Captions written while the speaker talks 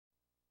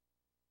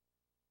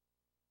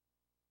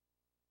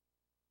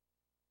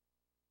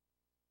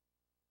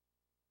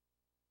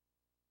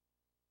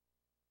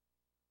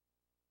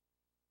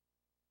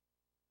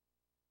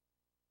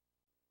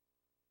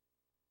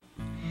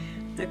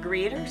The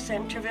Greater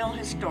Centerville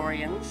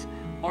Historians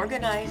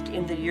organized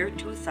in the year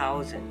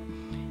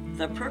 2000.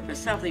 The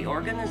purpose of the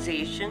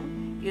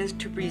organization is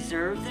to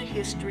preserve the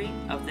history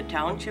of the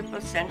Township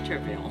of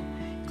Centerville,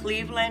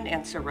 Cleveland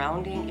and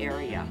surrounding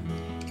area.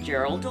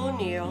 Gerald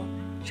O'Neill,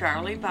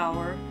 Charlie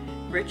Bauer,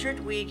 Richard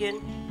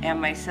Wiegand,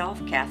 and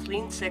myself,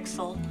 Kathleen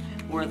Sixel,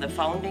 were the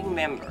founding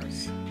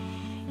members.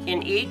 In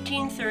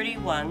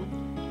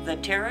 1831, the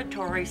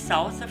territory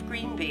south of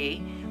Green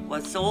Bay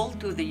was sold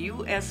to the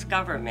U.S.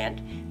 government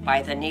by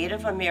the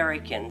Native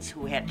Americans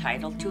who had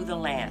title to the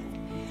land.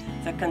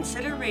 The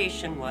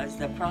consideration was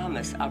the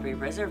promise of a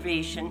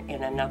reservation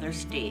in another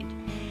state.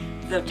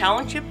 The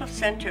Township of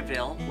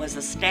Centerville was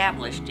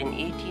established in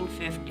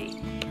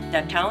 1850.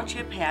 The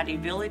township had a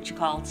village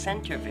called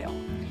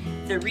Centerville.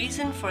 The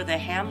reason for the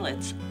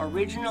hamlet's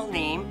original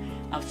name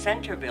of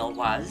Centerville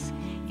was,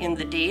 in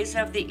the days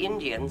of the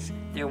Indians,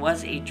 there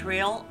was a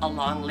trail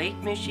along Lake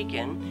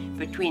Michigan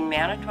between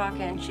Manitowoc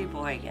and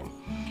Sheboygan.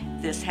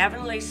 This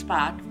heavenly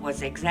spot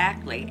was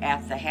exactly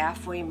at the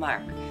halfway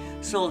mark,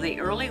 so the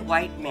early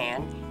white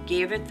man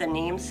gave it the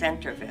name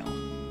Centerville.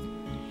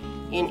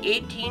 In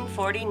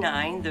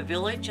 1849, the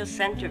village of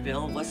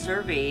Centerville was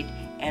surveyed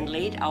and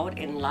laid out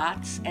in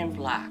lots and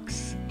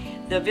blocks.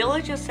 The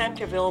village of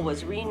Centerville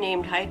was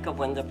renamed Hika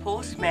when the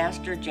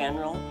Postmaster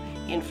General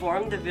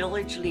informed the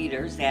village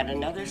leaders that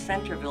another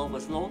Centerville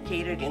was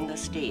located in the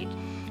state.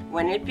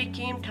 When it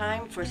became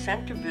time for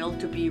Centerville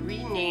to be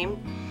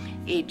renamed,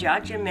 a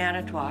judge in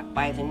Manitowoc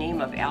by the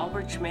name of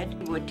Albert Schmidt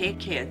would take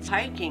kids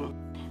hiking.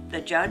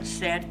 The judge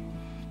said,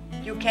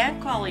 "You can't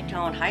call a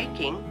town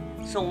hiking,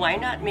 so why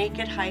not make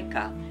it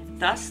Hika?"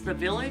 Thus, the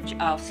village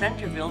of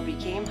Centerville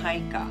became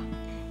Hika.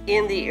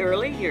 In the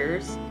early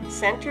years,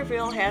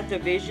 Centerville had the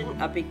vision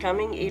of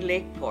becoming a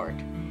lake port.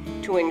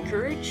 To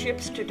encourage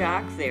ships to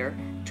dock there,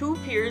 2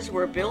 piers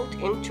were built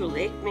into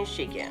Lake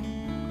Michigan.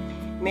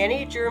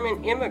 Many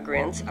German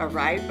immigrants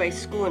arrived by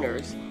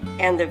schooners,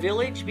 and the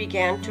village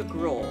began to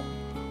grow.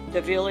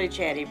 The village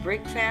had a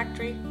brick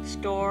factory,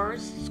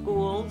 stores,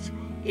 schools,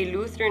 a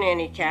Lutheran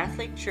and a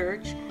Catholic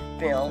church,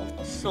 mill,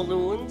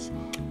 saloons,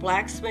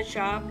 blacksmith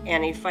shop,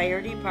 and a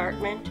fire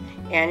department,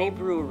 and a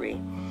brewery.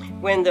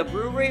 When the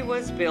brewery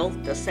was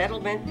built, the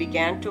settlement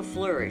began to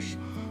flourish.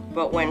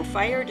 But when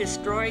fire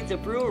destroyed the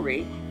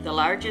brewery, the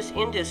largest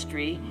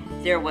industry,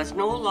 there was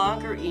no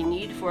longer a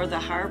need for the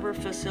harbor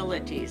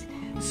facilities.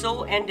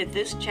 So ended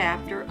this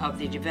chapter of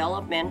the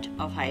development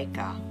of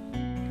Hika.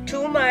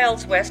 2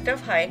 miles west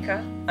of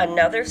Hika,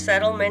 another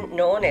settlement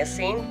known as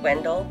St.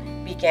 Wendel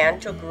began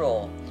to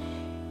grow.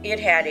 It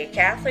had a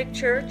Catholic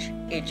church,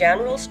 a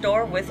general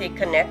store with a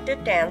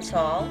connected dance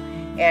hall,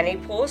 and a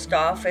post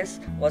office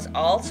was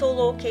also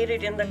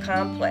located in the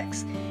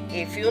complex,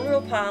 a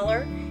funeral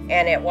parlor,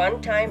 and at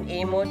one time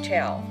a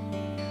motel.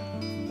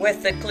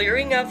 With the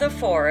clearing of the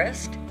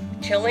forest,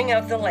 tilling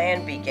of the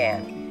land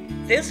began.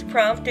 This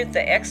prompted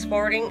the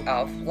exporting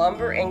of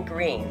lumber and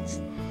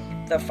grains.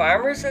 The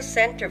farmers of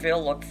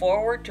Centerville looked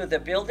forward to the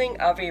building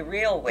of a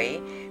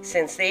railway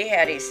since they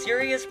had a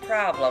serious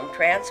problem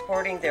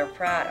transporting their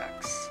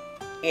products.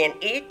 In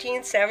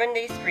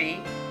 1873,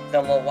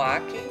 the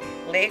Milwaukee,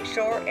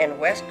 Lakeshore, and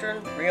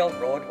Western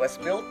Railroad was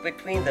built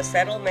between the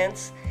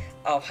settlements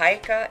of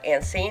Hika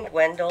and St.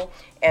 Wendel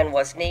and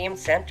was named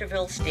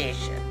Centerville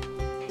Station.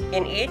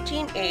 In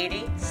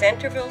 1880,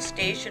 Centerville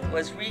Station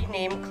was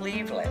renamed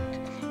Cleveland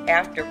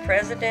after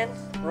President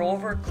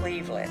Grover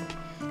Cleveland.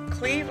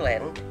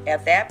 Cleveland,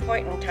 at that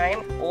point in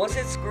time, owes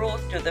its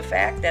growth to the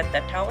fact that the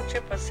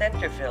Township of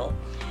Centerville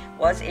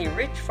was a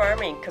rich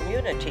farming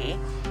community,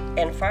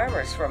 and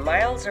farmers from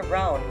miles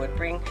around would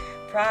bring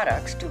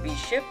products to be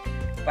shipped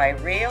by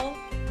rail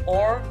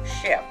or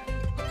ship.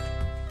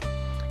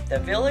 The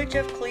village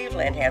of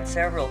Cleveland had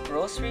several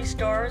grocery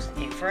stores,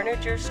 a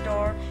furniture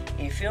store,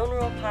 a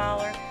funeral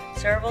parlor,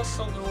 several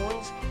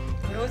saloons,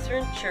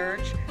 Lutheran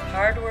church,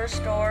 hardware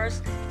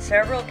stores,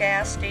 several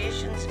gas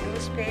stations,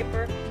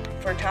 newspaper,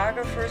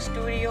 photographer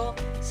studio,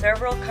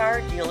 several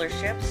car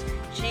dealerships,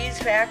 cheese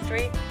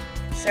factory,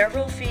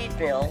 several feed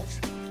mills,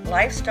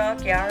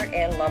 livestock yard,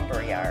 and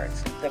lumber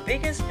yards. The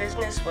biggest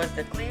business was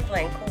the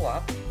Cleveland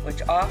Co-op,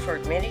 which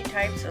offered many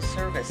types of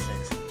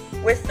services.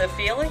 With the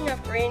failing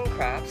of grain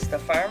crops, the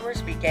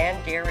farmers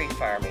began dairy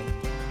farming.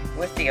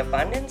 With the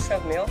abundance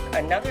of milk,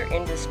 another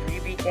industry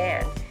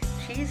began,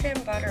 cheese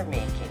and butter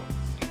making.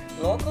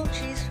 Local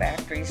cheese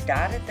factories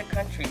dotted the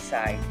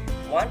countryside.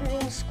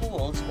 One-room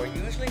schools were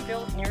usually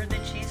built near the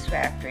cheese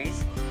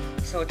factories,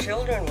 so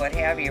children would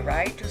have a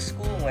ride to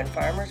school when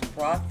farmers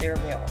brought their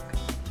milk.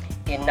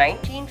 In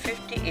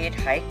 1958,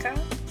 Hika,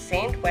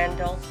 St.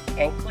 Wendel,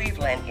 and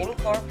Cleveland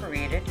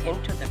incorporated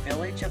into the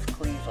village of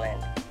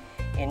Cleveland.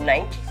 In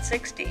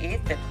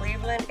 1968, the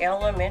Cleveland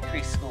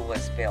Elementary School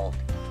was built.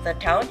 The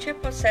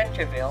Township of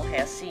Centerville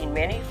has seen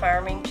many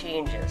farming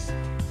changes,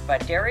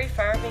 but dairy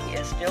farming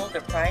is still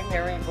the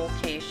primary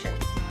vocation.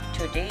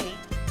 Today,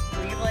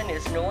 Cleveland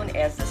is known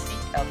as the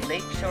seat of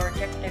Lakeshore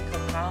Technical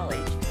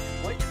College,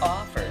 which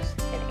offers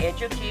an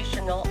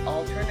educational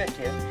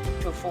alternative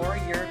to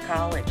 4-year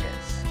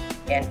colleges.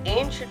 An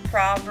ancient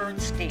proverb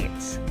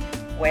states,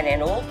 "When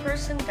an old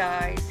person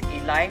dies,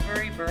 a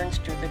library burns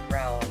to the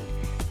ground."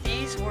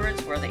 These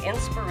words were the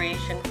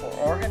inspiration for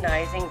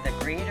organizing the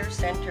Greater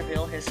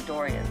Centerville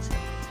Historians.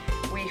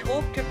 We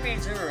hope to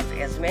preserve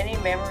as many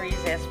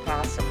memories as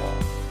possible.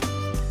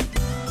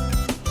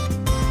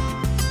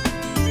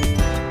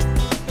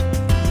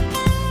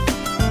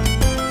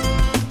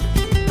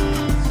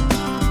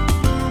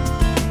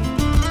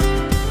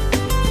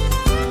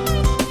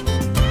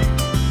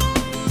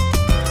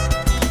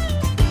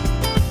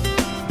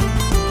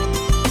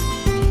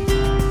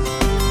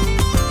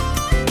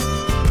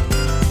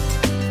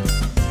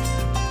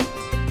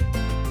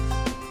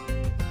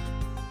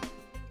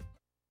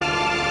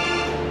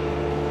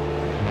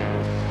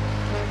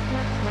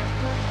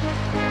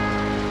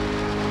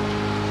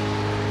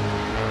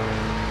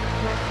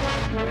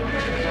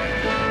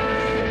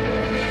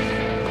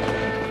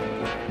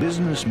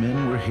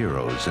 Businessmen were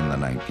heroes in the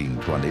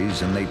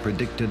 1920s, and they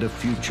predicted a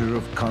future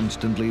of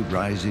constantly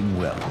rising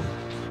wealth.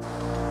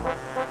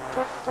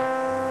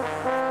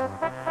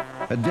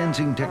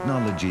 Advancing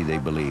technology, they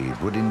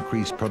believed, would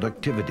increase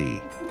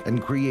productivity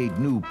and create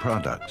new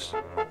products.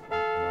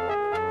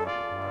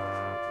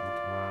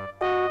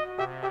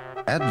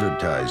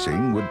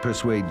 Advertising would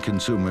persuade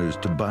consumers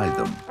to buy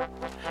them.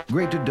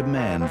 Greater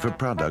demand for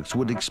products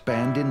would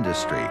expand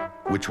industry,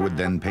 which would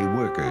then pay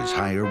workers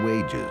higher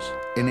wages,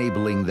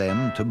 enabling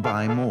them to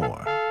buy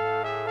more.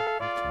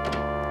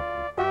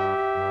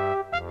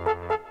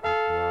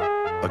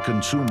 A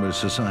consumer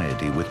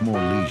society with more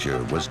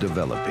leisure was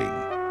developing.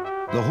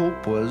 The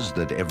hope was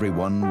that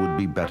everyone would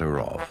be better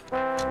off.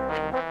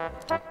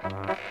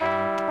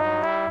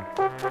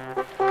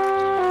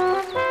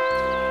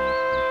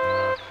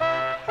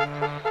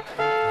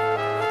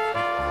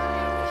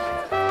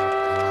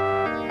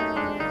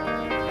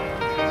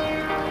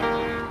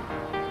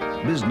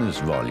 Business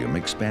volume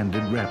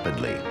expanded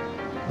rapidly.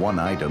 One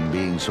item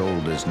being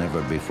sold as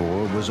never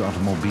before was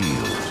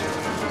automobiles.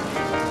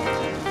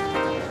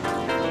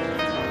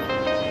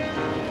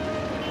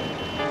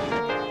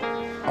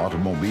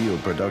 Automobile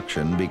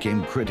production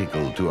became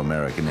critical to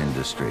American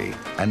industry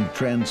and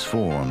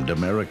transformed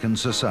American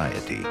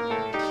society.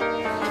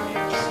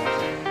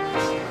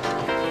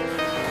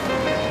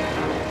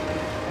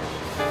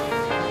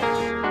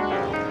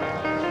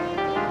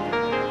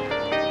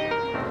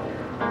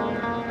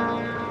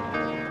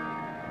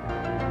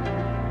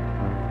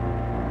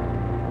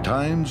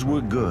 Times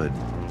were good,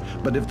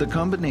 but if the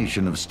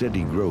combination of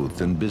steady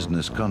growth and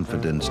business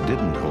confidence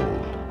didn't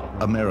hold,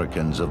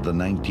 Americans of the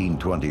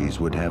 1920s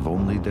would have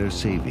only their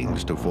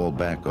savings to fall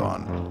back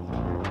on.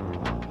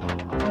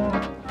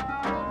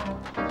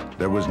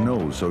 There was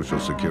no Social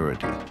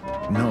Security,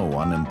 no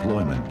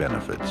unemployment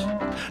benefits,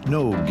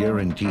 no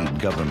guaranteed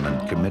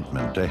government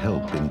commitment to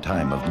help in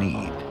time of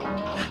need.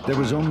 There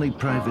was only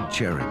private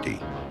charity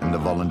and the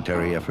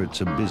voluntary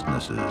efforts of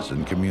businesses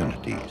and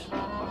communities.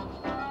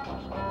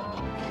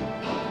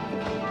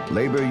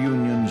 Labor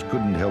unions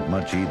couldn't help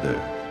much either.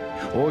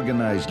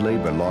 Organized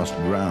labor lost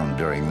ground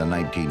during the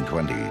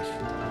 1920s.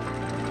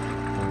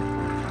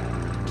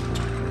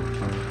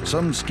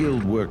 Some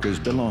skilled workers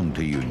belonged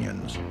to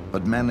unions,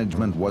 but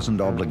management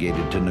wasn't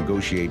obligated to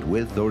negotiate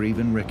with or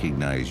even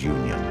recognize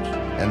unions,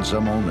 and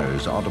some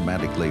owners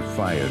automatically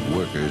fired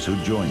workers who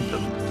joined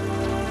them.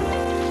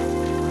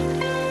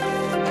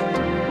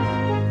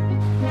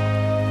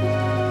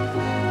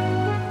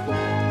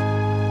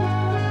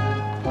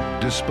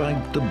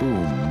 Despite the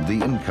boom,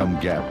 the income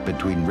gap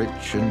between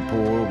rich and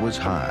poor was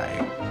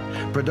high.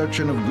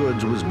 Production of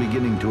goods was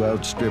beginning to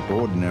outstrip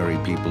ordinary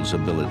people's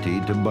ability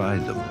to buy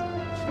them.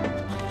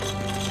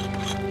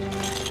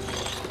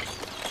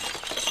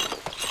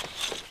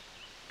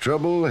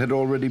 Trouble had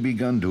already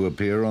begun to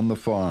appear on the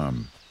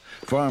farm.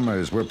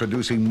 Farmers were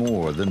producing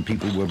more than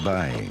people were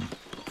buying.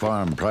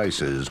 Farm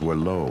prices were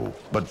low,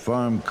 but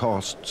farm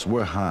costs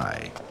were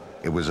high.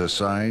 It was a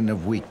sign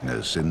of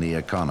weakness in the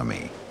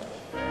economy.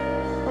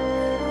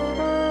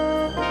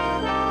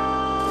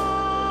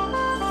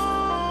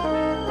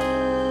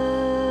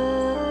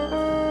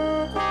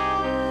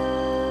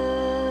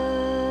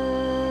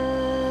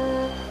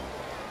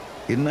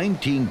 In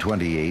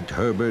 1928,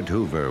 Herbert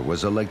Hoover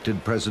was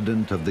elected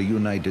President of the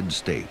United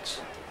States.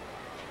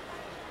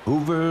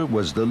 Hoover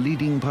was the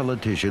leading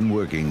politician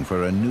working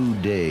for a new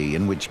day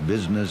in which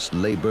business,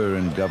 labor,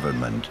 and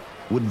government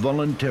would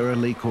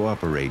voluntarily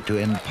cooperate to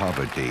end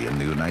poverty in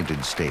the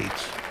United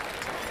States.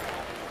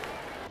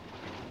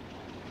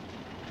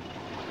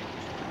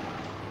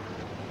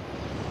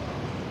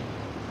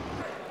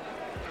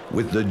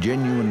 With the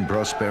genuine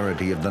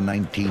prosperity of the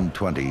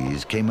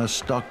 1920s came a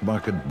stock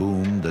market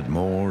boom that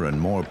more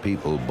and more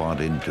people bought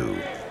into.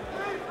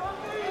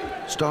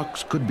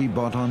 Stocks could be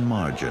bought on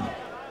margin,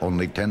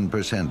 only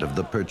 10% of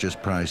the purchase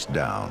price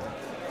down.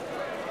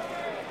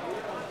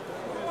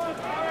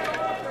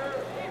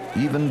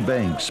 Even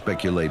banks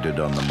speculated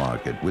on the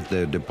market with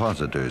their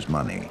depositors'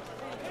 money.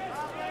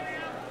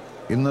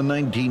 In the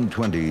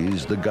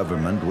 1920s, the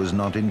government was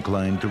not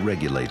inclined to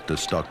regulate the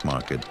stock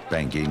market,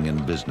 banking,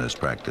 and business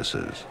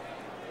practices.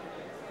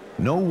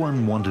 No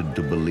one wanted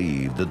to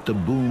believe that the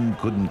boom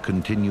couldn't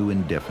continue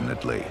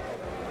indefinitely.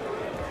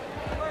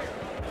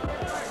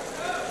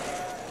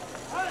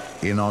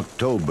 In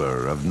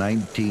October of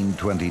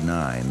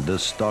 1929, the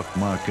stock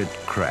market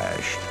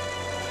crashed.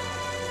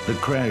 The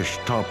crash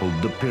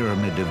toppled the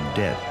pyramid of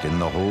debt in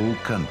the whole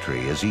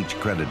country as each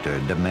creditor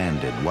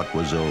demanded what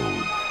was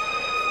owed.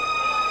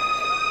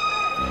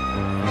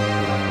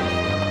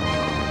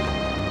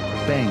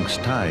 Banks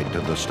tied to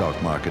the stock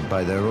market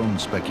by their own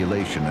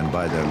speculation and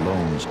by their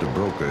loans to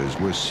brokers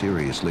were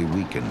seriously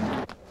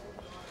weakened.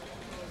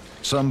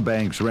 Some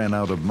banks ran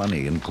out of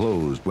money and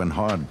closed when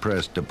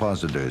hard-pressed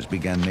depositors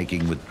began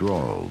making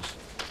withdrawals.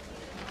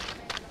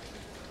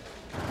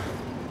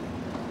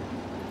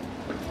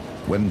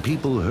 When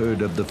people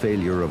heard of the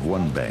failure of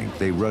one bank,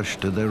 they rushed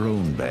to their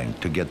own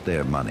bank to get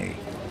their money,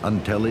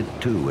 until it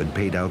too had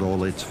paid out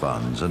all its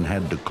funds and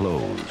had to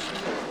close.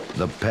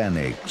 The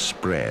panic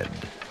spread.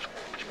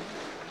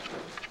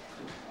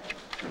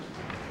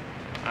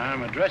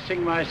 I'm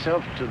addressing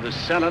myself to the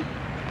Senate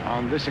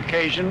on this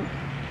occasion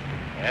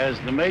as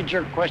the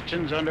major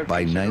questions under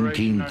By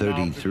consideration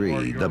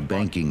 1933, the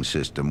banking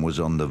system was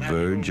on the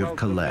verge of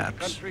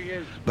collapse.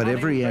 But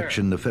every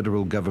action the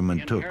federal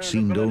government took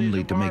seemed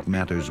only to make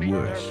matters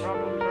worse.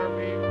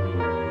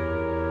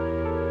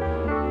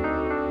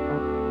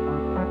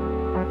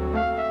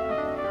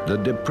 The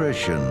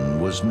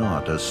Depression was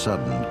not a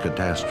sudden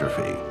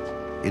catastrophe.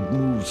 It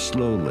moved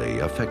slowly,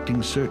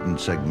 affecting certain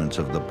segments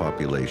of the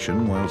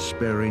population while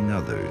sparing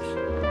others.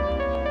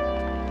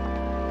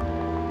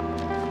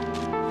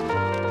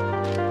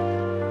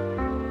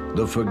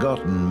 The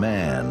forgotten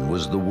man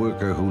was the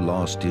worker who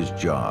lost his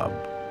job.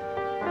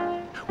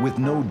 With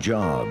no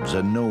jobs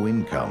and no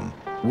income,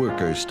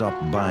 workers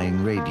stopped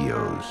buying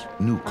radios,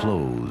 new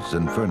clothes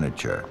and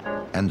furniture,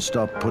 and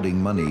stopped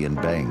putting money in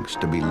banks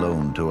to be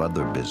loaned to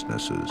other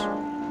businesses.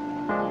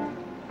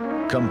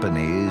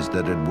 Companies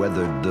that had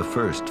weathered the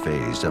first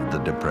phase of the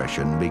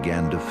Depression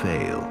began to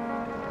fail.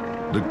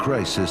 The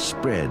crisis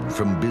spread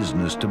from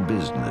business to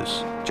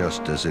business,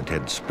 just as it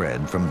had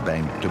spread from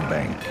bank to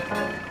bank.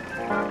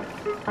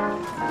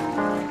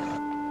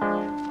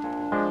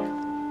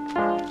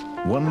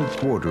 One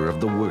quarter of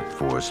the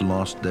workforce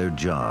lost their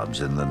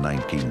jobs in the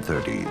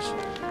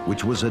 1930s,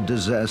 which was a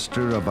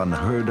disaster of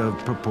unheard of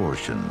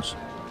proportions,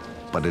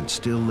 but it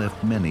still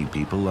left many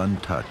people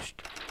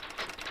untouched.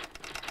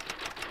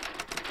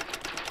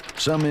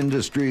 Some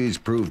industries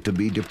proved to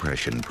be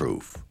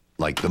depression-proof,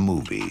 like the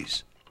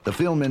movies. The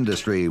film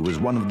industry was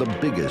one of the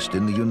biggest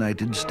in the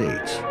United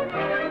States.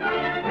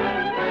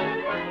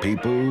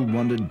 People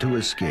wanted to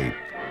escape.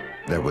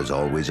 There was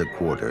always a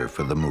quarter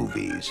for the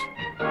movies.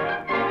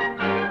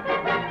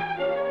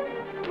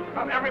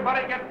 Come,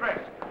 everybody get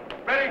dressed.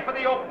 Ready for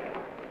the opening.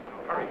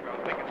 Hurry, girl,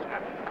 make it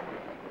snap.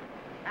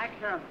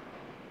 Action.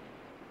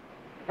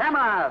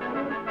 Camera.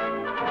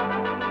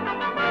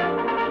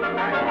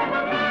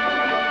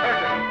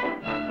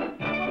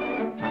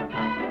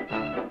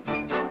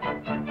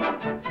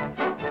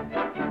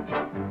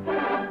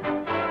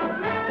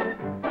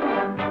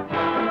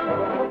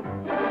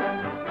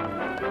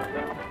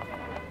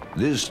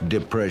 This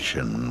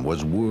depression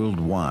was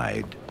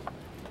worldwide.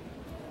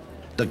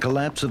 The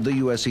collapse of the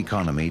U.S.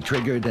 economy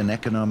triggered an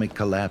economic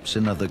collapse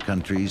in other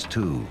countries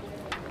too.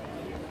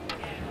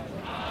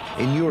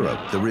 In Europe,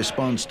 the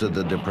response to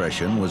the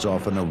Depression was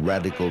often a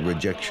radical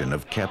rejection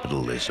of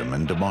capitalism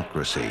and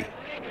democracy.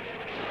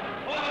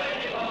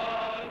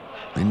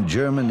 In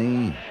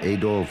Germany,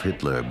 Adolf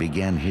Hitler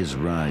began his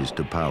rise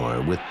to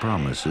power with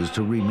promises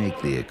to remake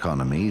the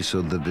economy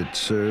so that it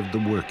served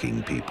the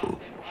working people.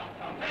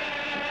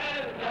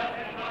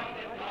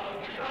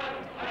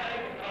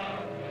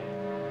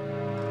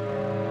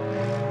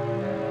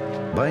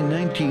 By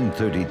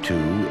 1932,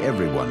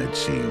 everyone, it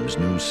seems,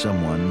 knew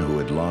someone who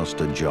had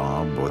lost a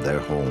job or their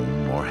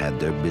home or had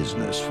their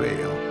business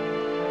fail.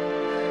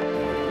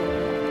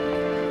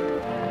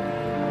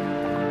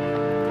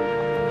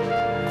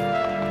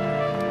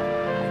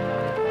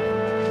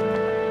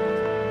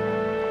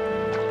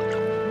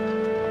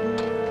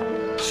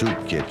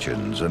 Soup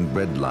kitchens and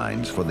bread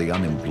lines for the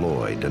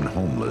unemployed and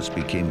homeless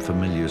became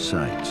familiar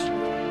sights.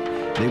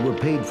 They were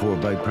paid for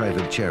by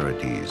private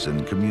charities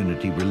and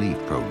community relief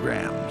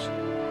programs.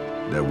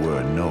 There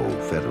were no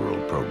federal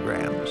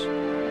programs.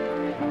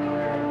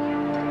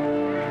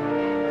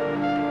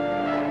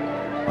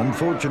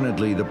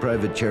 Unfortunately, the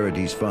private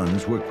charities'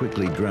 funds were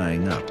quickly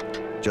drying up,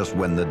 just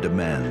when the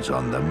demands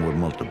on them were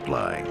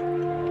multiplying.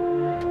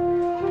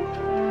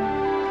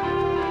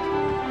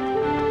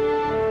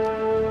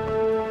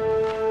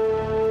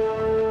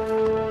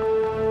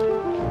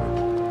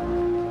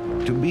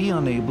 To be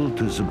unable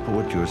to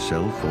support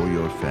yourself or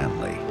your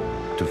family,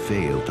 to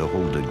fail to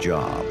hold a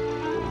job,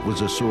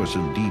 was a source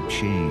of deep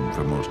shame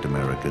for most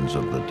Americans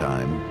of the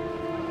time.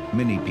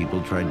 Many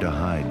people tried to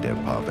hide their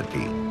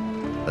poverty,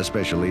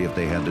 especially if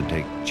they had to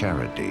take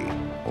charity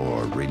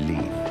or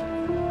relief.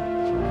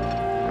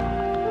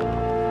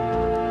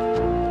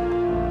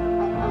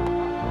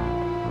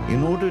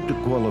 In order to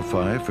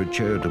qualify for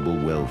charitable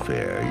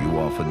welfare, you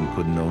often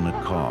couldn't own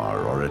a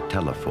car or a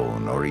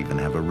telephone or even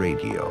have a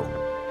radio.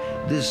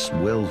 This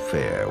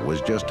welfare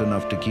was just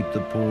enough to keep the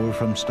poor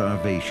from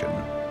starvation.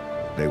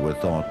 They were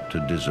thought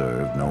to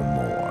deserve no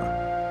more.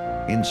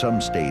 In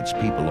some states,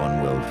 people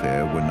on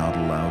welfare were not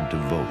allowed to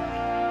vote.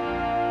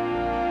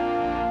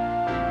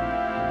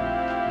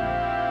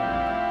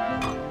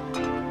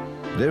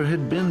 There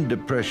had been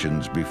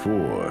depressions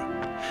before.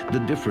 The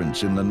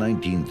difference in the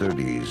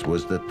 1930s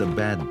was that the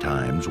bad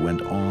times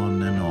went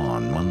on and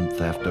on, month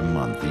after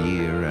month,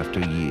 year after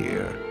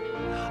year.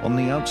 On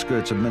the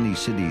outskirts of many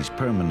cities,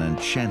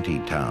 permanent shanty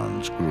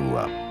towns grew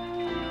up.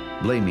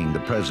 Blaming the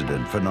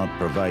president for not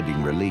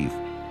providing relief,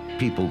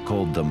 people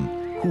called them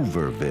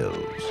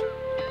Hoovervilles.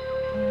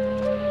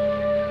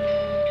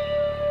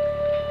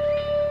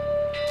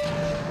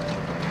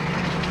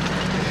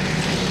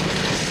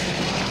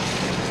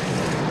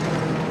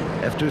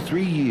 After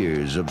 3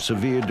 years of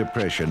severe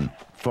depression,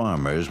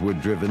 farmers were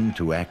driven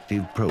to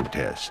active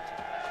protest.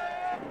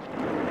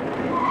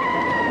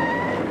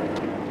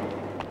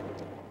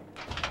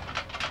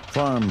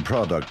 Farm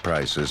product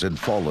prices had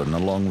fallen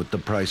along with the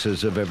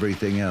prices of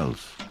everything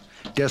else.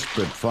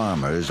 Desperate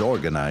farmers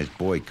organized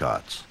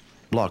boycotts,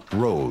 blocked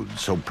roads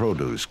so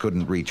produce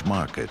couldn't reach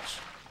markets.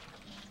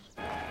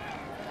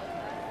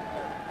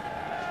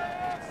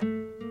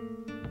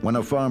 When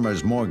a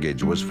farmer's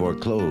mortgage was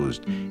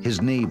foreclosed,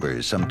 his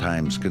neighbors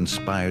sometimes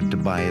conspired to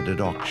buy it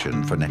at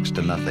auction for next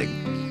to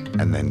nothing,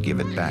 and then give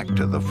it back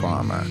to the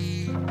farmer.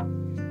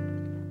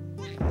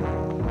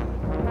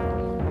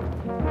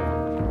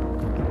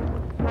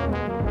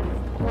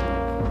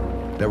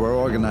 There were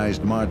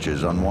organized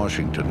marches on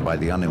Washington by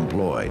the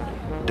unemployed,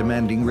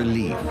 demanding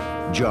relief,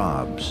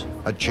 jobs,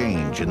 a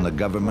change in the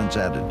government's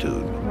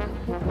attitude.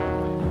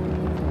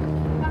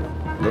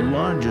 The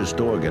largest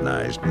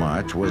organized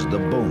march was the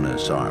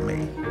Bonus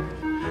Army.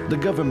 The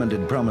government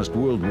had promised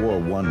World War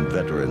I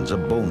veterans a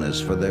bonus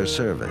for their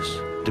service,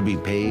 to be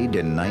paid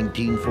in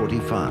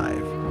 1945.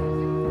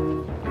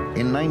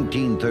 In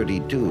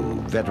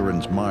 1932,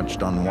 veterans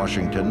marched on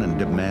Washington and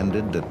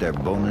demanded that their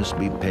bonus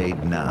be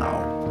paid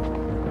now.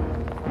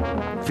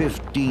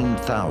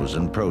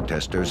 15,000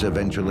 protesters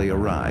eventually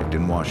arrived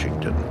in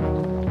Washington.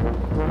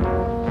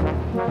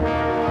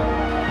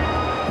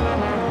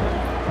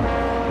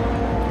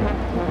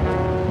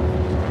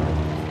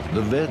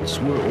 The vets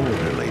were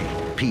orderly,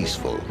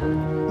 peaceful.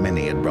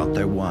 Many had brought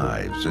their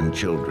wives and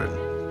children.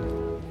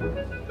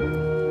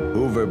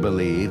 Hoover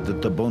believed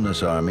that the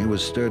Bonus Army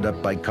was stirred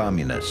up by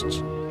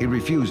communists. He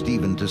refused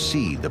even to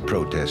see the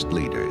protest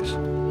leaders.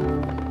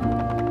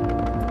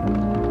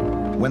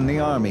 When the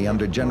Army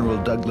under General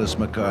Douglas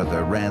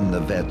MacArthur ran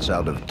the vets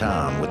out of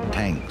town with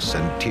tanks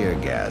and tear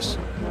gas,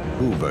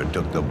 Hoover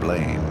took the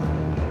blame.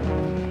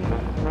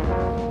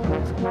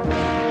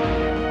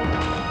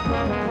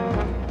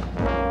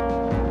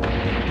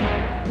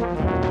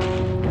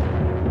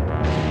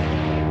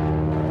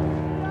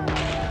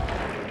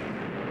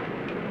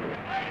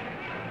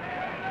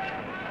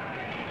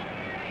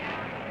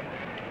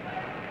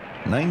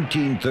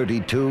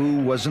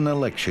 (1932) was an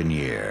election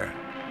year.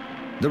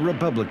 The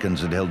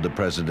Republicans had held the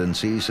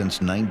presidency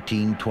since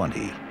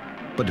 1920,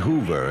 but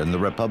Hoover and the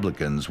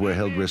Republicans were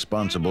held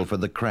responsible for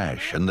the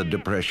crash and the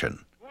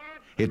Depression.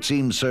 It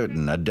seemed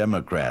certain a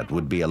Democrat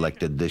would be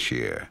elected this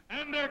year.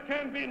 And there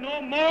can be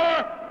no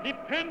more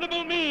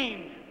dependable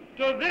means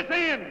to this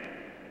end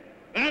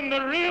than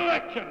the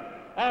re-election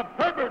of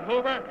Herbert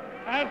Hoover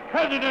as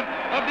President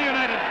of the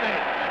United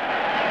States.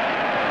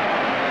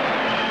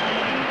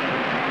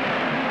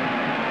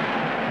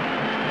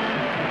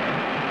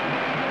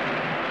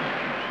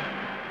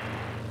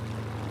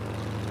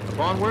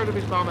 Upon word of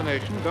his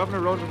nomination,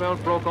 Governor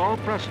Roosevelt broke all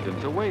precedent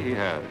the way he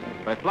had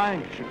by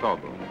flying to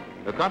Chicago.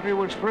 The country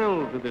was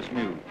thrilled to this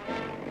news.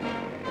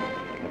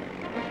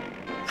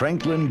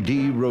 Franklin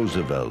D.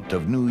 Roosevelt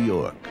of New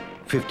York,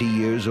 50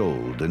 years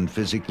old and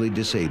physically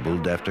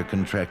disabled after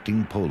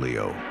contracting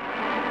polio.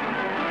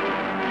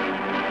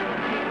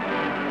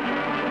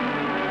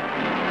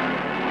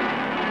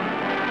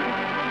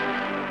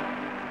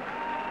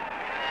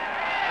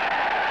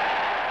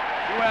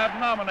 You have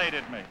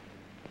nominated me,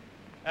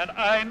 and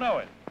I know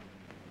it,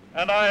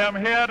 and I am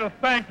here to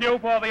thank you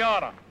for the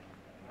honor.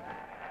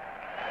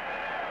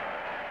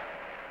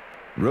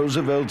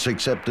 Roosevelt's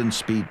acceptance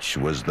speech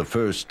was the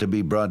first to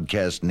be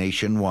broadcast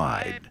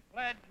nationwide. I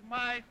pledge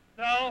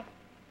myself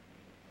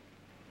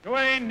to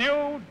a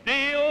new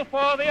deal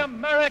for the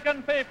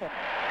American people.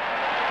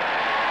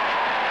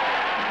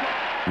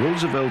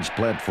 Roosevelt's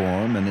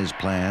platform and his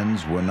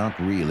plans were not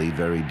really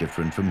very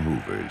different from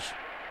Hoover's.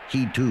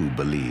 He too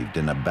believed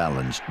in a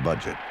balanced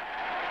budget.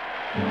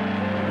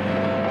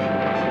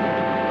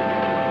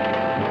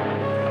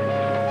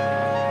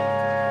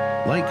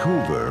 Like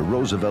Hoover,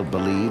 Roosevelt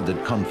believed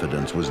that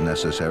confidence was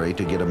necessary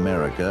to get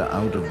America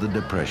out of the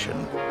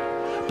Depression.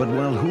 But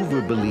while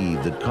Hoover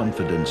believed that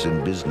confidence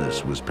in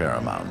business was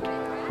paramount,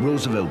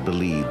 Roosevelt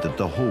believed that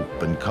the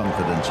hope and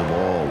confidence of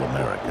all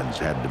Americans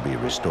had to be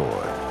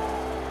restored.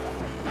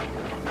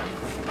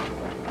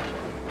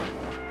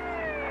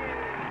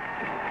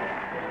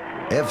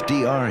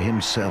 FDR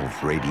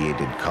himself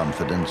radiated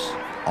confidence.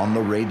 On the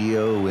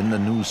radio, in the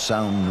new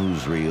sound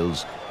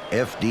newsreels,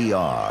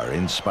 FDR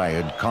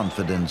inspired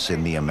confidence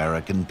in the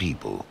American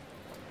people.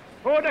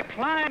 Who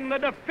decline the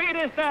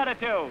defeatist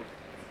attitude,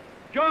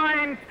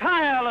 join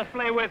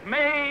tirelessly with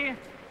me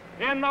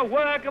in the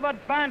work of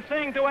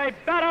advancing to a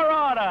better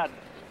ordered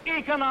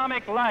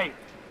economic life.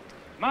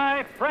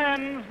 My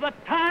friends, the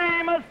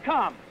time has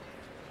come.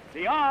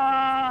 The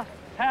hour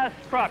has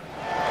struck.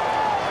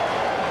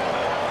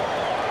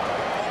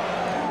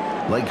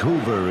 Like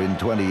Hoover in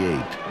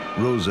 '28,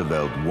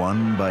 Roosevelt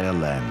won by a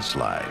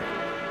landslide.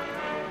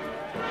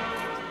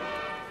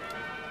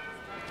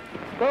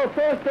 So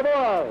first of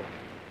all,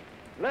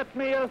 let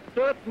me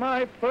assert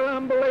my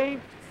firm belief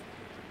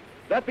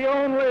that the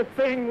only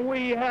thing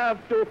we have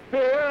to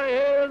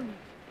fear is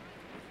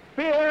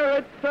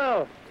fear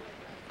itself.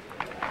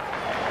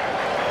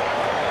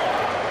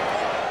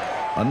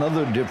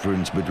 Another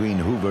difference between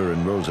Hoover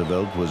and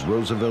Roosevelt was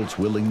Roosevelt's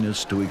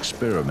willingness to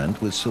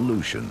experiment with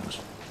solutions.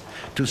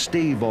 To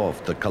stave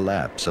off the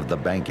collapse of the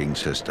banking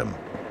system,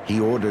 he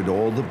ordered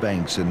all the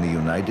banks in the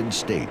United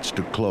States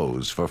to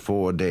close for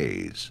 4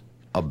 days,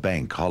 a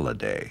bank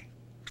holiday.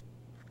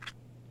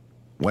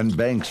 When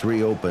banks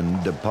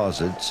reopened,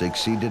 deposits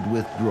exceeded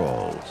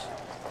withdrawals.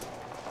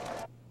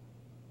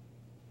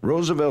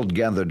 Roosevelt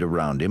gathered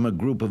around him a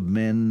group of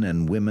men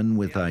and women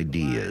with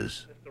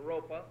ideas.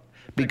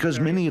 Because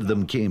many of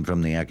them came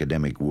from the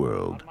academic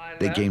world,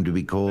 they came to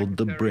be called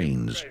the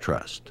Brains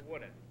Trust.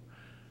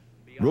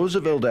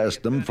 Roosevelt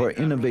asked them for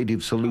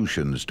innovative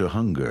solutions to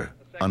hunger,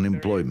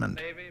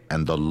 unemployment,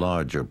 and the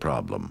larger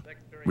problem,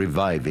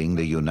 reviving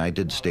the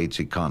United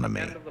States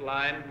economy. End of the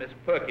line, Miss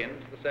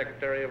Perkins, the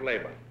Secretary of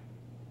Labor.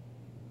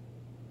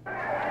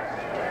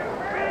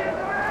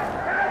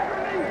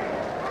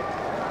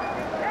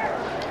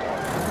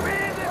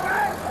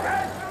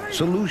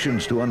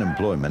 Solutions to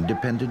unemployment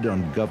depended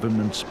on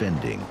government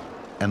spending,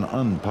 an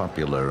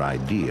unpopular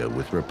idea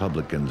with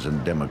Republicans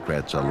and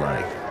Democrats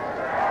alike.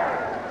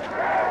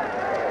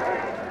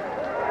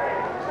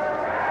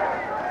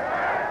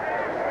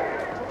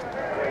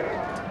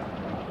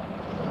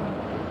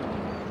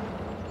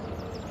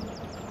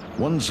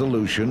 One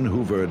solution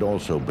Hoover had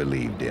also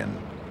believed in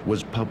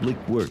was public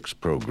works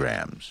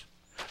programs,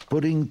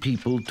 putting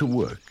people to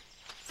work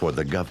for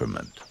the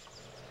government.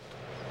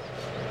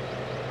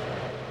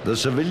 The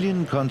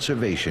Civilian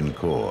Conservation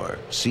Corps,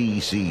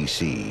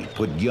 CCC,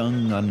 put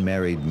young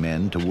unmarried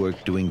men to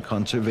work doing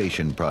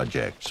conservation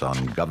projects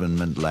on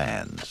government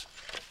lands.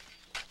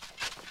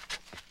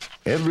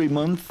 Every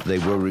month, they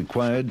were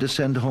required to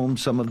send home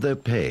some of their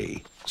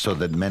pay so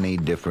that many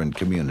different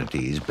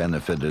communities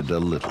benefited a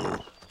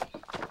little.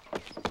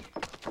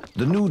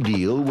 The New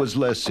Deal was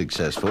less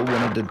successful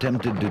when it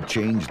attempted to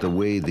change the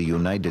way the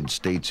United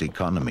States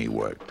economy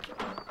worked.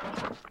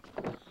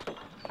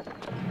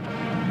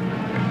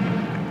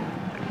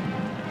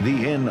 The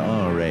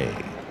NRA,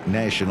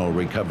 National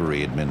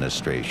Recovery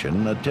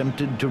Administration,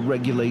 attempted to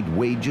regulate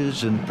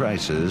wages and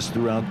prices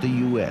throughout the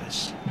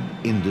U.S.,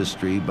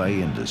 industry by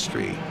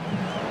industry.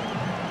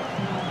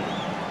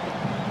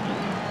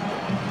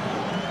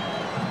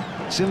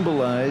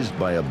 Symbolized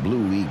by a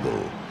blue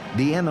eagle,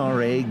 the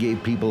NRA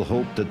gave people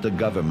hope that the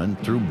government,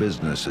 through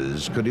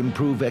businesses, could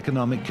improve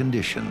economic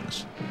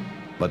conditions.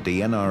 But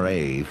the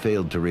NRA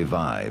failed to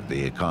revive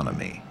the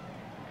economy.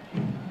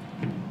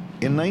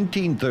 In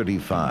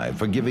 1935,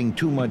 for giving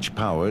too much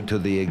power to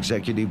the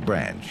executive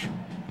branch,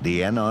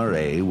 the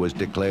NRA was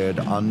declared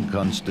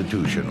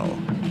unconstitutional.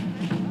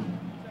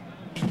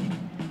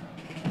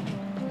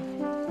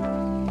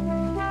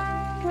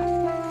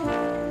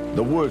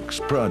 The Works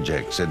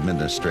Projects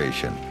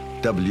Administration,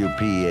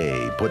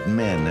 WPA, put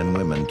men and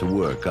women to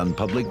work on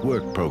public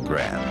work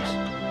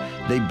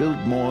programs. They built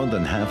more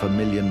than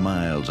 500,000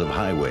 miles of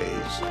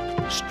highways,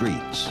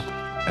 streets,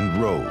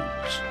 and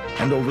roads,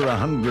 and over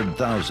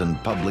 100,000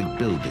 public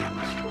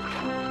buildings.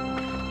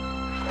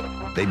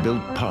 They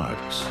built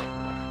parks,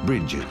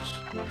 bridges,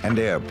 and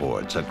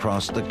airports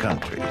across the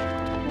country.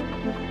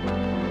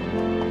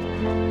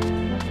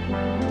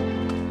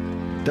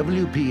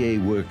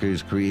 WPA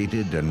workers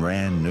created and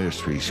ran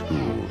nursery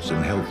schools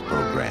and health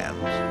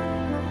programs.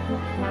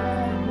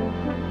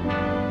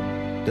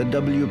 The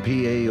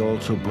WPA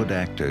also put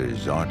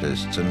actors,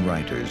 artists, and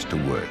writers to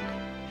work.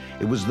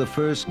 It was the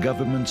first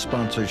government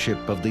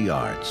sponsorship of the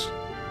arts,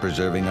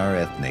 preserving our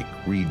ethnic,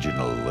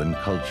 regional, and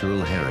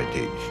cultural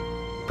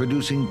heritage,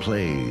 producing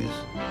plays,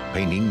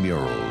 painting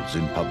murals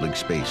in public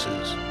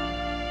spaces.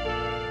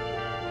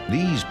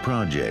 These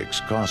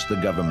projects cost the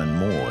government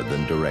more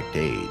than direct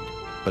aid,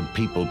 but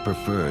people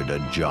preferred a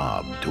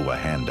job to a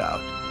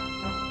handout.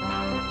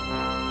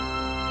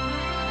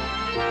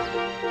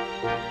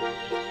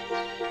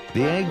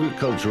 The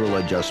Agricultural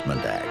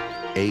Adjustment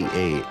Act,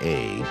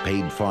 AAA,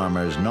 paid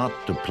farmers not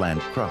to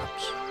plant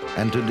crops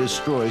and to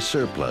destroy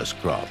surplus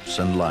crops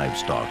and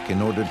livestock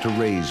in order to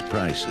raise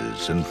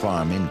prices and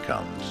farm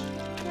incomes.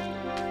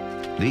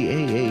 The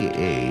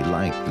AAA,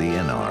 like the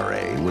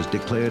NRA, was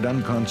declared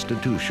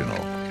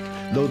unconstitutional,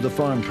 though the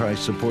farm price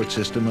support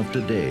system of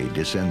today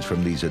descends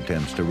from these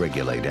attempts to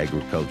regulate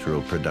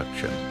agricultural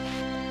production.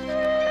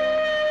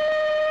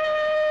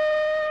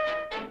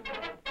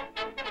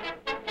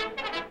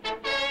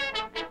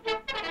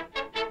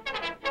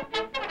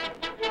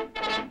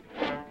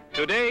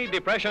 Today,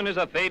 depression is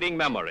a fading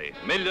memory.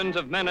 Millions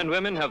of men and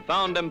women have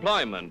found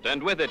employment,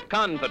 and with it,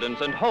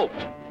 confidence and hope.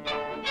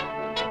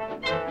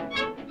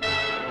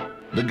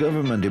 The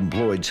government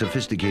employed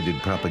sophisticated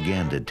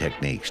propaganda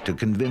techniques to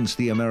convince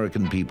the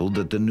American people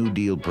that the New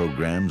Deal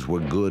programs were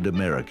good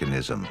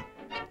Americanism,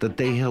 that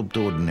they helped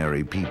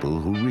ordinary people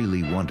who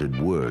really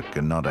wanted work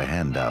and not a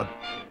handout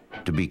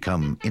to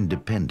become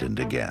independent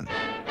again.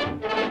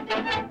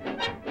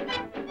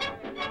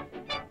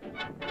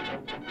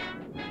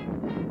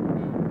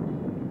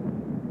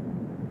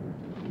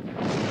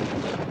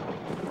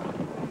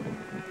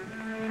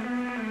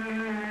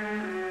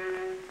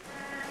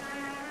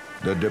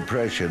 The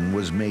Depression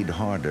was made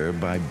harder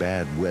by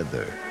bad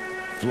weather.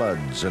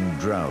 Floods and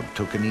drought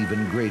took an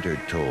even greater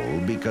toll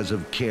because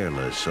of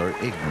careless or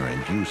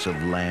ignorant use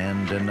of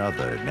land and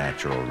other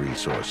natural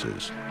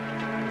resources.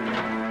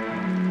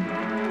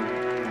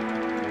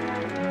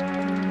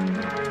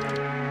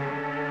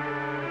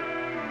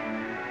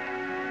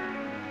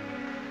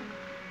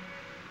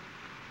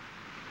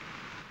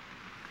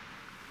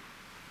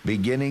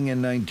 Beginning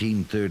in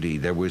 1930,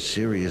 there were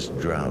serious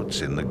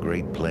droughts in the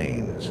Great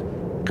Plains.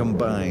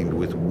 Combined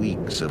with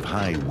weeks of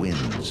high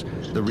winds,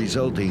 the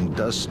resulting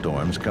dust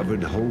storms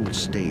covered whole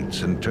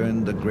states and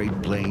turned the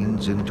Great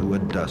Plains into a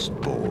dust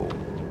bowl.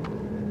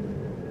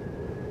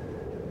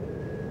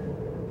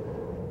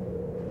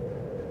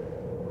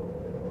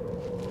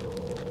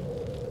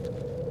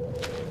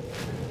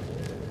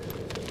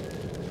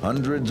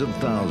 Hundreds of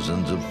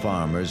thousands of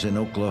farmers in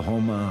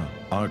Oklahoma,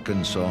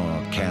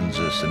 Arkansas,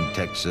 Kansas, and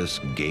Texas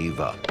gave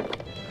up,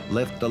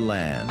 left the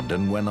land,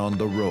 and went on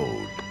the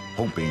road,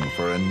 hoping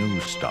for a new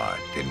start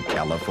in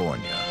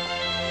California.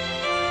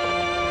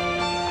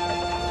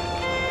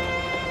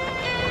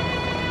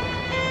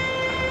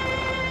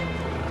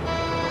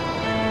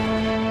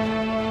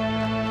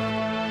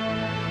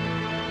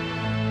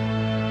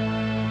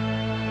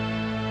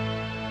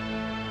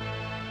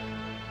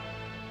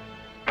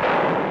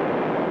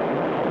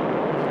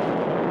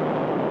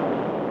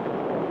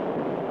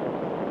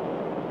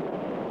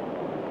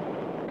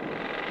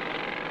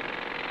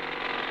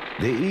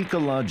 The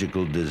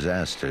ecological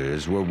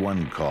disasters were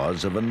one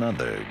cause of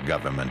another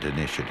government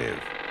initiative.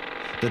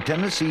 The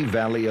Tennessee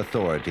Valley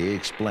Authority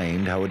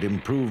explained how it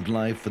improved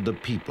life for the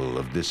people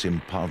of this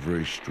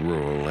impoverished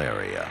rural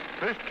area.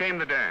 First came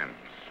the dams.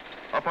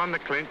 Up on the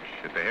clinch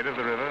at the head of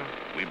the river,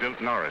 we built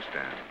Norris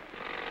Dam,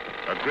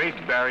 a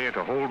great barrier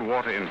to hold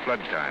water in flood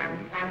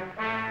times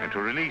and to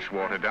release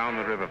water down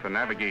the river for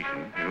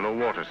navigation in low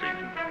water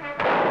season.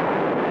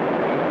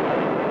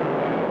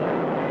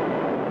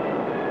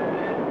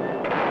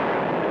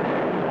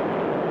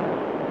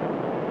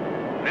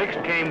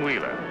 Next came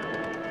Wheeler,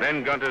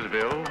 then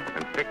Guntersville,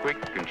 and Pickwick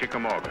and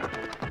Chickamauga,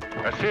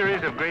 a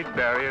series of great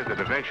barriers that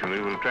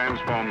eventually will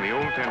transform the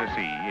old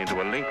Tennessee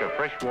into a link of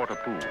freshwater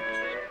pools,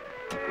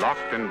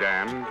 locked and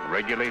dammed,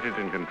 regulated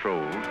and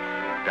controlled,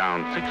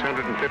 down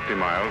 650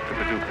 miles to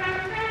Paducah.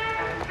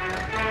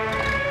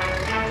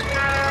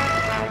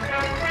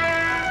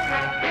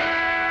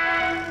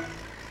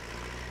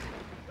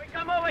 We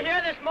come over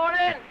here this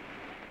morning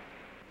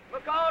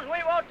because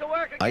we want to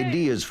work again.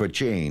 Ideas for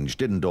change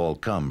didn't all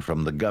come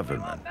from the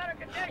government.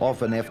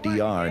 Often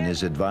FDR and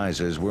his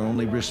advisors were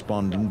only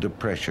responding to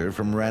pressure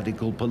from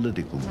radical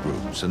political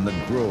groups and the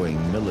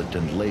growing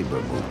militant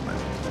labor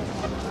movement.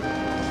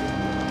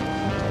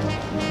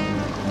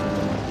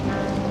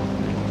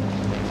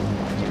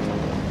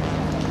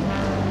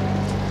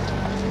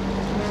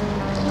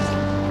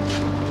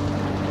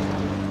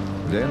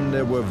 Then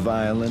there were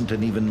violent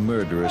and even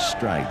murderous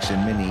strikes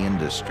in many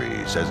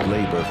industries as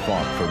labor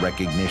fought for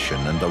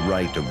recognition and the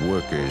right of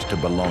workers to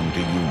belong to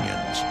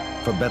unions,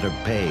 for better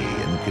pay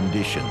and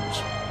conditions,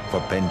 for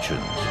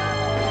pensions.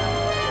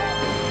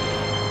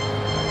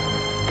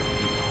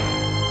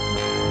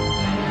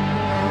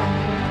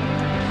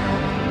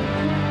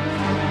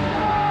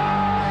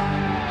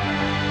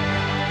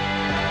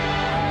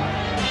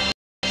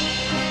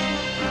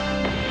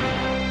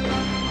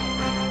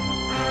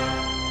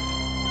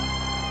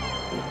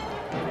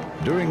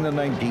 During the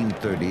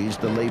 1930s,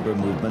 the labor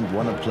movement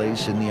won a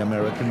place in the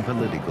American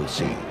political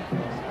scene.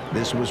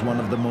 This was one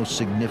of the most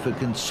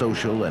significant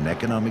social and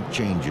economic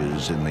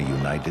changes in the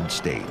United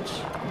States.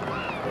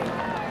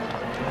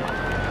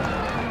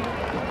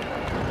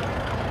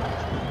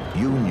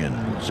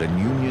 Unions and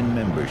union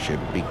membership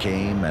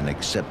became an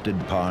accepted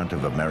part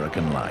of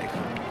American life.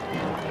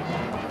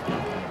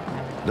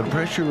 The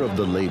pressure of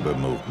the labor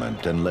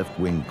movement and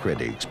left-wing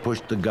critics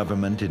pushed the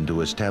government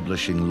into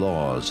establishing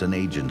laws and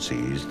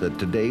agencies that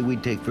today we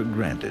take for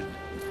granted.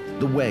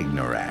 The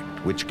Wagner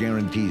Act, which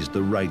guarantees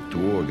the right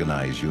to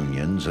organize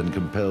unions and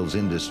compels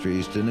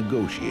industries to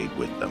negotiate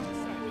with them.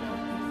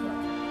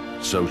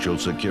 Social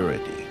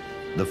Security,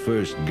 the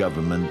first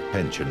government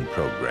pension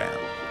program.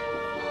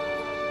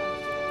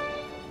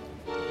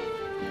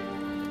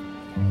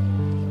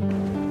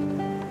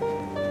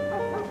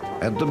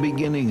 At the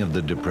beginning of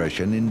the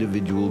Depression,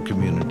 individual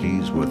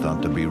communities were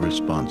thought to be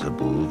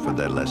responsible for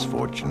their less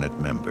fortunate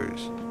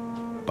members.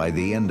 By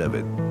the end of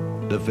it,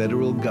 the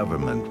federal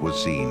government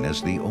was seen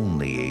as the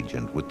only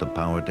agent with the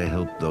power to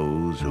help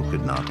those who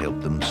could not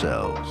help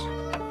themselves.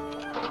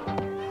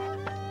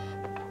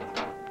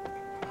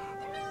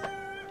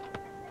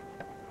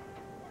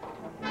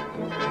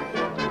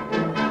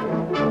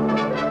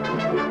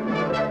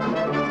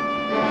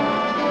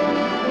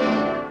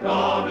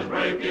 Dawn is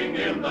breaking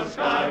in the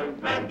sky,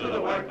 men to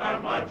the work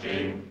are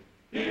marching.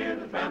 Hear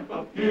the tramp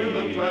of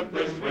feet,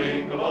 they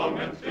swing along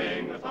and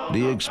sing a song.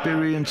 The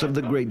experience of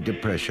the Great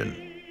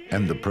Depression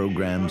and the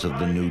programs of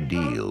the New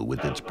Deal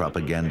with its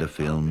propaganda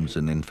films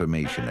and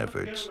information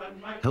efforts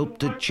helped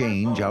to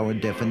change our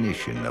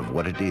definition of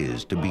what it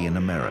is to be an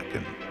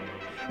American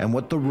and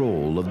what the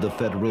role of the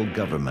federal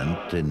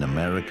government in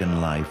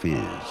American life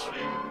is.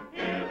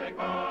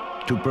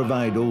 To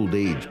provide old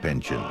age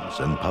pensions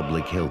and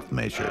public health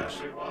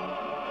measures,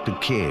 to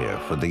care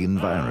for the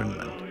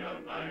environment,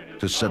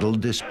 to settle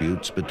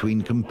disputes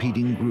between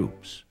competing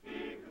groups,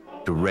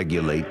 to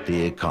regulate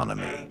the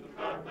economy.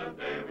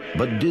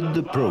 But did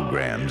the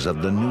programs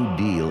of the New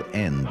Deal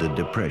end the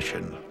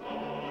Depression?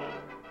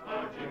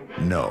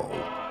 No.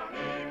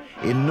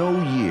 In no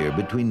year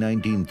between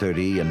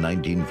 1930 and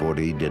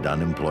 1940 did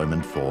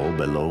unemployment fall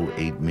below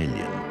 8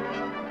 million.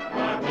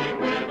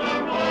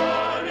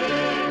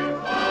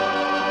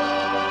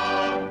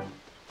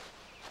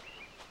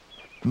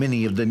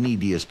 Many of the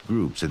neediest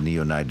groups in the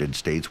United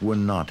States were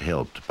not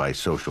helped by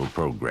social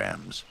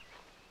programs.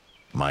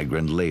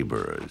 Migrant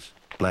laborers,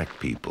 black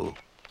people,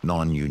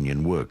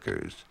 non-union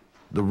workers,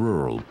 the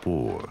rural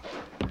poor.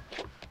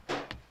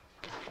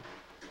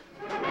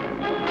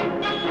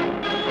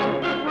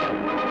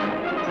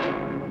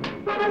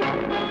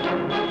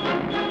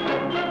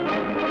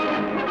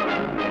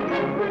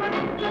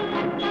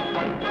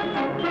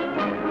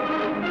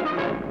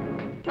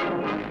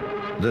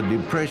 The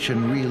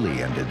Depression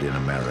really ended in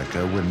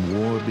America when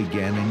war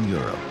began in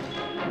Europe.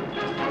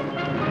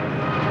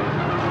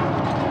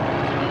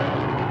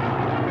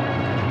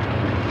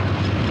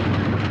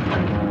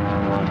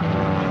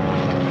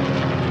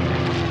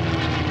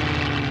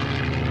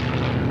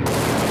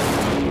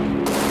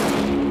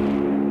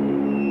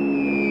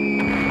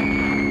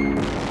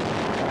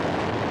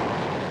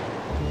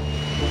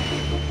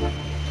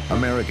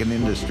 American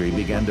industry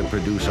began to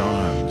produce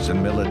arms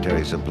and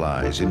military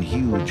supplies in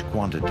huge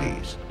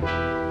quantities.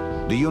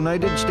 The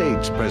United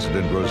States,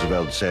 President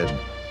Roosevelt said,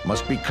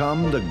 must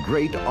become the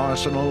great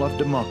arsenal of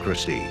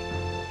democracy.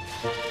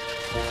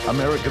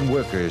 American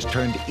workers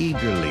turned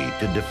eagerly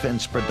to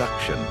defense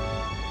production.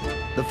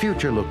 The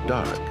future looked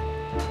dark.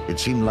 It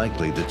seemed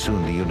likely that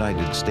soon the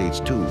United States,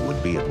 too,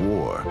 would be at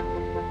war.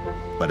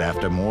 But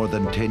after more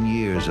than 10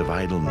 years of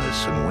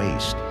idleness and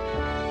waste,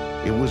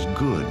 it was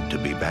good to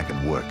be back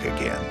at work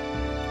again.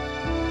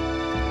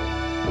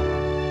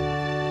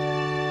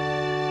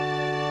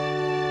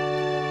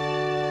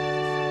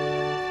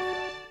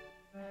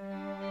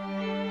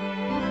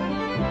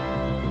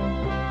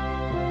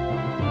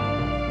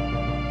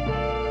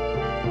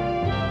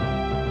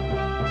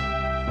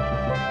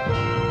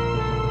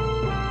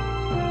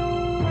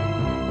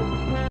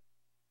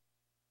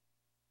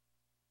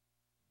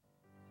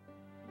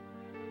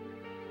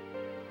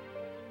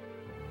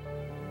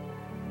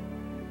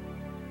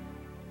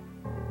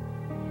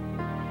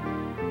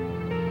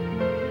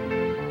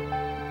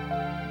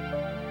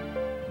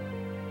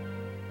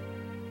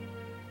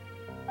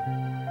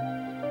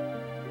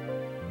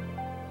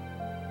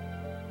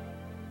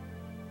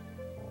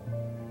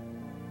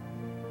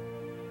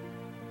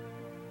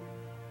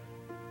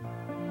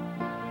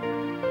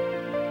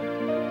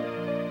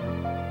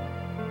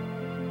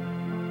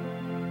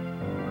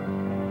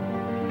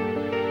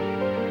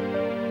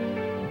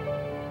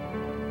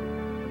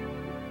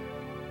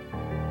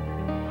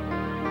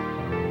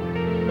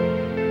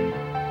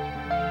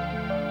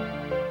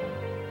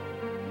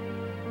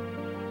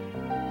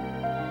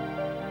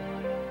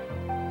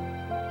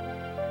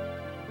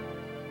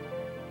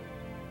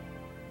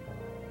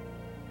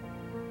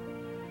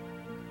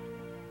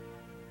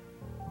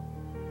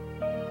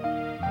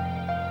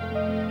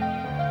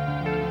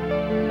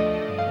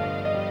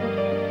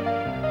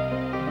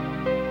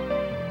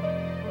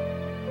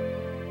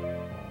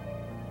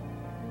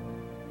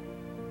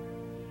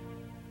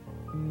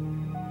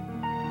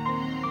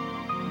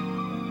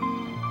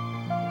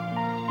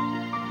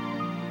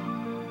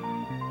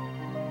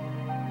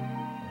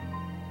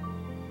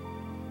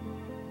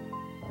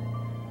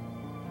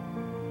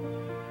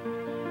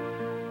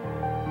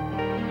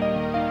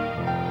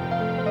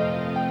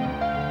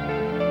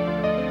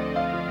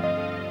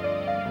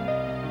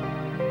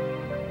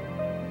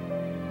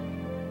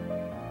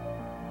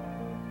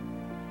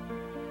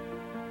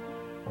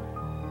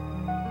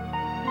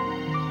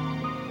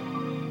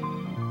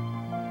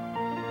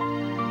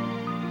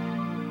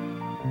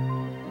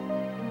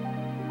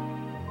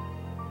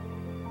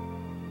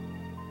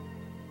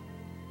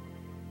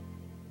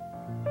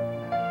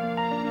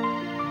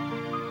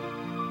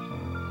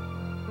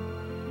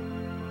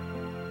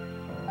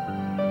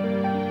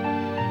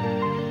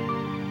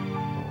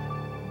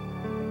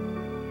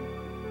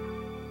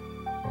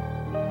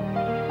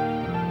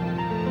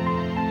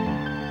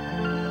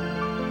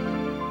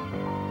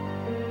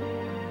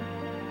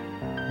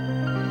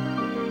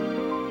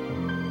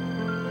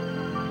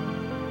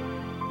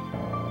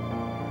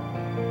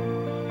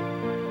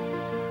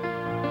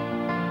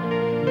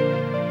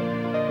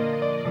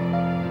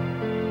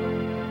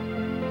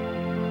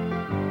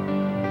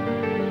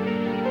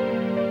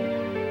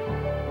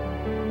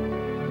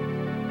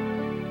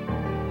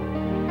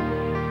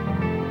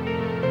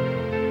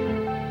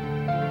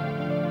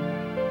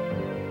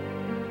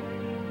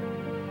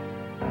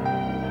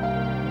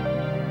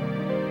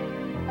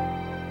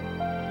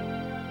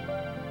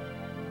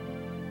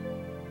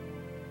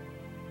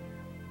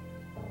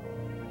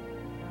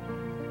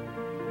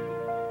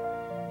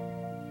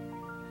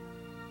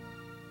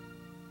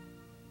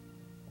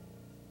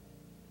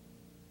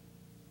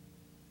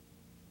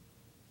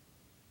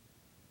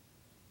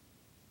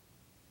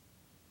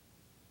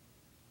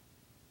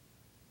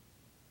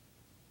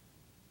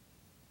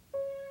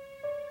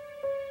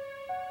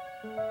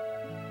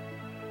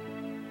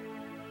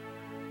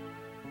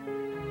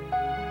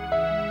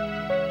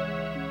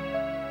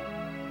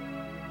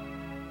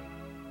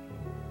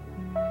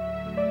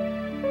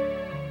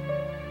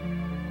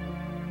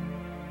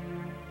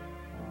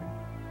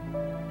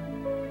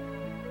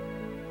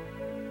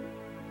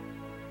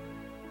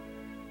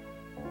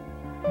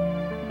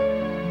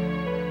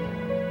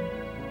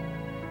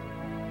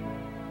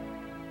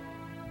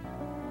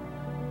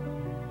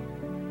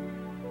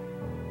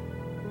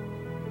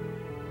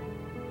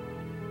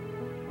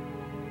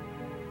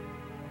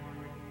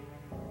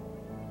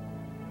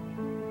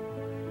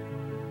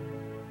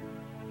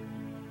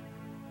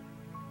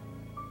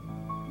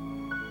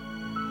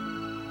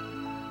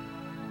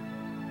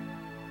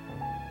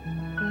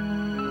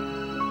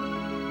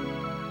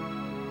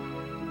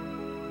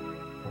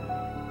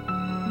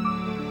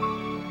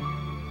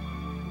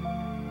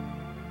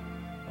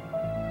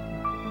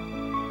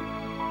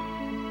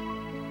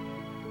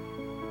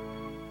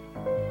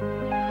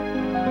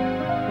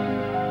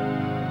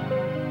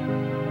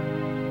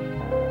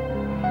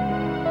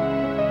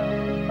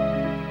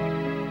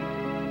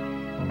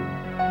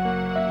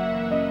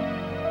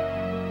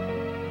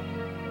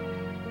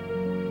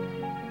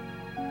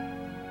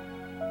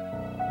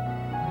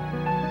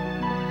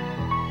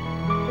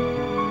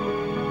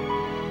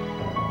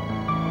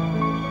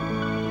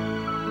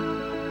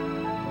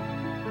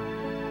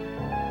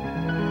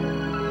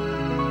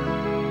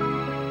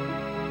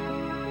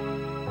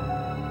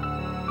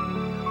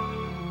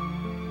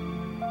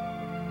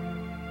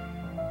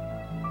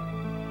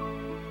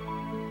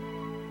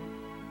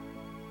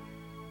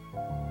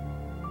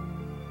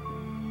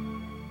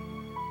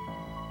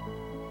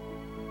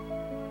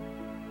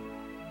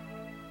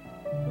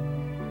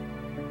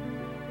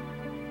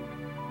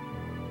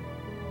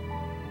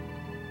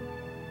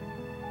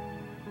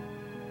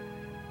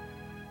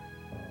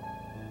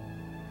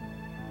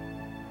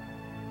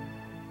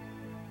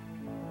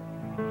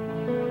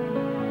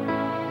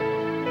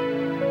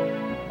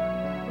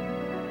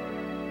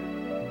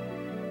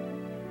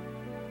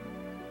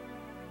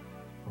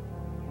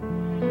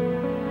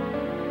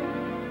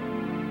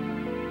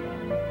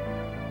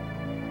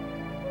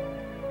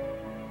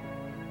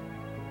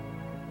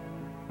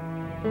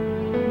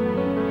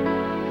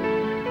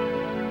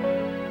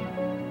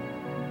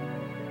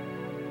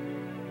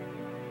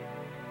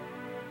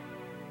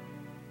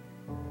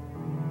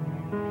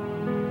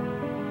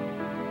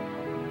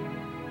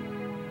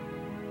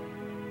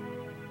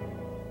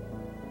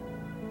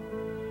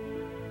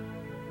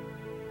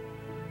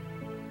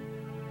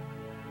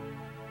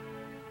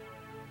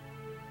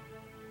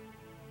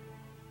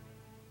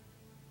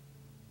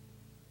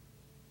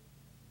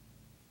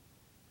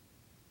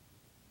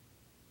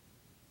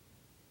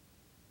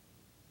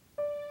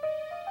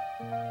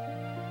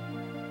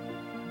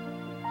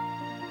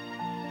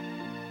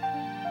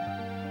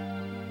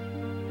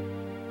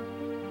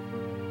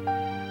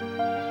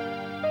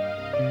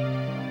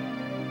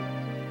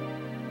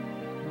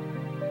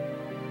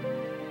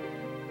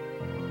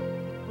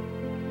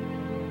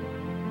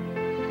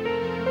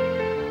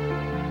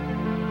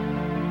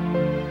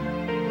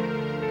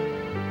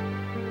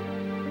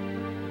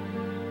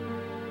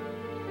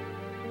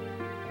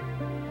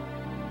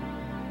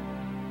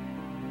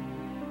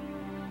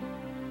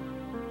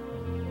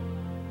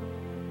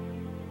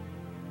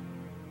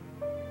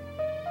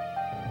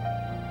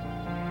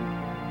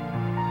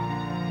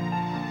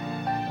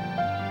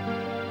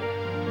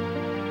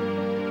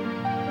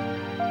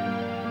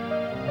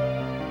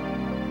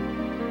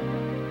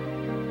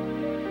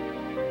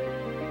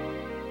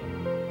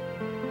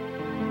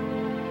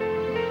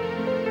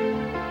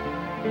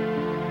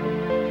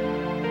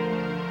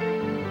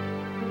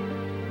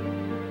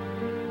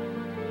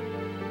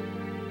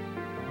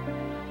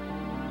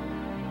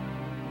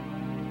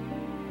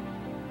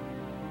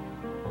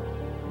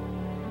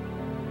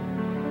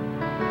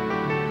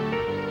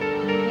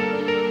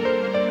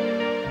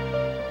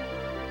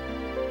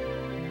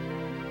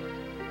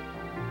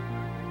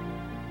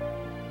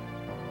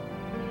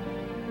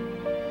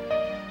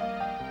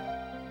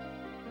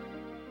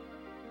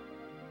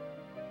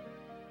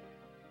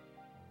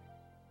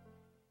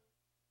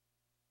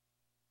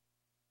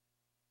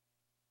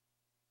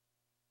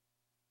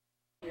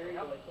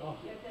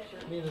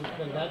 Means it's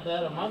been that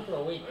bad a month or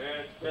a week?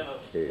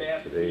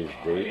 Okay, today's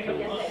date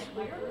is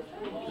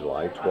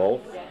July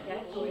 12th,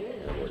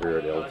 and we're here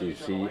at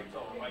LTC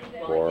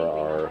for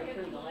our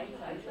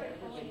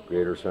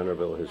Greater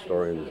Centerville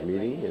Historians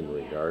meeting in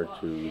regard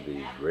to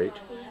the Great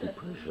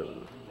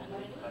Depression.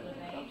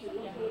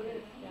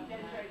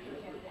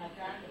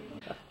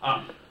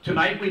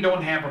 Tonight we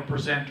don't have a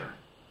presenter,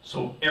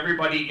 so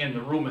everybody in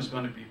the room is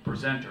going to be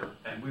presenter,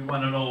 and we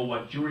want to know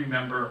what you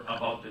remember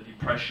about the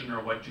Depression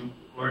or what you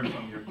learned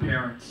from your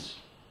parents,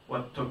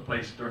 what took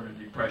place during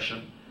the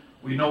Depression.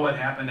 We know what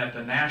happened at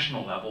the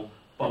national level,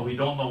 but we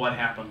don't know what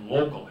happened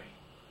locally.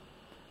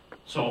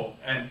 So,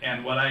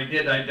 and what I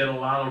did a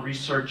lot of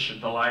research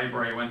at the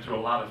library. I went through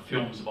a lot of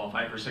films, about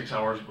 5 or 6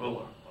 hours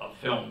of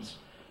films,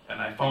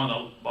 and I found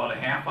about a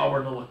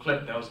half-hour little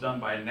clip that was done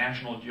by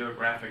National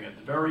Geographic.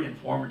 It's very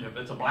informative.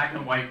 It's a black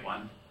and white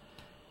one,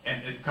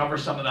 and it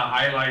covers some of the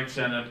highlights,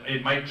 and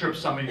it might trip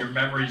some of your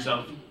memories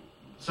of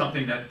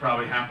something that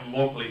probably happened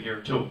locally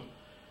here too.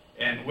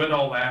 And with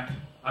all that,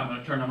 I'm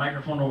going to turn the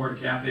microphone over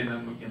to Kathy, and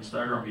then we can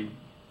start our meeting.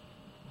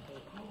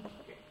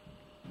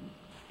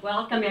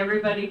 Welcome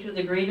everybody to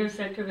the Greater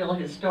Centerville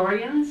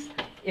Historians.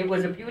 It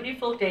was a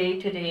beautiful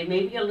day today,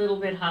 maybe a little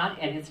bit hot,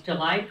 and it's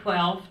July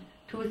 12th,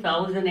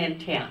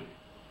 2010.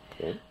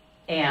 Okay.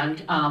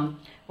 And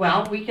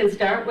well, we can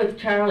start with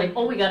Charlie.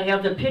 Oh, we got to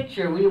have the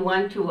picture. We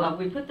want to,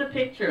 we put the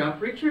picture of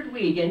Richard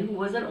Wiegand, who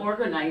was an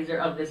organizer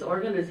of this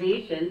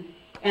organization,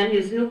 and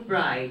his new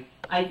bride.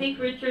 I think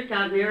Richard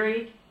got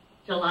married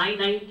July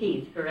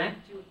 19th, correct?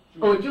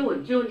 Oh,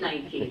 June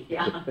 19th,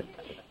 yeah.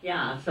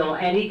 Yeah, so,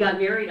 and he got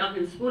married up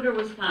in Scooter,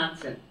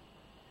 Wisconsin.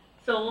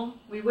 So,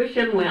 we wish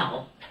him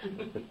well.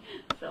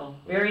 So,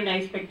 very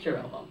nice picture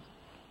of him.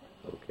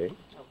 Okay.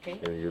 Okay.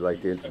 And you'd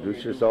like to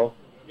introduce yourself?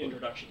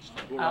 Introductions.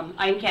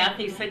 I'm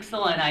Kathy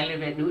Sixel, and I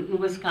live in Newton,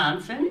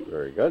 Wisconsin.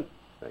 Very good.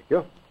 Thank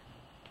you.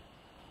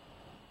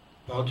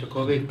 Paul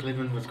Jacoby,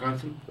 Cleveland,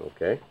 Wisconsin.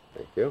 Okay.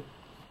 Thank you.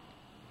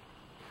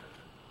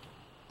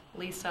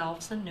 Lisa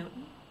Alfson,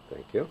 Newton.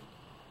 Thank you.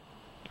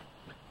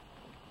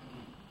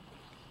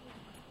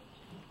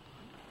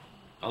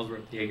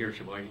 Ellsworth Yeager,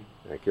 Sheboygan.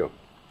 Thank you.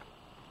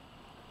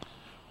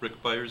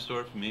 Rick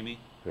Beiersdorf, Mimi.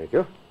 Thank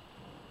you.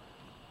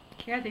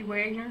 Kathy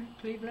Wagner,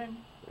 Cleveland.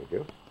 Thank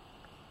you.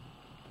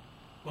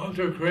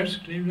 Walter Chris,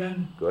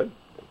 Cleveland. Good.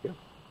 Thank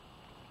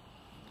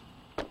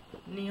you.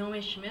 Naomi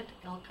Schmidt,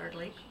 Elkhart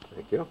Lake.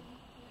 Thank you.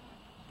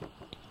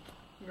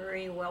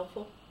 Marie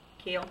Welfel,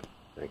 Kale.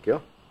 Thank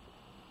you.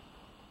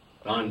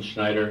 Ron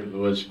Schneider,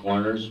 Lewis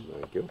Corners.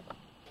 Thank you.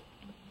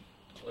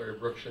 Larry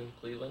Brookshire,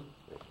 Cleveland.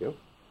 Thank you.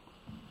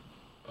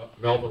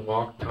 Melvin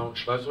Walk, Town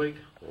Schleswig.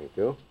 Thank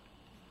you.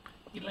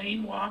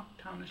 Elaine Walk,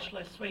 Town of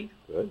Schleswig.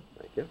 Good.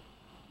 Thank you.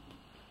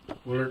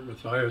 Willard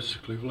Matthias,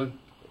 Cleveland.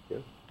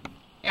 Thank you.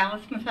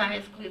 Alice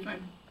Matthias,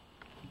 Cleveland.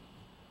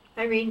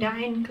 Irene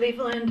Dine,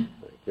 Cleveland.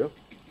 Thank you.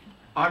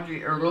 Audrey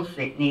Ergel,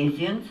 St.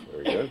 Nazians.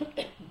 Very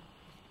good.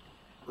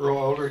 Earl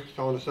Aldrich,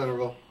 Town of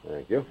Centerville.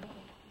 Thank you.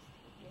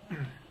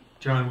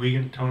 John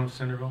Wiegand, Town of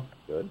Centerville.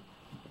 Good.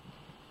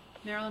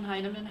 Marilyn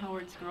Heineman,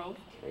 Howard's Grove.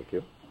 Thank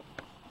you.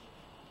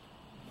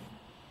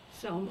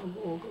 Selma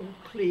Vogel,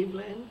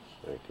 Cleveland.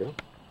 Thank you.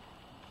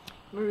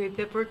 Marie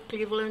Pippert,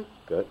 Cleveland.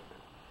 Good.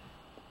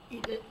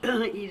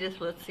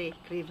 Edith, let's see,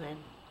 Cleveland.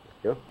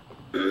 Thank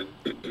you.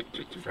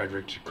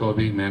 Frederick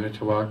Jacoby,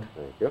 Manitowoc.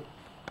 Thank you.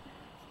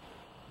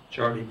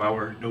 Charlie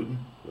Bauer,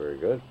 Newton. Very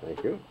good.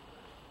 Thank you.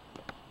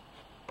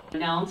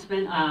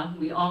 Announcement,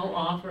 we all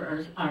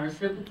offer our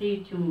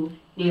sympathy to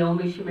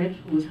Naomi Schmidt,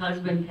 whose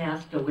husband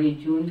passed away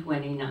June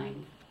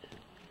 29th.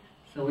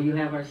 So you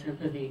have our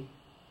sympathy,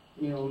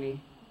 Naomi.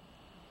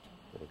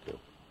 Thank you.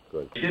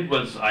 Good. What I did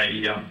was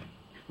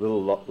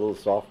little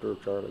softer,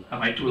 Charlie.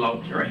 Am I too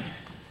loud, Jerry?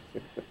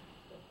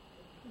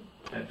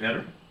 That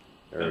better?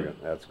 There we go.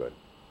 That's good.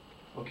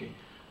 Okay.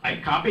 I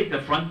copied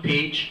the front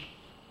page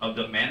of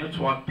the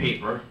Manitowoc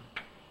paper,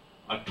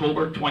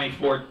 October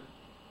 24th,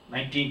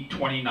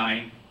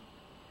 1929,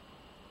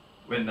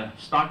 when the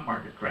stock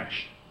market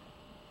crashed.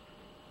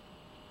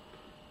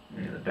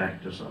 I'm going to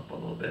back this up a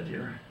little bit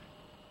here.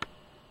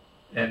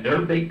 And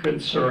their big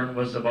concern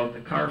was about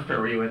the car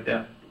ferry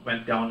that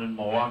went down in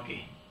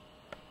Milwaukee.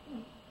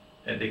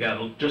 And they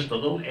got just a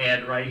little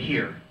ad right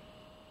here.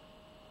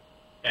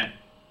 And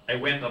I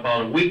went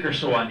about a week or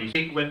so on these.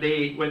 When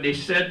they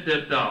said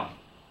that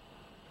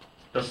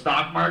the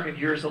stock market,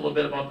 here's a little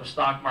bit about the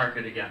stock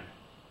market again.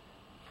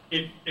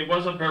 It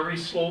was a very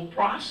slow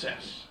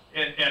process.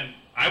 And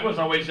I was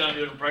always under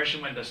the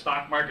impression when the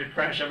stock market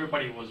crashed,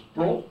 everybody was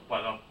broke.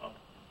 But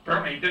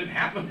apparently it didn't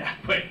happen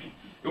that way.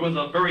 It was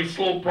a very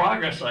slow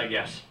progress, I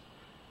guess.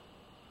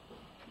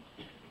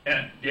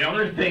 And the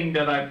other thing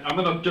that I'm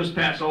going to just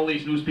pass all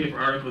these newspaper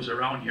articles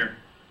around here.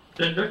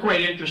 They're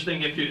quite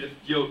interesting if you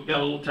get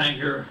a little time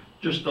here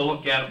just to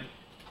look at them.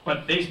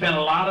 But they spend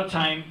a lot of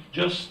time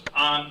just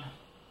on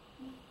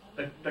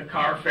the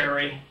car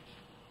ferry,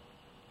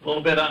 a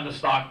little bit on the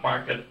stock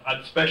market,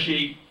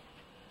 especially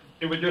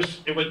it was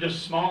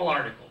just small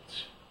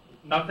articles,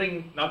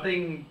 nothing,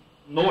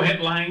 no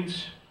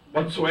headlines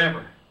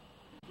whatsoever.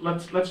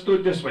 let's do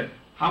it this way.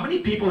 How many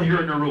people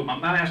here in the room,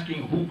 I'm not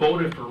asking who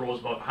voted for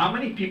Roosevelt, how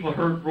many people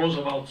heard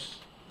Roosevelt's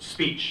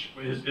speech,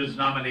 his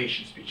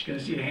nomination speech? Can I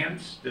see the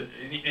hands? Did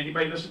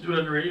anybody listen to it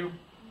on the radio?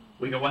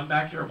 We got one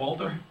back here,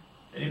 Walter.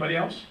 Anybody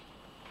else?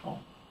 Oh.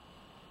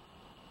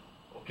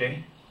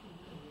 Okay.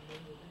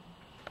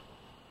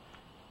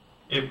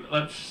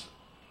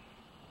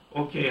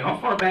 Okay, how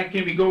far back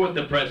can we go with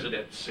the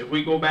presidents? If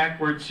we go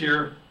backwards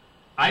here,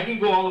 I can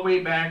go all the way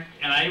back,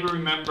 and I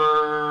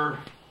remember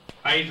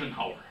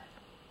Eisenhower.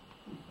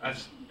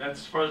 That's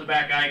as far as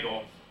back I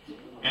go.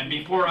 And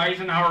before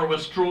Eisenhower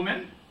was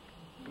Truman.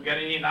 We got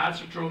any nods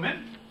for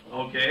Truman?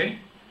 Okay.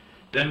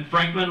 Then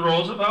Franklin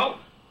Roosevelt.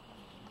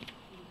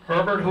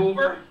 Herbert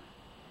Hoover.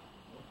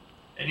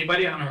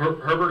 Anybody on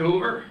Herbert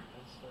Hoover?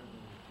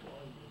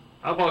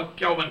 How about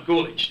Calvin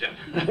Coolidge then?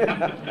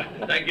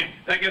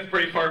 that gets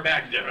pretty far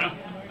back there, huh?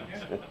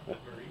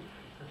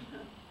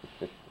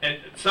 And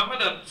some of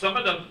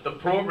the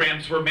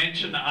programs were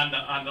mentioned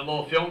on the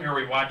little film here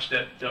we watched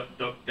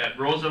that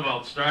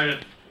Roosevelt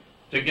started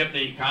to get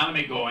the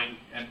economy going,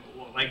 and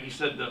like he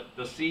said,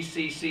 the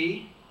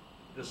CCC,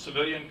 the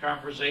Civilian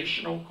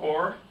Conversational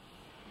Corps,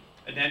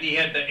 and then he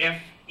had the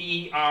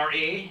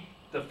FERA,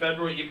 the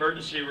Federal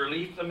Emergency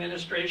Relief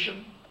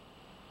Administration,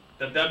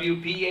 the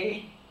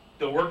WPA,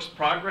 the Works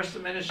Progress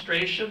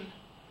Administration,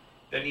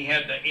 then he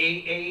had the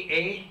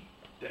AAA,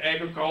 the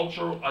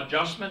Agricultural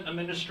Adjustment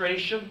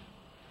Administration,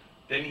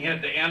 then he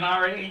had the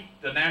NRA,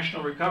 the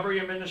National Recovery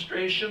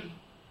Administration,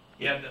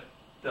 he had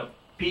the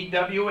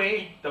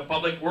PWA, the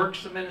Public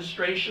Works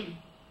Administration.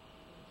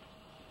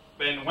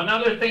 And one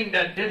other thing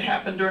that did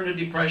happen during the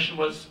Depression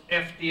was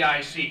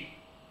FDIC,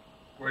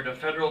 where the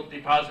Federal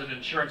Deposit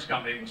Insurance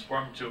Company was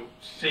formed to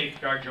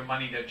safeguard your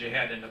money that you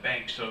had in the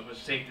bank, so it was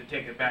safe to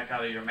take it back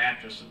out of your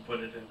mattress and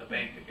put it in the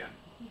bank again.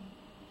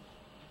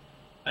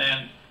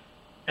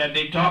 And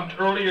they talked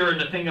earlier in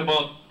the thing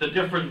about the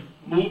different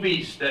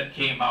movies that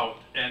came out,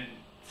 and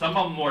some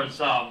of them was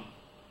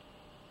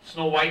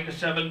Snow White and the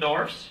Seven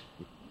Dwarfs,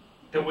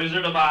 The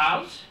Wizard of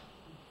Oz,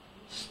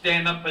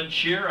 Stand Up and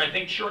Cheer. I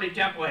think Shirley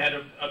Temple had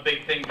a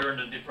big thing during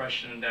the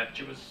Depression in that.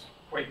 She was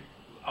quite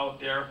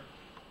out there.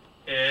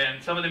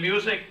 And some of the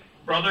music,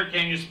 Brother,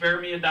 Can You Spare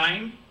Me a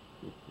Dime?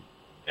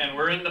 And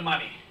We're in the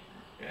Money.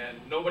 And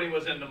nobody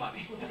was in the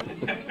money.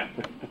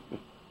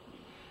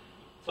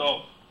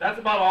 So that's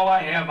about all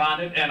I have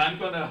on it, and I'm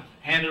going to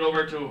hand it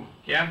over to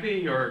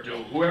Kathy or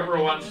to whoever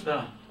wants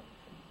to.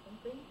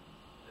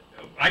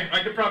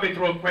 I could probably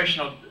throw a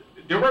question out.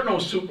 There were no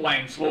soup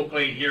lines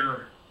locally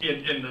here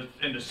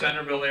in the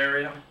Centerville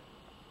area.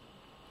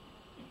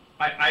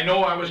 I know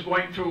I was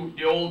going through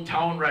the old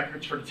town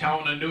records for the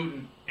town of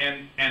Newton,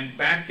 and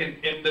back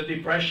in the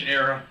Depression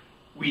era,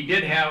 we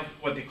did have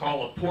what they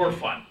call a poor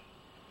fund.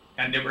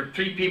 And there were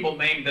 3 people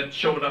named that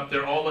showed up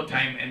there all the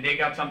time, and they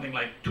got something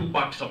like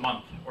 $2 a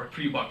month or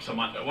 $3 a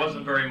month. It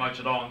wasn't very much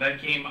at all, and that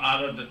came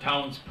out of the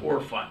town's poor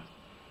fund.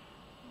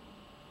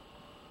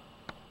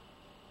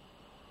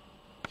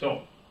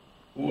 So,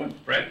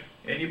 Fred,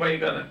 anybody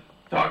gonna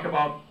talk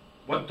about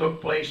what took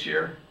place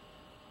here?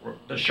 Or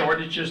the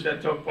shortages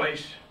that took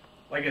place?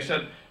 Like I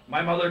said,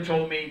 my mother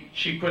told me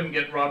she couldn't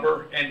get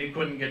rubber and they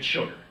couldn't get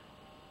sugar.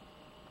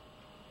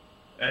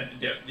 And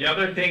the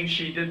other thing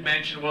she did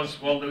mention was,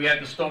 well, we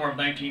had the storm of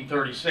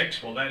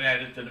 1936. Well, that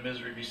added to the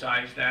misery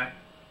besides that.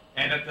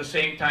 And at the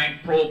same time,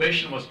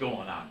 Prohibition was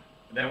going on.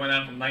 That went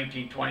on from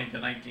 1920 to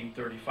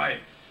 1935.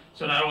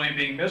 So not only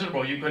being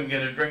miserable, you couldn't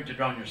get a drink to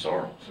drown your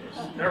sorrows. It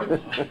was terrible.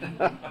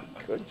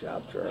 Good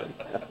job, Charlie.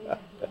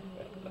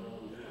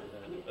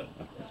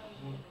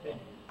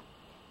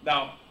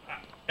 Now,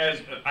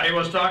 as I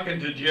was talking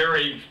to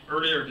Jerry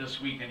earlier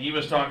this week, and he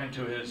was talking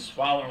to his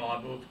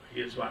father-in-law,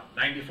 he is what,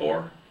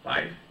 94?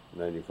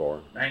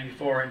 94.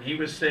 94, and he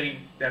was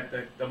saying that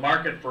the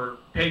market for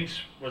pigs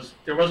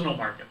there was no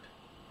market.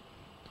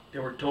 They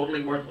were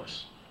totally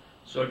worthless.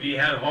 So if you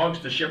had hogs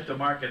to ship to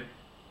market,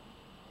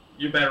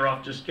 you're better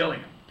off just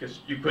killing them because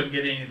you couldn't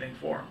get anything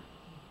for them.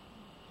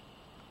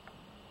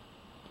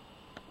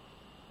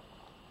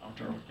 I'll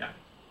turn over to Kathy.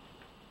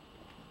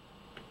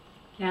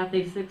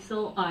 Kathy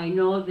Sixel, I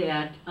know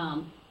that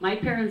my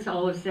parents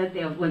always said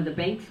that when the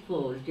banks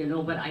closed,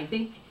 but I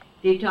think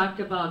they talked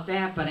about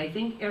that, but I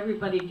think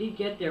everybody did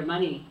get their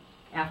money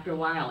after a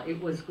while. It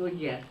was good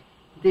yet.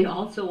 They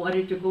also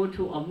wanted to go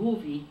to a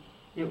movie.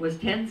 It was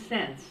 10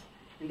 cents.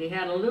 And they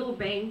had a little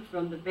bank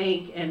from the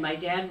bank, and my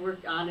dad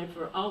worked on it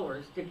for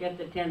hours to get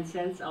the 10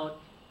 cents out,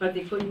 but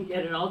they couldn't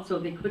get it out, so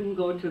they couldn't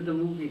go to the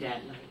movie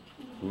that night.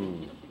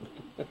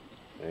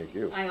 Thank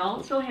you. I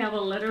also have a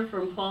letter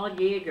from Paul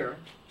Yeager.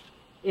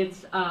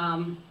 It's,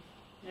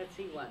 let's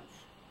see once.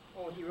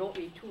 Oh, he wrote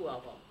me 2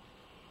 of them.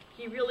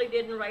 He really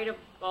didn't write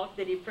about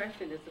the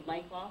Depression. Is the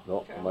mic off?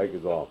 No, the mic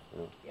is off.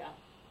 Yeah.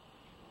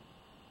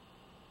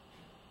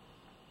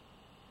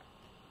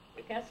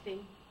 We're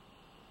testing.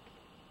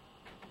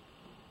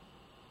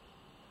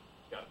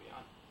 It's got to be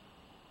on.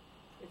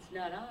 It's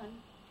not on.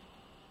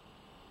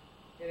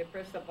 Did I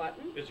press the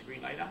button? Is the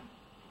green light on?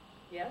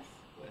 Yes.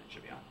 Well, it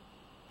should be on.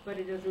 But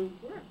it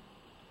doesn't work.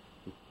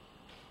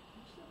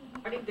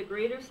 the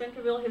Greater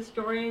Centerville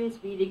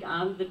Historians meeting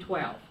on the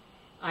 12th.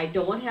 I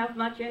don't have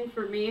much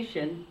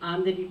information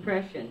on the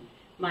Depression.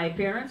 My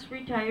parents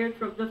retired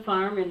from the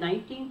farm in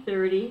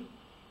 1930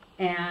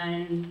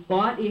 and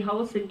bought a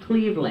house in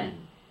Cleveland.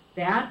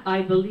 That,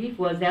 I believe,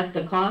 was at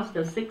the cost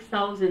of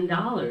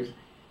 $6,000.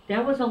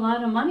 That was a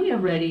lot of money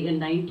already in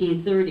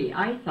 1930,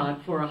 I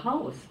thought, for a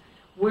house.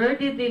 Where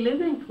did they live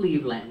in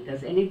Cleveland?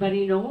 Does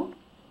anybody know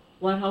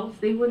what house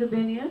they would have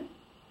been in?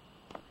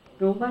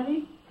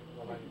 Nobody?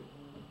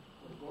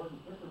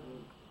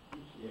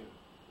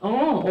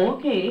 Oh,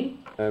 okay.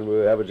 And we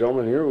have a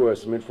gentleman here who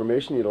has some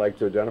information. He'd like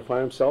to identify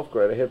himself.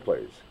 Go right ahead,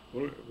 please.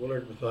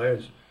 Willard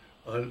Matthias.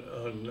 On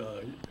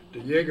the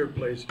Jaeger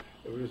place,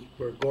 it was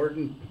where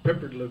Gordon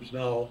Pippert lives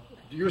now,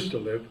 used to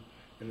live,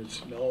 and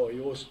it's now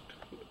Yost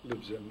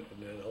lives in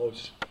that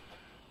house.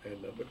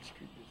 And what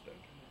street is that?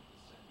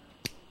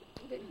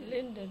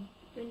 Linden.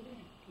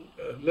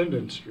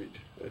 Linden Street.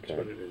 That's Okay.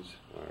 what it is.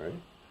 All right.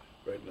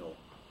 Right now.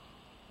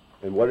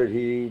 And what did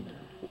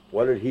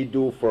he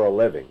do for a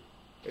living?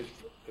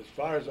 As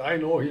far as I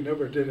know, he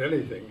never did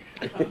anything.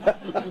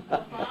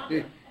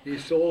 He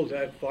sold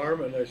that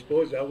farm, and I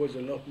suppose that was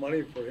enough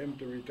money for him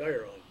to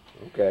retire on.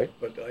 Okay.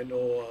 But I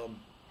know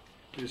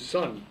his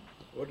son,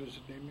 what is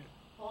his name?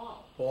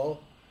 Paul.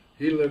 Paul.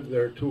 He lived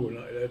there too, and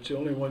that's the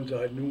only ones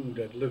I knew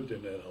that lived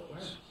in that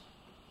house.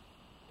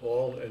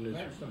 Paul and his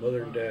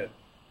mother and dad.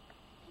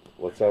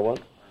 What's that one?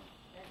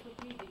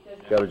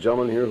 Got a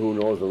gentleman here who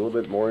knows a little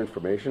bit more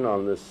information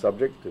on this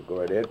subject. Go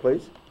right ahead,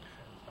 please.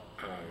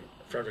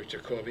 Frederick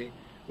Jacoby.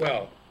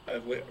 Well,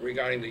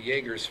 regarding the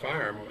Jaeger's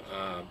farm,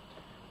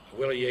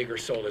 Willie Jaeger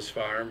sold his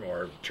farm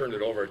or turned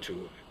it over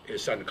to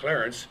his son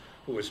Clarence,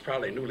 who was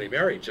probably newly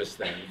married just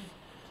then,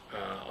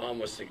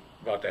 almost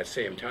about that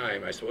same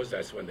time. I suppose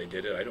that's when they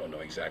did it. I don't know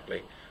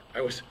exactly.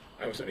 I wasn't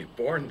even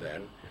born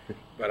then,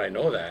 but I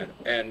know that.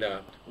 And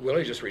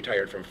Willie just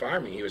retired from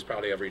farming. He was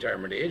probably of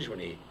retirement age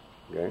when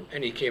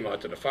and he came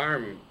out to the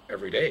farm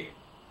every day.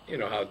 You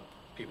know how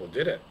people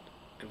did it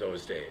in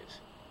those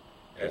days.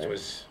 As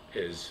was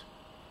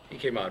he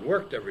came out and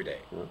worked every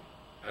day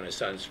on his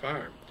son's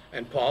farm.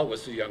 And Paul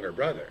was the younger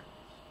brother.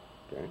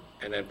 Okay.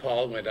 And then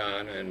Paul went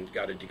on and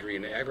got a degree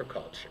in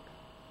agriculture.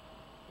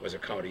 Was a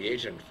county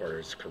agent for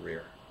his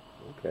career.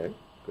 Okay,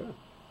 good.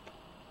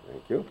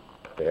 Thank you.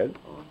 Ed?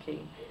 Okay.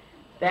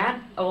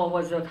 That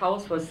the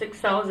house was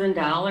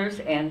 $6,000,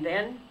 and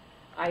then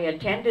I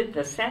attended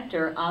the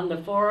center on the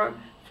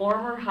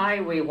former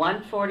Highway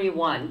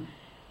 141,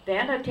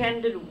 then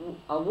attended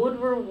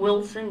Woodrow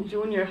Wilson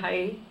Junior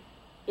High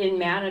in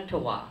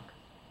Manitowoc,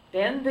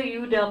 then the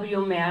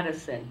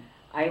UW-Madison.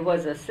 I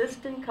was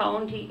assistant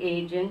county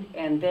agent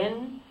and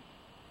then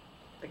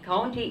the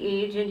county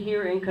agent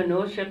here in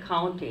Kenosha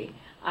County.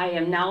 I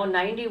am now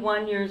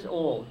 91 years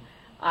old.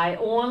 I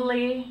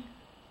only,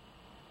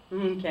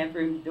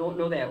 don't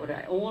know that, but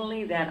the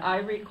only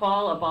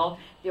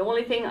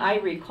thing I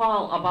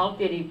recall about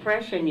the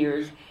Depression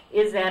years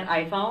is that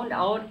I found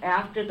out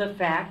after the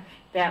fact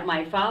that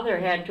my father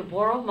had to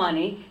borrow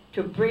money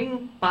to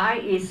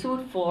buy a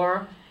suit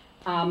for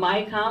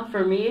my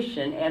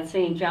confirmation at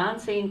St. John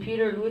St.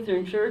 Peter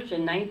Lutheran Church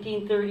in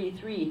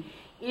 1933,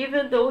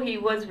 even though he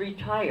was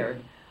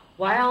retired.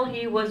 While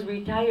he was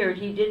retired,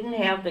 he didn't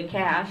have the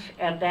cash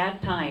at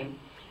that time.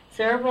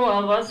 Several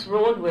of us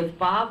rode with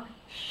Bob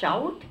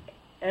Shout,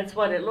 that's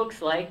what it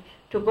looks like,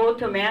 to go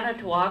to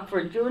Manitowoc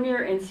for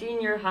junior and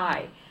senior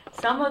high.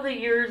 Some of the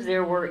years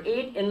there were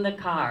 8 in the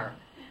car.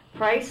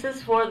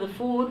 Prices for the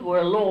food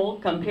were low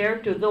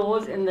compared to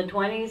those in the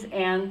 20s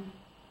and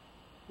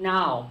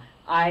now.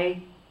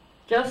 I'm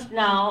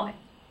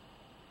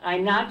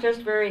not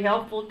just very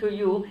helpful to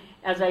you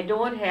as I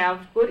don't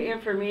have good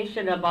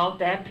information about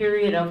that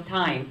period of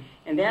time.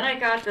 And then I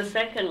got the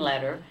second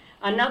letter.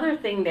 Another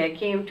thing that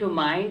came to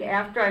mind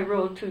after I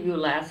wrote to you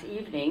last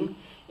evening,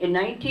 in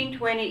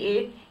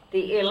 1928,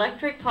 the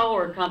Electric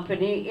Power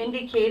Company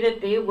indicated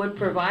they would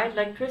provide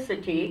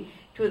electricity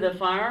to the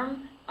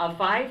farm of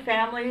 5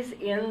 families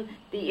in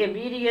the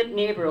immediate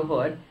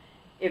neighborhood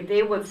if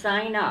they would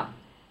sign up.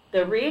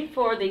 The rate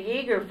for the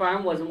Jaeger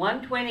farm was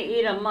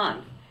 $128 a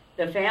month.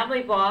 The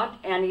family bought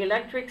an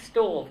electric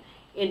stove.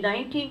 In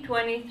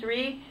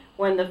 1923,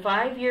 when the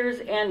 5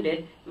 years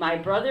ended, my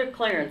brother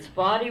Clarence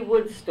bought a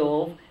wood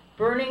stove,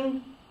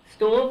 burning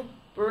stove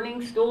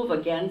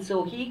again,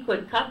 so he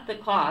could cut the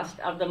cost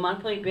of the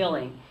monthly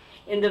billing.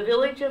 In the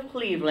village of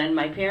Cleveland,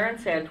 my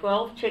parents had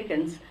 12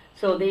 chickens,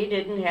 so they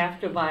didn't have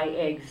to buy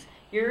eggs.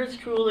 Yours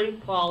truly,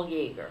 Paul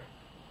Jaeger.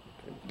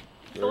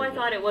 So I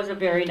thought it was a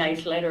very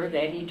nice letter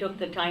that he took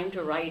the time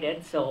to write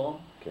it, so.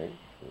 Okay,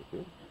 thank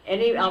you.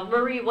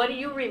 Marie, what do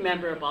you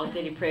remember about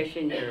the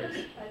Depression years?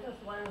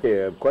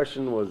 Okay, a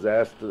question was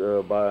asked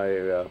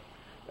by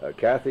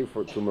Kathy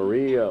to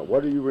Marie.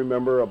 What do you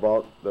remember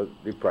about the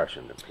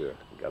Depression, if you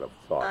got a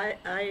thought?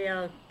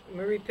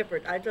 Marie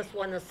Pippert, I just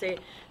want to say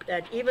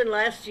that even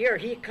last year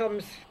he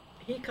comes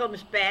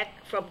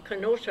back from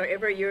Kenosha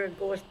every year and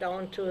goes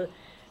down to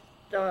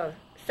the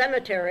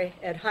cemetery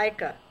at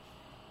Hika.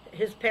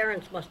 His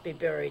parents must be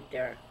buried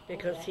there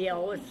because he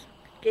always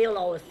Gail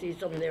always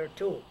sees him there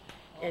too.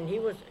 And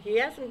he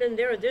hasn't been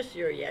there this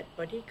year yet,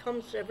 but he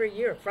comes every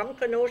year from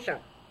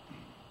Kenosha.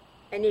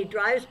 And he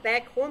drives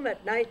back home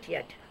at night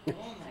yet. Oh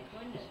my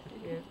goodness.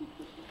 Yeah.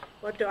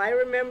 What do I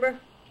remember?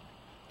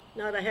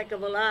 Not a heck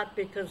of a lot,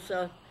 because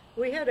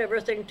we had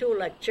everything too,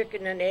 like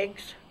chicken and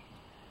eggs.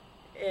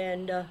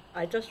 And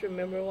I just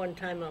remember one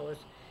time I was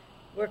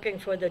working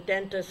for the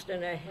dentist,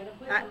 and I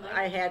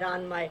had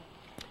on my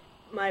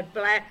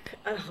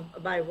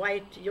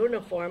white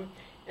uniform,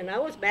 and I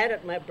was mad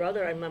at my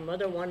brother, and my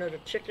mother wanted a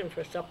chicken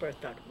for supper. I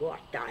thought, what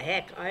the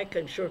heck, I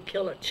can sure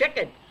kill a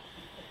chicken.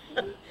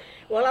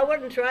 Well, I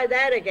wouldn't try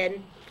that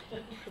again.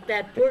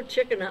 That poor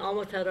chicken, I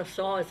almost had to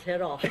saw his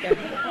head off.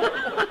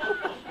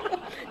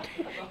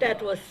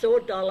 That was so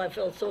dull, I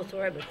felt so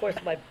sorry. Of course,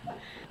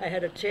 I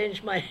had to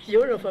change my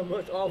uniform, it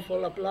was all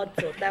full of blood,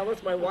 so that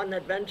was my one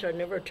adventure. I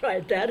never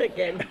tried that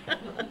again.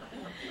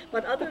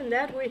 But other than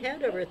that, we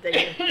had everything.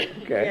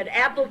 Okay. We had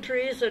apple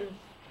trees and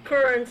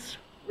currants,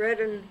 red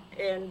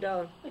and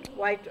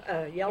white,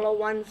 yellow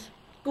ones,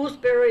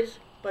 gooseberries,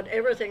 but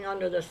everything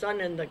under the sun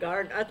in the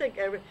garden. I think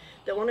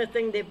the only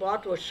thing they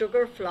bought was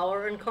sugar,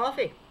 flour, and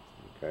coffee.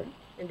 Okay.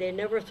 And they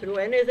never threw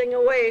anything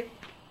away.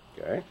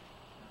 Okay.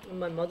 And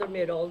my mother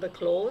made all the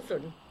clothes.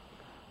 And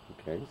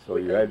okay, so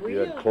you had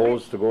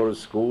clothes to go to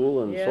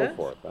school and so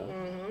forth, huh?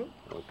 Mm-hmm.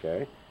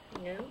 Okay.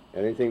 Yeah.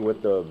 Anything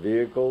with the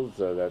vehicles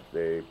that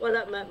they... Well,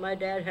 that meant my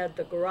dad had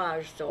the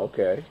garage, so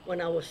okay.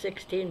 When I was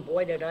 16,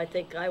 boy, did I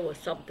think I was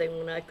something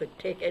when I could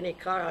take any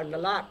car on the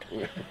lot.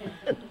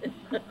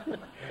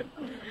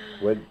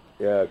 When,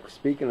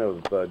 speaking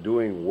of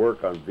doing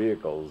work on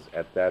vehicles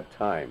at that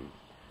time,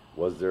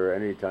 was there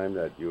any time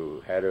that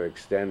you had to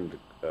extend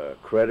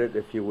credit,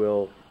 if you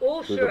will,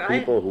 to the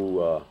people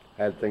who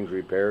had things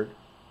repaired?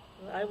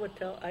 I would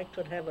tell, I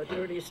could have a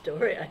dirty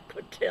story I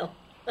could tell.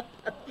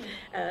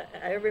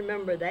 I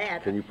remember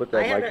that. Can you put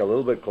that mic a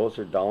little bit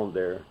closer down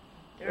there?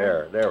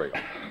 There we go.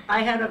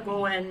 I had to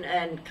go in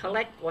and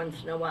collect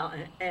once in a while,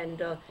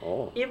 and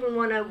even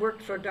when I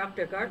worked for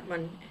Dr.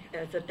 Gartman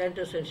as a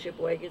dentist in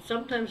Sheboygan,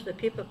 sometimes the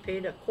people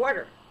paid a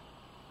quarter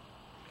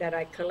that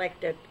I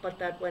collected, but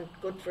that was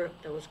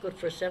good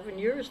for 7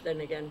 years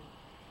then again.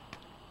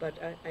 But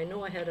I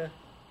know I had to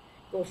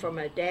go for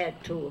my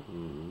dad too.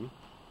 Mm-hmm.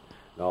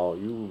 Now,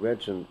 you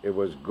mentioned it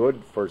was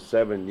good for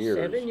 7 years.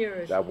 7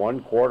 years. That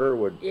 1 quarter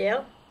would...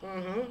 Yeah.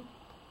 Mm-hmm.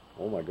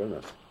 Oh, my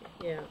goodness.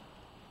 Yeah.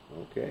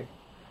 Okay.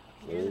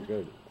 Very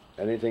good.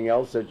 Anything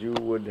else that you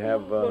would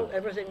have... Well,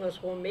 everything was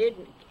homemade.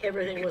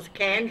 Everything was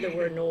canned. There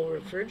were no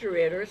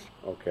refrigerators.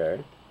 Okay.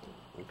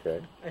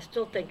 Okay. I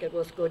still think it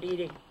was good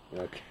eating.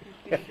 Okay.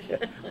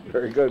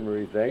 Very good,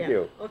 Marie. Thank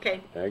you.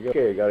 Okay. Thank you.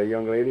 Okay, got a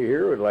young lady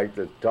here who would like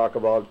to talk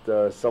about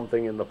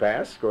something in the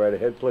past. Go right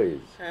ahead,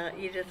 please.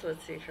 Edith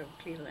Woodsey from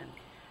Cleveland.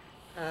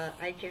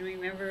 I can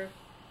remember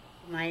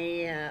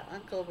my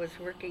uncle was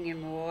working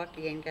in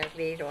Milwaukee and got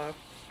laid off,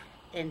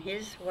 and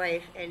his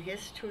wife and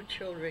his 2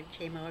 children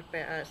came out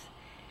by us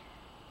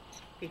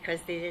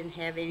because they didn't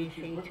have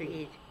anything to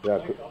eat. Yeah,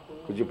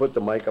 could you put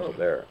the mic up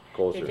there,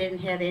 closer? They didn't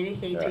have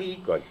anything to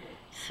eat. Good.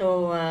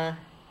 So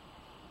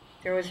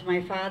there was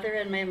my father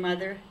and my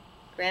mother,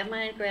 Grandma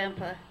and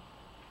Grandpa,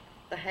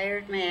 the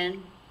hired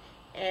man,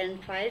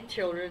 and 5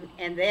 children,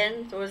 and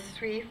then those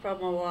 3 from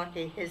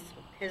Milwaukee,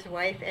 his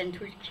wife and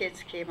 2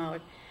 kids came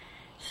out,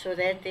 so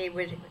that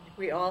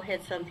we all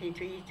had something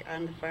to eat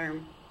on the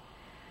farm.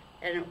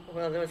 And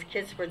well, those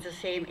kids were the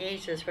same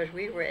age as what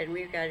we were, and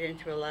we got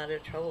into a lot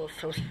of trouble.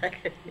 So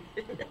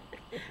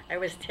I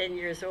was 10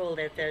 years old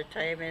at that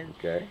time, and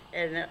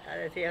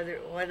the other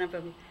one of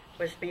them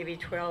was maybe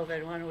 12,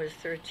 and one was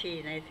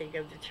 13, I think,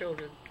 of the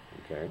children.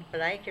 Okay.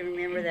 But I can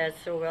remember that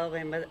so well.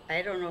 My mother,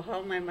 I don't know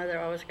how my mother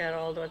always got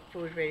all that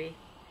food ready,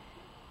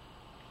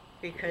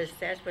 because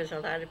that was a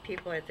lot of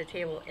people at the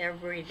table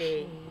every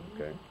day.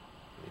 Okay.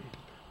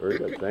 Very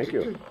good. Thank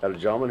you. Got a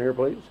gentleman here,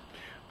 please.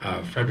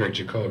 Frederick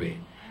Jacoby.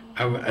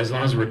 As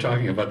long as we're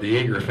talking about the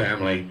Yeager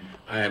family,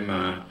 I'm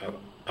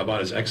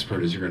about as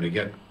expert as you're going to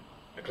get.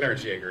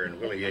 Clarence Yeager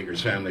and Willie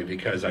Yeager's family,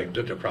 because I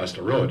lived across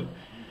the road,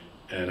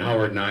 and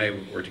Howard and I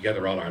were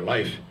together all our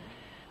life.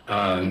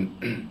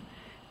 And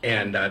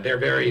they're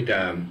buried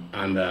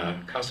on the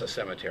Casa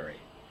Cemetery.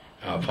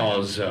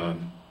 Paul's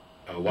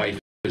wife,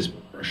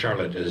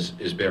 Charlotte,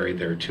 is buried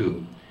there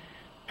too.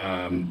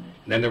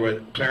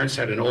 Then Clarence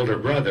had an older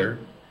brother,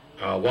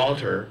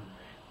 Walter,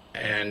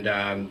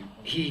 and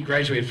he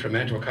graduated from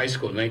Manitowoc High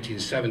School in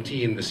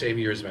 1917, the same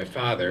year as my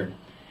father,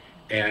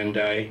 and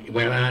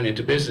went on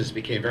into business,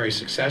 became very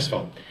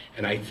successful.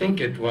 And I think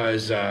it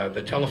was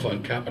the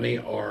telephone company,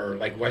 or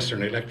like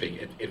Western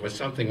Electric. It was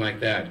something like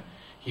that.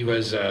 He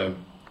was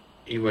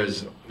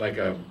like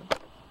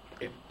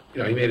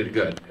he made it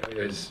good.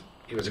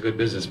 He was a good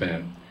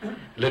businessman.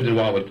 Lived in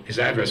Wildwood. His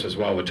address was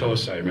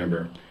Wauwatosa, I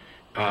remember.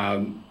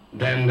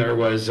 Then there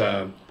was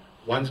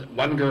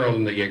one girl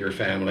in the Yeager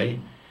family,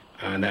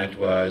 and that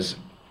was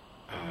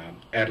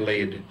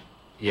Adelaide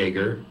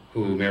Yeager,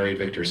 who married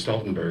Victor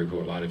Stoltenberg, who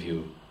a lot of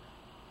you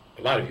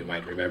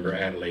might remember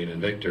Adelaide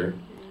and Victor.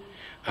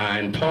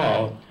 And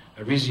Paul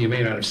the reason you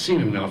may not have seen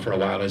him now for a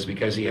while is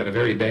because he had a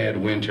very bad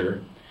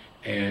winter,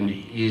 and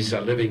he's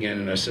living in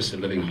an assisted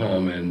living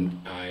home, and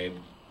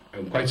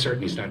I'm quite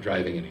certain he's not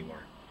driving anymore.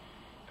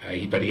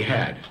 But he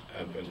had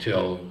up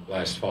until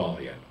last fall,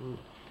 yeah.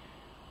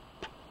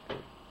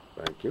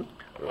 Thank you.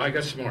 Well, I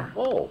got some more.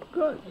 Oh,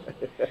 good.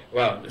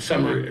 Well,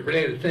 some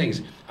related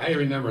things. I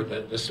remember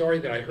the story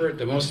that I heard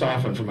the most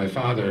often from my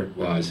father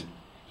was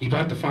he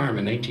bought the farm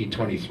in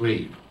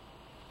 1923.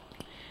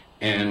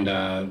 And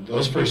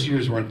those first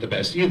years weren't the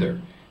best either,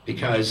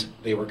 because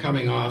they were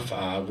coming off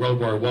World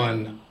War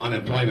I.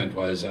 Unemployment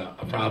was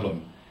a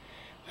problem.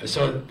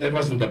 So that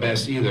wasn't the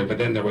best either, but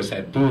then there was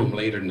that boom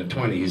later in the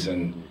 20s,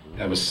 and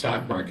that was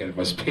stock market. It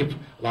was paper,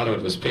 a lot of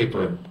it was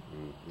paper,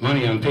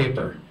 money on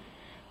paper.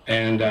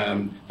 And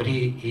but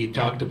he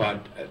talked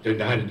about during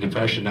the height of the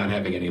Depression not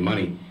having any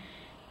money.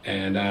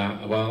 And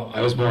well,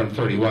 I was born in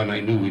 31. I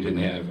knew we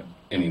didn't have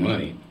any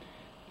money.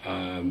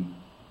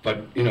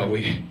 But you know,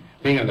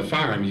 being on the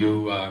farm,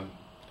 you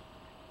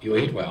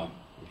ate well.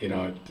 You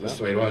know, that's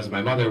the way it was.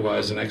 My mother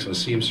was an excellent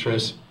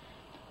seamstress,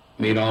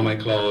 made all my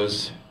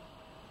clothes,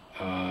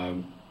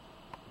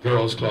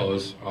 girls'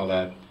 clothes, all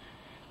that.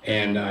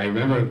 And I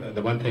remember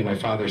the one thing my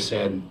father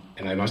said,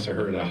 and I must have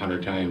heard it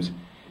 100 times,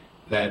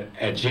 that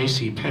at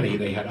J.C. Penney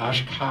they had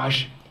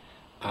Oshkosh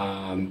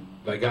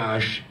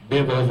Bagash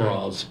bib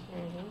overalls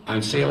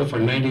on sale for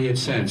 98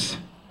 cents.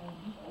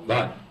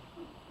 But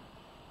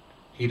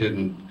he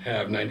didn't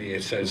have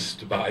 98 cents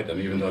to buy them,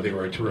 even though they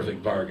were a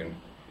terrific bargain.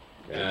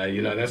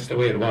 You know, that's the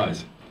way it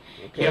was.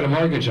 He had a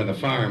mortgage on the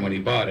farm when he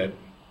bought it,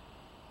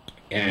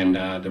 and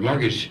the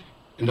mortgage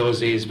in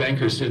those days,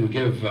 bankers didn't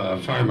give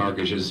farm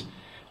mortgages.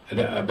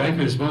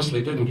 Bankers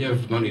mostly didn't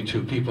give money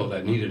to people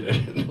that needed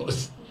it in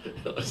those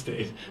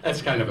days.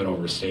 That's kind of an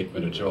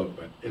overstatement, a joke,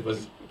 but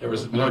there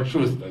was more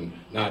truth than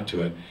not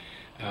to it.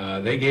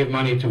 They gave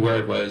money to where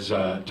it was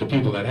to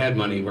people that had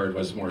money where it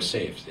was more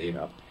safe. See?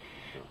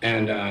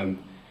 And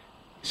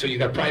so you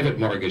got private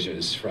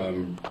mortgages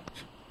from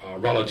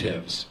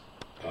relatives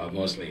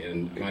mostly,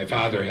 and my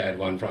father had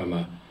one from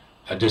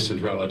a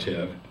distant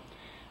relative,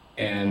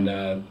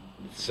 and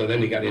so then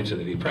he got into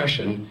the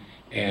Depression,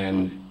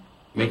 and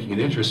making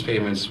interest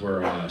payments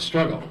were a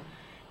struggle,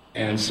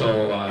 and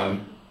so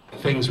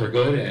things were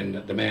good, and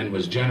the man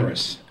was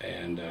generous,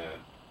 and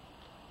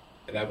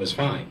that was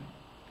fine.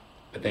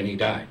 But then he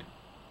died,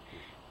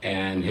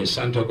 and his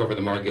son took over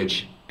the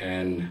mortgage,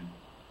 and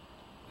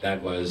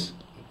that was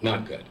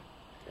not good.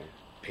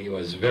 He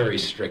was very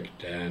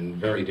strict and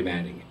very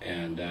demanding,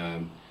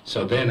 and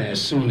so then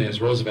as soon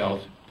as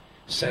Roosevelt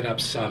set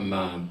up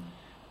some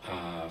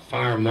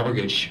farm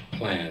mortgage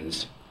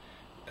plans,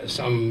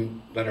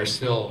 some that are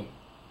still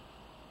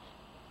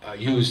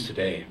used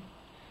today,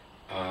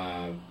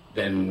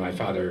 then my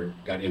father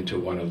got into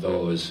one of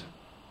those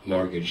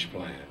mortgage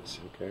plans.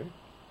 Okay.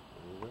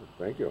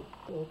 Thank you.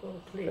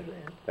 Ogle,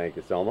 Cleveland. Thank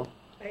you, Selma.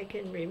 I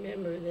can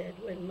remember that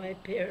when my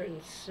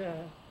parents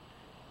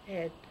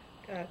had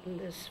gotten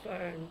this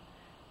farm,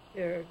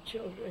 their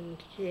children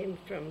came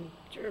from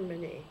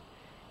Germany,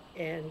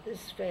 and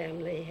this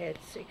family had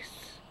 6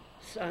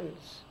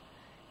 sons,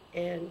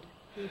 and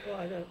he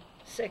bought a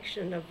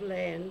section of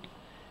land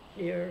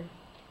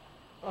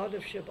out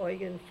of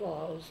Sheboygan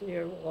Falls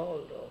near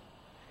Waldo,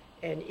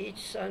 and each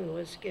son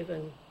was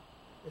given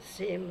the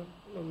same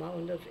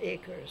amount of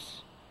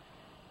acres,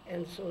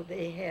 and so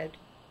they had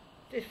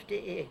 50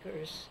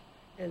 acres,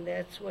 and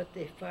that's what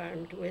they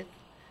farmed with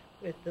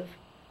the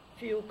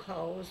few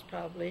cows,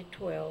 probably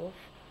 12,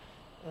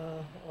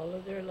 all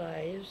of their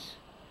lives,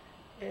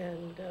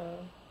 and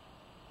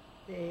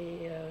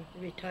they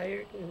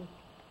retired and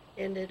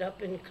ended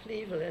up in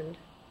Cleveland,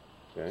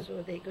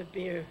 so they could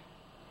be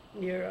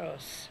near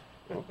us.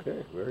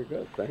 Okay, very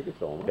good. Thank you,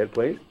 Selma. Ed,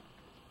 please.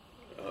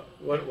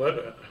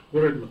 Willard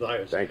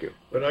Mathias. Thank you.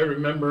 What I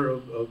remember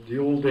of the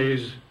old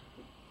days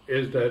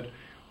is that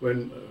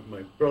when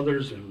my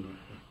brothers and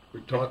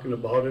were talking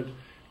about it,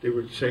 they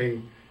were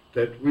saying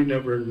that we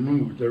never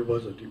knew there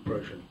was a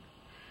depression.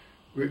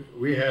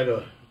 We had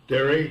a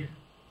dairy,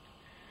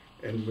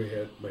 and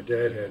my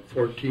dad had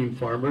 14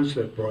 farmers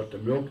that brought the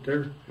milk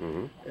there,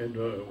 and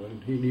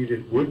when he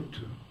needed wood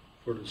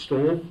for the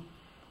stove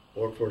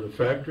or for the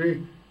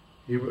factory,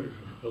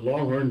 a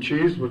Longhorn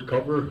cheese would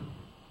cover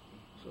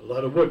a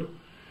lot of wood.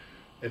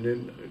 And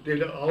then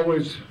they'd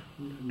always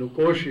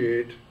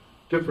negotiate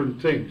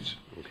different things.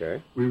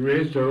 Okay. We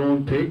raised our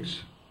own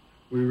pigs.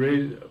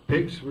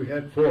 We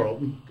had 4 of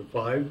them, the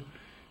 5.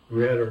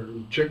 We had our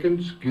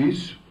chickens,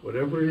 geese,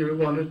 whatever you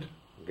wanted.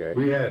 Okay.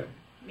 We had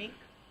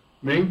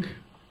mink.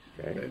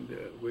 Okay. And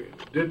we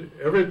did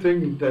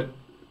everything that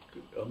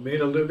made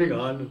a living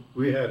on,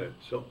 we had it.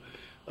 So,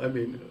 I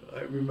mean,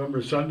 I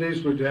remember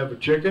Sundays we'd have a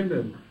chicken,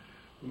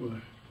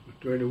 and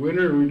during the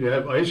winter we'd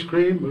have ice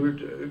cream.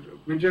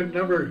 We just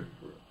never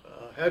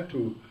had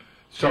to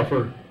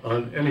suffer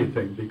on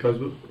anything because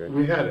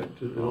we had it.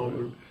 You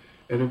know,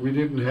 and if we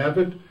didn't have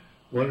it,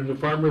 one of the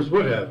farmers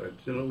would have it.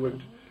 You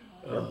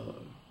know,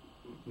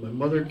 my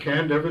mother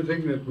canned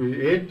everything that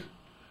we ate,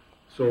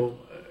 so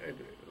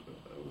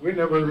we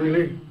never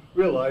really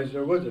realize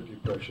there was a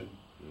depression.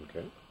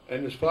 Okay.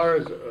 And as far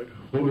as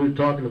what we were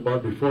talking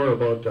about before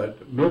about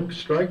that milk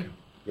strike,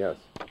 yes,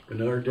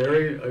 in our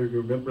dairy, I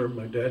remember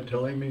my dad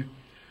telling me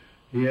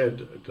he had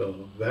the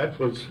vat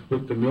was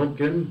with the milk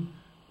in,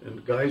 and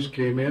the guys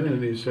came in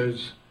and he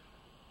says,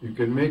 "You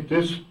can make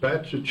this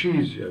batch of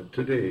cheese yet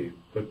today,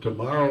 but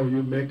tomorrow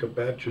you make a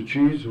batch of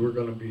cheese, we're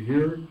going to be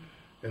here,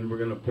 and we're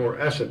going to pour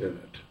acid in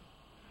it.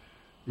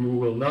 You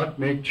will not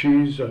make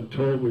cheese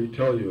until we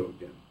tell you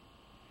again."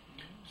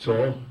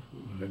 So,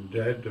 my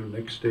dad, the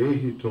next day,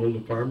 he told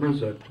the farmers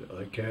that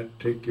I can't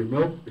take your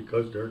milk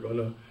because they're going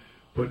to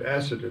put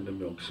acid in the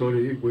milk. So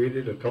they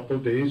waited a couple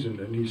of days and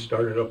then he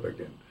started up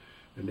again,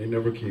 and they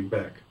never came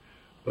back.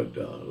 But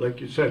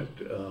like you said,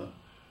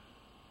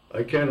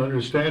 I can't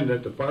understand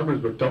that the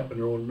farmers were dumping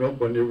their own milk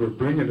when they were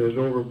bringing it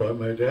over by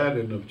my dad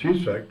in the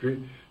cheese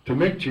factory to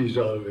make cheese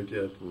out of it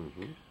yet.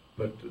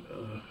 But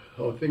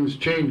how things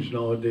change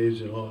nowadays,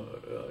 you know,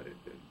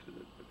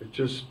 it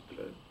just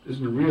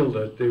isn't real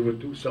that they would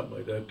do something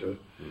like that to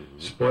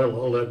spoil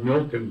all that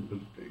milk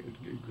and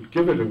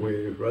give it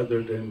away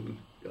rather than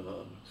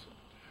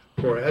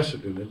pour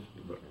acid in it.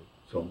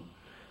 So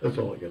that's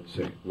all I got to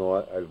say. No,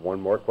 I have one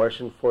more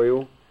question for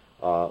you.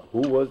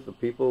 Who was the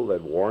people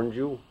that warned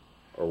you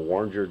or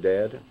warned your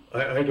dad?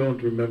 I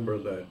don't remember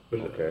that, but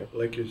okay.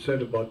 Like you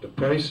said about the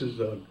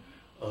prices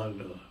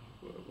on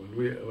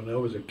when I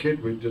was a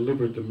kid, we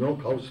delivered the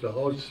milk house to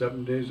house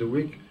 7 days a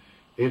week,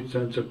 8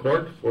 cents a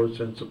quart, 4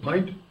 cents a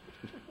pint.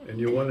 And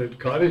you wanted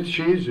cottage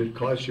cheese, it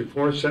cost you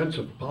 4 cents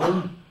a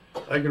pound.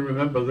 I can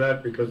remember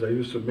that because I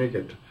used to make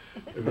it.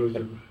 It was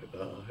an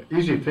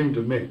easy thing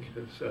to make.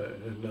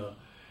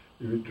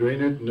 You would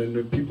drain it, and then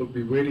the people would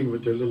be waiting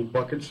with their little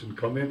buckets and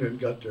come in and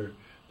got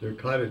their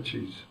cottage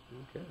cheese.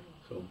 Okay.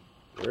 So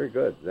very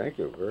good. Thank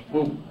you.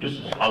 Whoa, this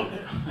is loud.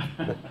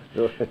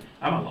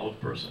 I'm a loud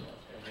person.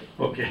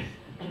 Okay.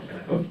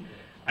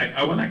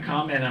 I want to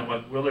comment on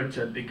what Willard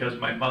said because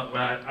my mother,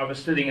 I was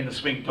sitting in the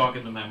swing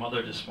talking to my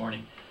mother this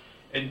morning,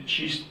 and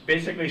she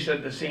basically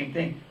said the same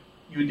thing.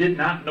 You did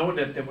not know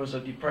that there was a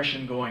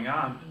depression going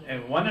on,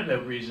 and one of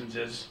the reasons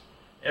is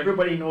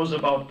everybody knows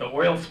about the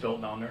oil spill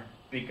down there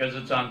because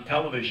it's on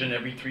television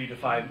every 3 to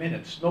 5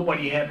 minutes.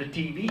 Nobody had the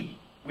TV.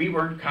 We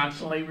weren't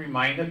constantly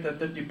reminded that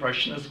the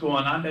depression is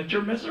going on, that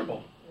you're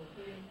miserable.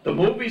 The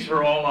movies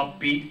were all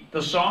upbeat.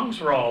 The songs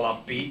were all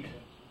upbeat.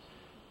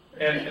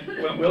 And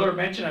when Willard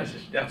mentioned, I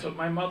said, that's what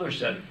my mother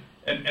said.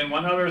 And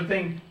one other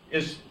thing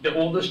is the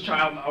oldest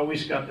child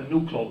always got the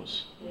new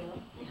clothes.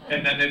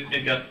 And then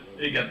it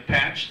got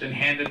patched and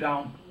handed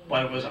down,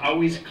 but it was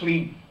always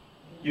clean.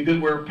 You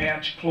could wear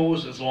patched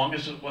clothes as long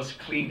as it was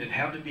clean. It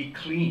had to be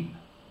clean.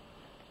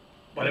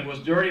 But it was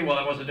dirty, well,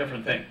 that was a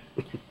different thing.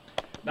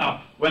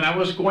 Now, when I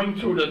was going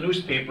through the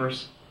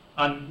newspapers,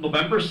 on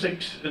November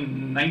 6th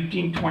in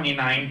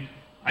 1929,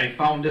 I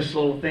found this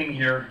little thing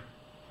here.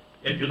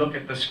 If you look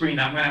at the screen,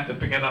 I'm going to have to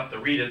pick it up to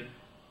read it.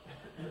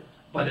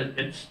 But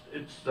it's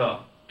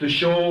to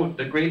show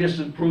the greatest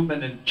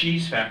improvement in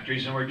cheese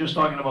factories, and we're just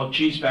talking about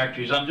cheese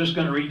factories. I'm just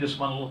going to read this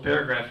one little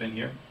paragraph in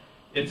here.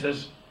 It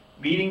says,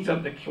 meetings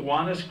of the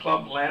Kiwanis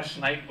Club last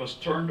night was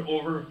turned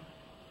over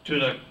to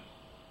the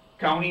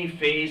county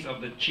phase of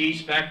the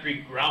cheese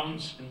factory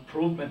grounds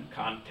improvement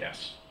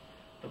contest.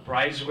 The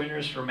prize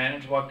winners for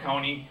Manitowoc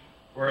County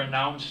were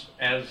announced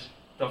as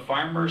the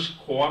Farmers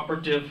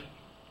Cooperative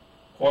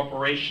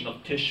Corporation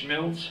of Tisch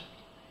Mills,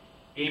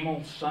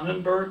 Emil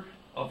Sonnenberg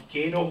of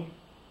Cato,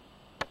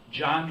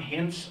 John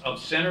Hintz of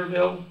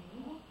Centerville,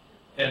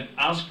 and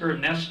Oscar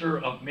Nestor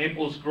of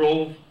Maples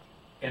Grove,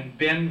 and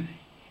Ben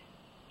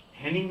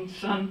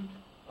Henningson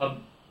of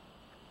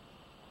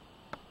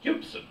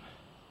Gibson.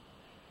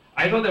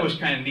 I thought that was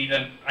kind of neat,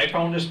 and I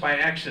found this by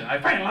accident. I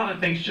find a lot of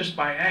things just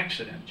by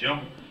accident, you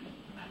know.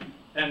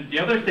 And the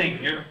other thing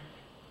here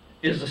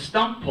is a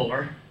stump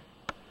puller.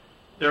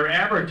 They're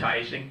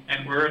advertising,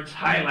 and where it's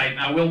highlighted,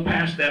 I will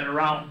pass that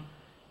around,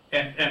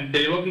 and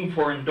they're looking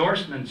for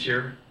endorsements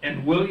here,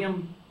 and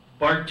William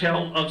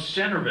Bartell of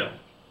Centerville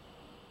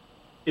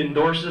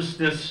endorses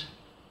this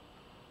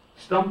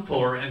stump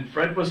puller, and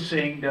Fred was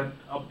saying that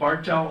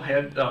Bartell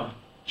had the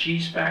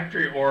cheese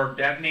factory, or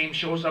that name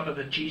shows up at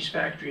the cheese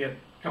factory at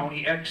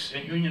County X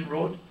and Union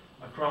Road,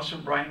 across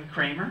from Brian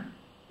Kramer.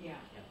 Yeah.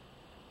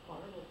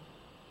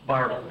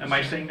 Bartle. Am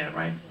I saying that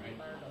right?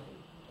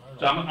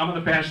 So I'm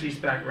going to pass these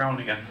back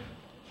around again.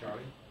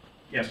 Charlie?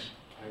 Yes.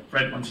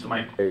 Fred wants the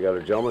mic. You got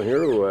a gentleman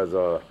here who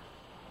has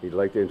he'd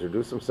like to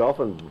introduce himself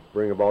and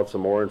bring about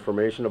some more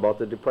information about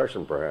the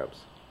Depression,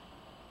 perhaps.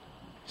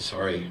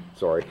 Sorry.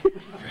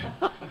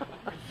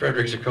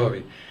 Frederick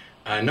Jacoby.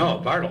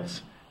 No,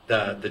 Bartles,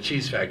 the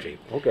cheese factory.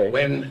 Okay.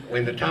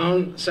 When the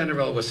town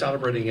Centerville was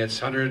celebrating its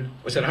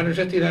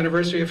 150th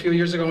anniversary a few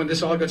years ago when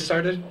this all got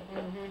started?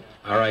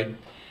 Mm-hmm. All right.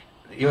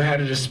 You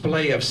had a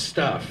display of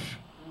stuff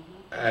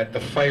at the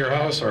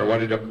firehouse, or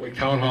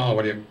town hall,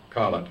 what do you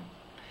call it?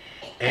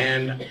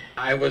 And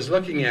I was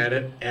looking at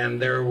it,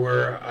 and there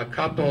were a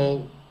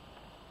couple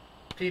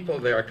people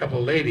there, a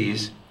couple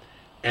ladies,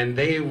 and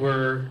they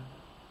were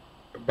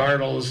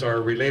Bartles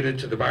or related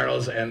to the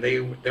Bartles, and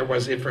there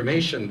was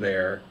information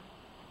there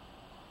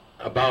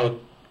about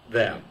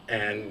them,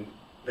 and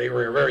they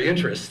were very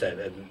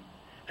interested.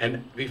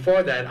 And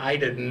before that, I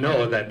didn't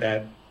know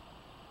that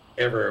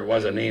ever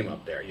was a name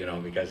up there, you know,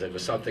 because it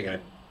was something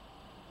that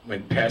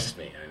went past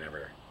me.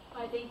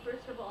 I think,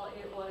 first of all,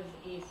 it was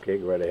Okay,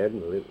 go right ahead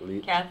and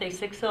lead. Kathy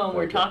Sixo, and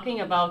we're talking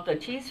about the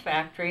cheese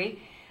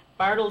factory,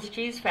 Bartles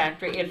Cheese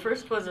Factory. It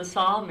first was a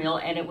sawmill,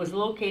 and it was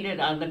located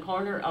on the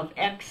corner of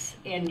X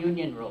and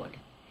Union Road.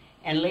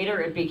 And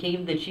later it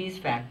became the cheese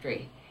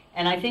factory.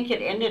 And I think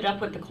it ended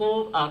up with the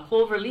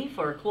Clover Leaf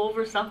or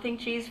Clover something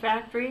cheese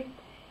factory.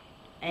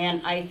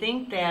 And I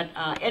think that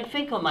Ed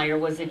Finkelmeyer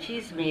was a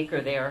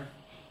cheesemaker there.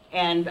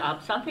 And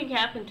something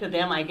happened to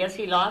them. I guess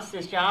he lost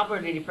his job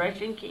or the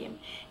Depression came.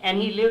 And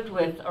he lived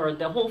with, or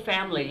the whole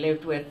family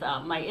lived with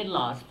my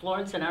in-laws,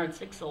 Florence and Art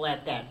Sixel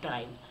at that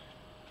time.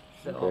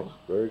 So. Okay,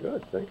 very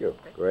good. Thank you.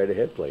 Go right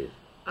ahead, please.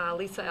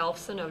 Lisa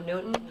Elfson of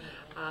Newton.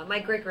 My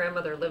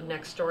great-grandmother lived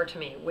next door to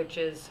me, which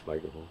is...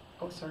 Microphone.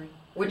 Oh, sorry.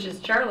 Which is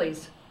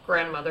Charlie's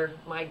grandmother,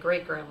 my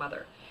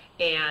great-grandmother.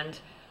 And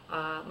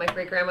my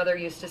great-grandmother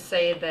used to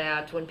say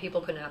that when people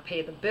could not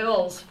pay the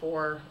bills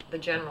for the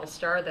General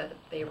Star that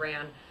they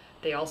ran,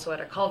 they also had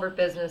a culvert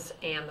business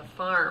and the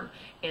farm,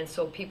 and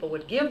so people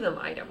would give them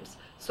items.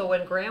 So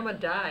when Grandma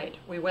died,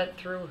 we went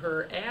through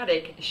her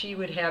attic. She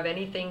would have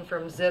anything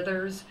from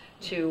zithers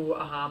to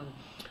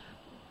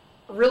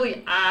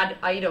really odd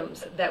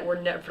items that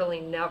were really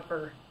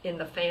never in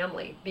the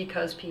family,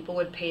 because people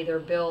would pay their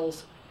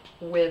bills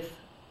with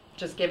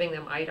just giving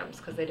them items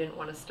because they didn't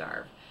want to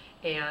starve.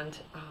 And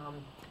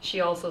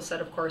she also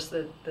said, of course,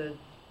 the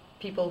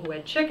people who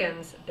had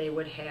chickens, they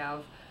would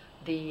have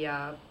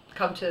the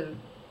come to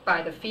buy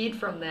the feed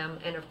from them,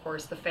 and of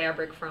course the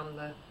fabric from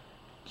the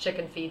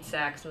chicken feed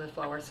sacks and the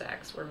flour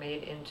sacks were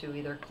made into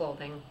either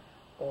clothing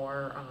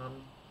or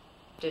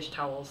dish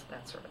towels,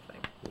 that sort of thing.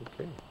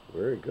 Okay,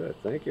 very good.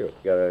 Thank you.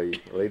 Got a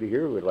lady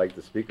here who would like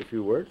to speak a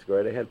few words. Go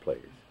right ahead, please.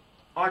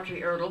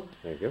 Audrey Erdl.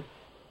 Thank you.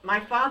 My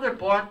father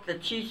bought the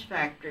cheese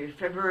factory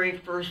February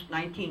 1st,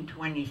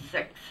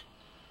 1926.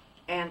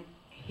 And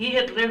he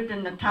had lived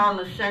in the town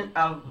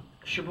of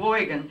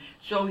Sheboygan,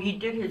 so he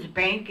did his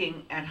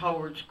banking at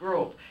Howard's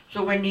Grove.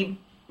 So when he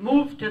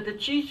moved to the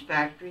cheese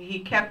factory, he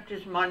kept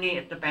his money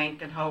at the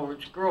bank at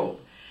Howard's Grove.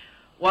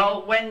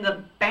 Well, when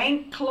the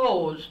bank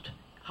closed,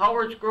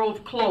 Howard's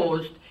Grove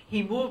closed,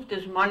 he moved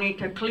his money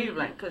to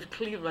Cleveland, because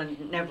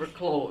Cleveland never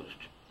closed.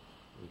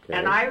 Okay.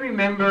 And I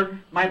remember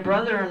my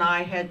brother and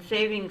I had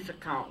savings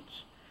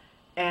accounts,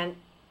 and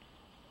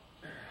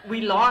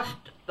we lost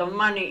the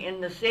money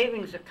in the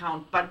savings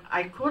account, but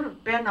I could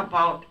have been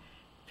about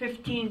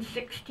 15,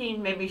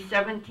 16, maybe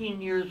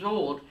 17 years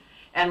old,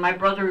 and my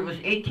brother was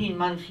 18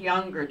 months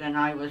younger than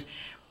I was.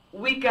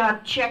 We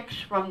got checks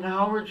from the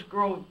Howard's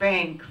Grove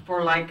Bank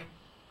for like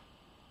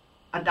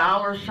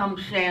 $1 some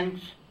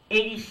cents,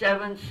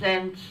 87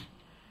 cents.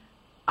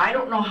 I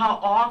don't know how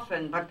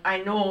often, but I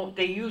know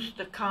they used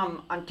to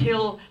come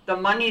until the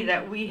money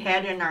that we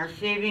had in our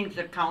savings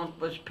account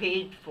was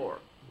paid for.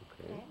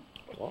 Okay.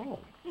 Wow.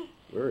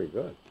 Very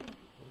good.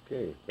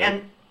 Okay.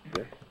 And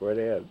yeah, go right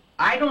ahead.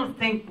 I don't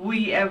think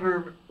we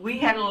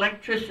had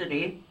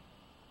electricity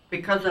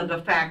because of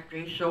the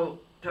factory, so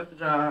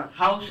the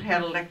house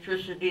had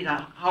electricity, the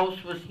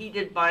house was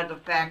heated by the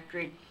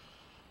factory,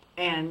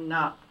 and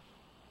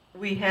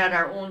we had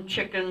our own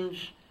chickens.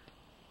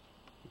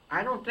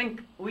 I don't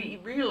think we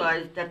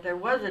realized that there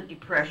was a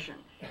depression.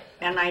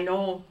 And I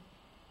know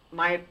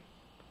my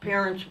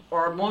parents,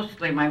 or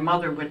mostly my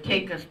mother, would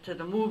take us to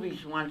the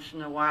movies once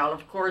in a while.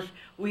 Of course,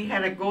 we had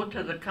to go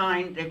to the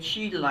kind that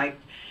she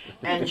liked,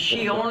 and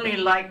she only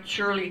liked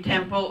Shirley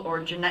Temple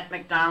or Jeanette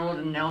MacDonald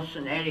and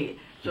Nelson Eddy.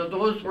 So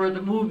those were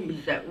the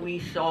movies that we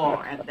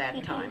saw at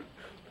that time.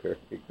 Very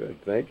good.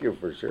 Thank you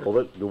for sure. Hold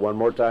it. Do one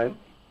more time.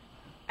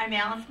 I'm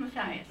Alice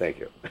Mathias. Thank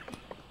you.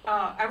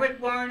 I was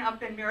born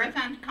up in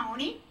Marathon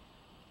County,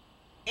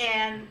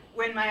 and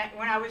when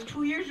I was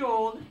 2 years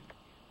old,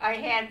 I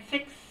had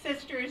 6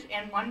 sisters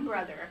and 1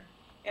 brother,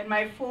 and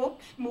my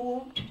folks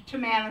moved to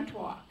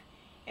Manitowoc,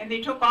 and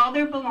they took all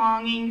their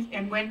belongings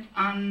and went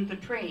on the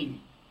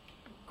train.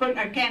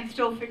 I can't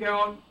still figure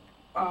out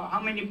how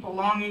many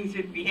belongings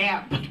did we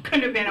have, but it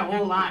could have been a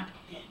whole lot.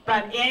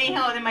 But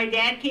anyhow, then my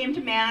dad came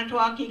to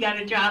Manitowoc. He got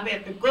a job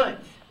at the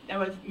Goods. That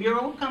was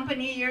Muro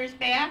Company years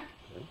back,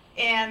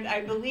 and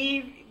I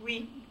believe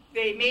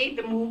they made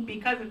the move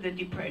because of the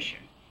Depression.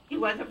 He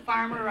was a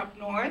farmer up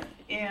north,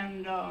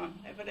 and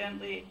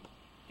evidently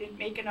didn't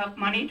make enough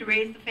money to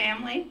raise the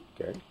family.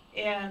 Okay.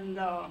 And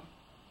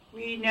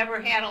we never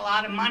had a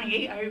lot of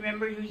money. I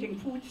remember using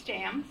food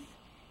stamps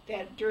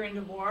that during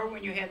the war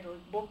when you had those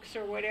books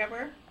or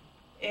whatever.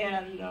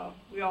 And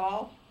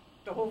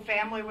the whole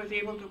family was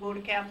able to go to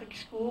Catholic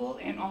school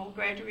and all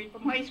graduate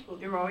from high school.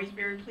 They were always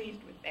very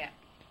pleased with that.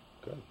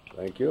 Good.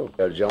 Thank you.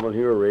 Got a gentleman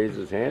here who raised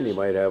his hand. He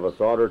might have a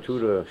thought or two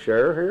to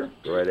share here.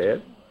 Go right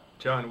ahead.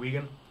 John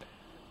Wiegand.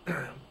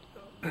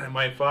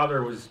 My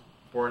father was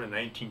born in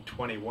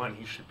 1921.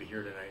 He should be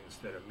here tonight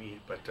instead of me.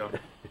 But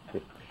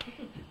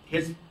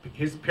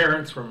his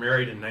parents were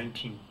married in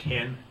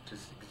 1910,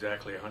 just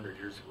exactly 100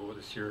 years ago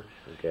this year.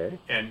 Okay.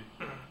 And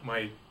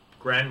my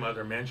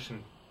grandmother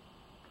mentioned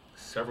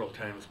several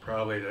times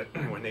probably that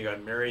when they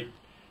got married,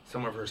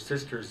 some of her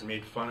sisters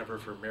made fun of her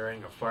for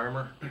marrying a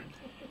farmer.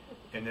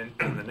 And then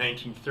in the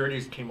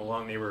 1930s came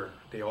along,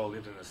 they all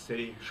lived in the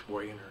city,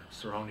 Sheboygan or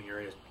surrounding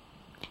areas.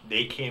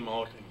 They came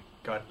out and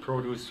got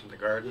produce from the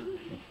garden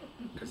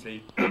because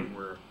they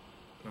were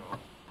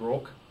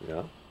broke.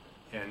 Yeah.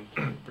 And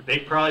they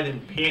probably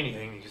didn't pay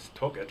anything, they just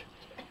took it.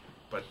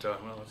 But,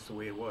 well, that's the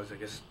way it was. I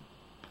guess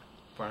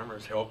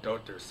farmers helped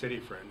out their city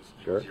friends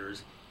in those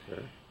years.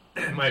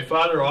 Sure. My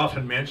father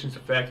often mentions the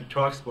fact, he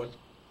talks about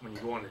when you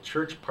go in the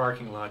church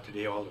parking lot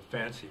today, all the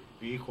fancy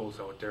vehicles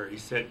out there. He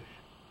said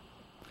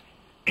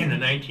in the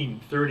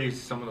 1930s,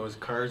 some of those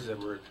cars that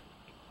were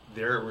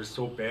there were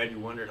so bad you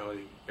wondered how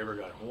they ever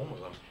got home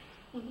with them.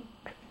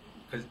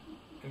 Because,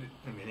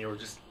 I mean, they were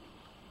just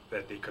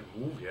that they couldn't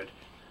move yet.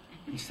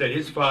 He said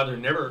his father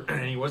never,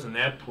 and he wasn't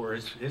that poor,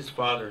 his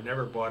father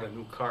never bought a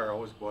new car,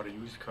 always bought a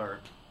used car.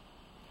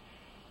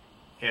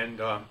 And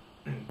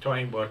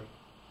talking about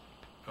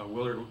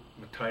Willard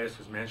Matthias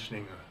was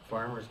mentioning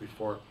farmers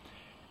before.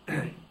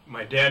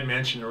 My dad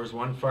mentioned there was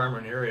one farmer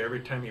in the area,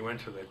 every time he went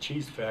to the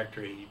cheese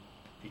factory,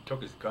 he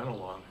took his gun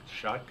along, his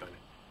shotgun,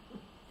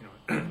 you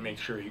know, to make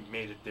sure he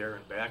made it there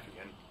and back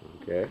again.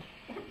 Okay.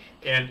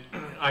 And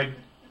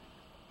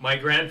my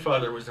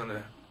grandfather was on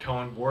the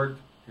town board.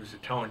 He was the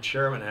town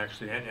chairman,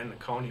 actually, and the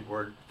county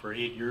board for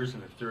 8 years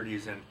in the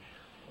 30s. And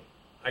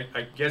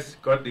I guess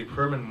Gottlieb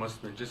Herman must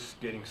have been just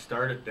getting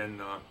started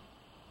then.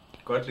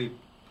 Gottlieb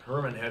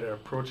Herman had an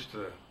approach to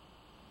the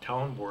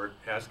town board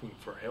asking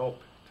for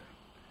help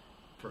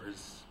for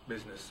his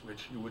business,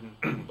 which you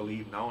wouldn't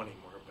believe now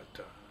anymore,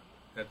 but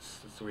that's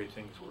the way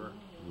things were.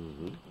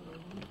 Mm-hmm.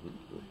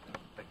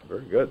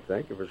 Very good.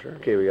 Thank you for sharing.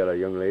 Okay, we got a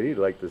young lady who'd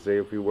like to say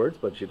a few words,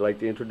 but she'd like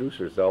to introduce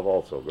herself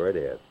also. Go right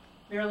ahead.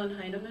 Marilyn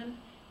Heineman.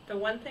 The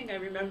one thing I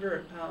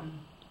remember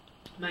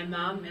my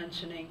mom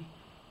mentioning,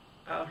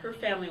 her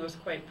family was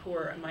quite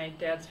poor, and my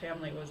dad's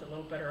family was a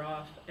little better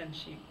off. And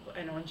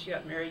I know when she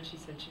got married, she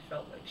said she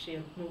felt like she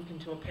had moved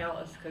into a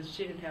palace because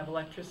she didn't have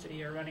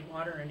electricity or running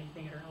water or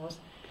anything in her house.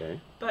 Okay.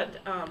 But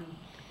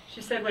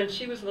she said when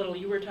she was little,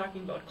 you were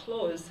talking about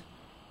clothes.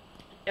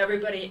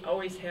 Everybody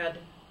always had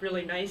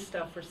really nice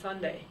stuff for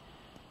Sunday,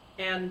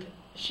 and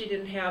she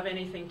didn't have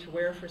anything to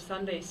wear for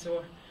Sunday,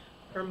 so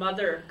her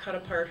mother cut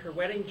apart her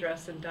wedding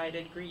dress and dyed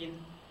it green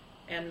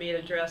and made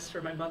a dress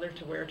for my mother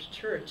to wear to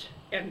church.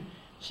 And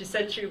she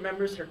said she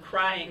remembers her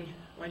crying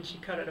when she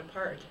cut it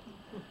apart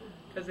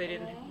because they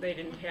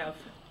didn't have,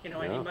 you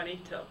know, any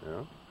money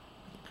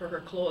for her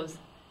clothes.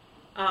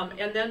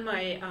 And then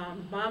my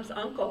mom's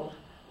uncle,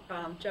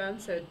 John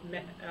said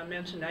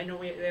mentioned, I know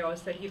they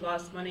always said he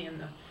lost money in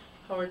the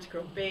Howard's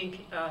Grove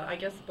Bank. I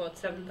guess about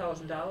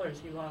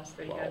 $7,000 he lost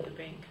that he had in the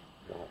bank.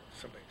 Wow.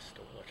 Somebody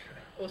stole it.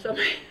 Oh,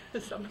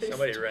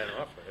 somebody ran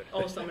off with it.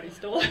 Oh, somebody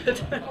stole it.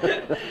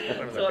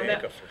 One of the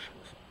bank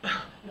officials.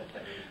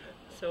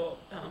 So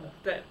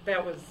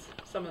that was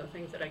some of the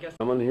things that I guess.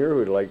 Someone here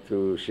who'd like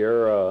to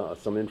share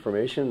some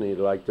information. He'd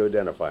like to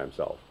identify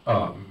himself.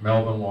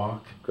 Melvin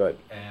Walk. Good.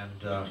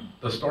 And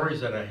the stories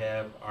that I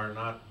have are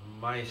not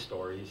my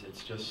stories.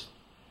 It's just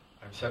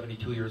I'm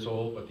 72 years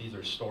old, but these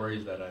are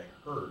stories that I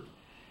heard.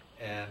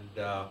 And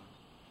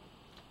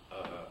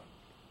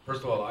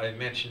first of all, I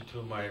mentioned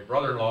to my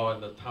brother-in-law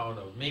in the town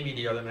of Mimi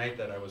the other night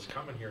that I was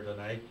coming here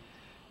tonight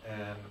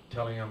and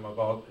telling him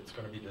about it's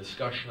going to be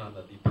discussion on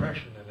the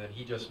Depression, and then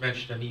he just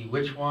mentioned to me,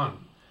 which one?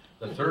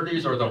 The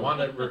 30s or the one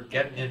that we're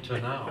getting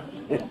into now?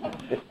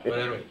 But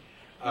anyway,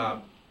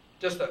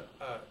 just a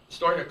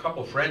story, a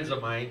couple friends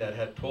of mine that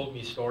had told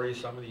me stories.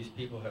 Some of these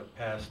people have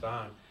passed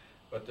on.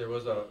 But there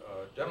was a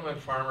gentleman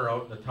farmer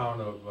out in the town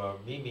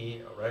of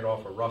Mimi, right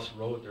off of Russ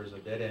Road. There's a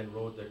dead-end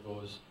road that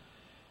goes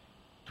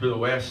to the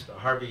west,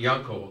 Harvey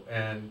Yunko,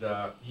 and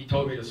he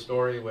told me the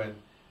story when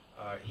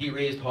he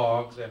raised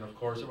hogs, and of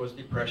course it was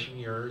Depression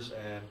years,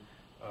 and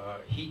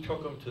he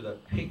took them to the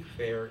pig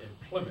fair in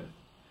Plymouth,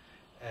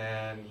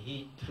 and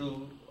he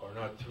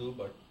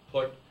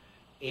put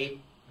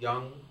 8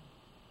 young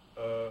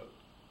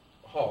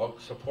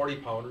hogs,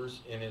 40-pounders,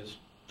 in his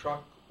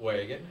truck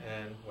wagon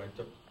and went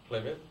to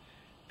Plymouth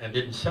and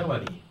didn't sell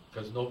any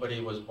because nobody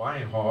was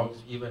buying hogs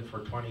even for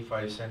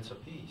 25 cents a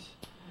piece.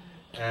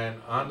 And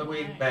on the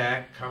way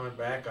back, coming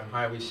back on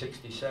Highway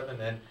 67,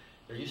 then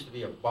there used to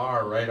be a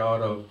bar right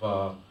out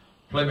of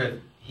Plymouth.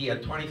 He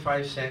had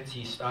 25 cents.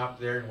 He stopped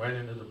there and went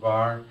into the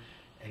bar,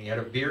 and he had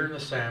a beer and a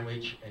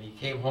sandwich, and he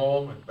came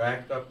home and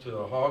backed up to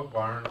the hog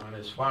barn on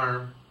his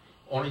farm,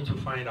 only to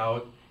find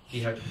out he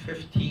had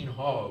 15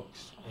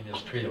 hogs in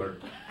his trailer.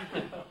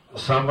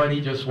 Somebody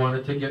just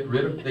wanted to get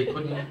rid of,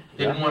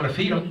 didn't want to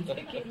feed them,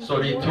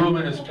 so they threw them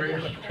in his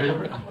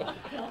trailer,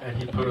 and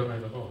he put them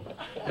in the home.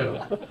 You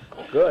know.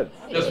 Good.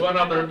 Just one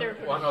other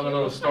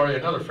little story.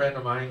 Another friend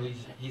of mine,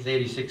 he's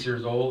 86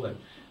 years old and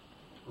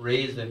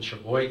raised in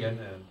Sheboygan,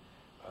 and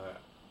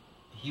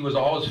he was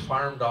always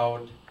farmed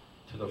out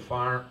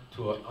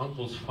to an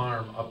uncle's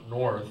farm up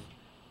north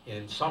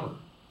in summer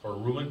for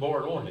room and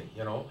board only,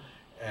 you know.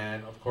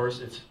 And of course,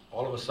 it's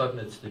all of a sudden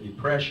it's the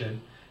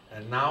Depression,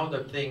 and now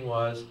the thing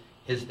was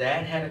his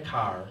dad had a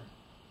car,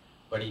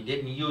 but he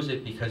didn't use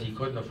it because he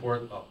couldn't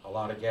afford a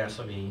lot of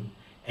gasoline,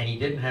 and he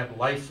didn't have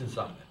license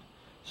on it.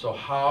 So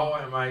how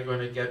am I going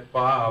to get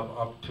Bob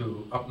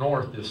up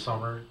north this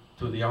summer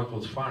to the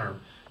uncle's farm?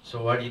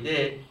 So what he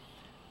did,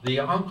 the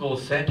uncle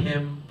sent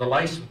him the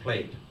license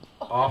plate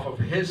off of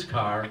his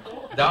car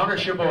down to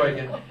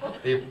Sheboygan.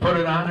 They put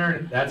it on there,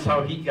 and that's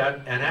how he got,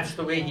 and that's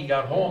the way he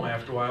got home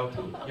after a while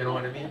too, you know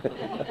what I mean?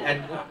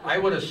 And I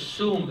would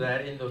assume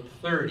that in the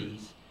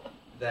 30s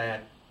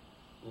that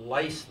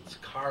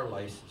car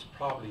license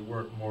probably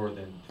weren't more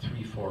than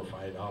 $3, $4,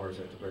 $5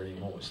 at the very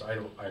most.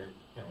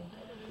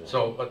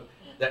 So, but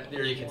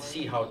there you can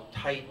see how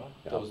tight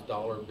those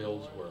dollar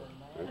bills were.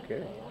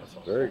 Okay,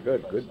 very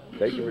good. Good.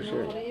 Thank you for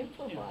sharing.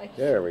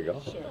 There we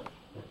go.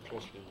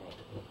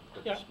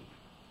 Yeah.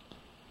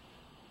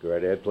 Go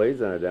right ahead,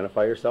 please, and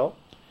identify yourself.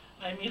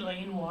 I'm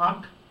Elaine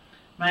Walk.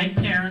 My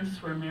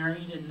parents were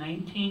married in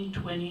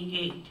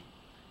 1928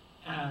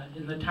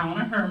 in the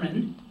town of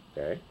Herman.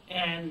 Okay.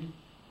 And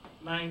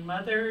my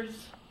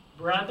mother's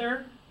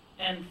brother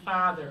and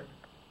father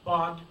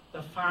bought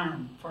the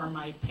farm for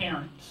my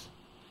parents.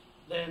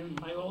 Then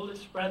my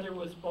oldest brother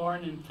was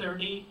born in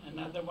 30,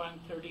 another one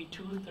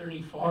 32,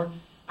 34.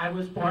 I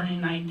was born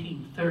in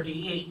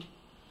 1938.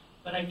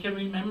 But I can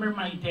remember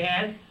my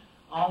dad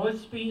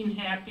always being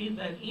happy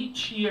that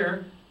each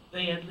year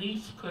they at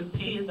least could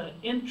pay the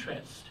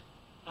interest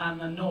on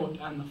the note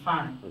on the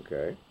farm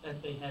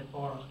that they had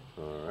borrowed.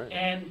 All right.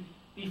 And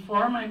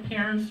before my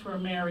parents were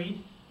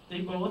married,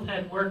 they both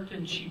had worked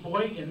in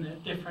Sheboygan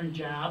at different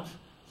jobs,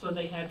 so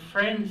they had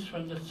friends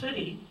from the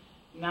city.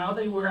 Now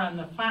they were on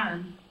the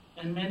farm,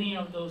 and many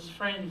of those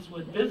friends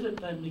would visit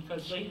them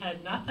because they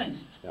had nothing,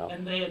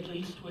 and they at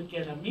least would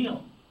get a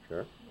meal.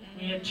 Sure.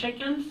 We had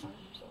chickens,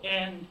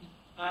 and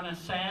on a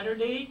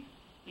Saturday,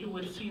 you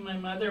would see my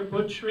mother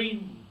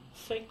butchering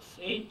 6,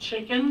 8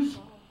 chickens,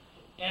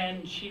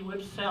 and she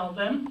would sell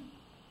them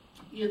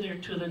either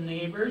to the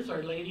neighbors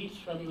or ladies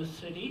from the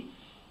city.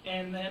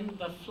 And then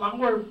the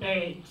flour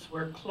bags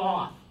were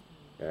cloth,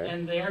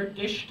 and their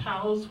dish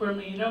towels were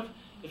made of,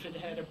 if it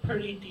had a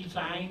pretty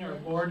design or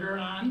border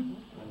on.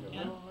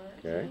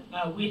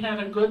 We had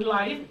a good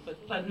life,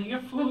 but plenty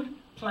of food,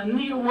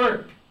 plenty of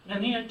work.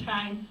 Many a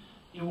time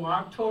you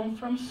walked home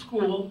from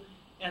school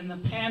and the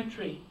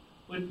pantry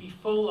would be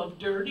full of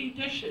dirty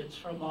dishes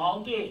from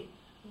all day.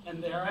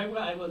 And there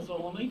I was the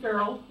only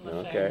girl in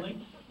the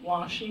family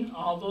washing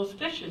all those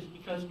dishes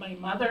because my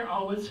mother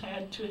always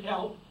had to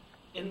help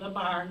in the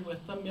barn with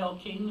the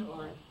milking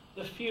or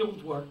the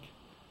field work.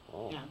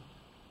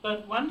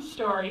 But one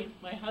story,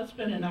 my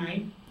husband and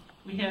I,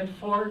 we had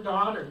 4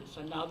 daughters,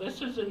 and now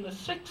this is in the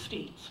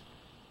 60s.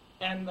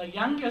 And the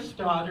youngest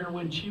daughter,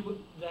 when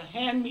the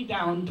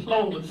hand-me-down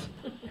clothes,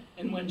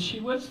 and when she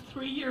was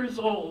 3 years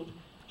old,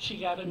 she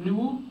got a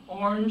new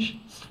orange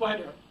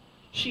sweater.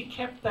 She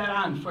kept that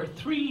on for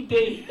 3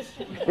 days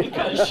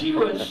because she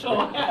was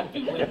so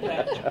happy with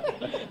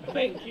that.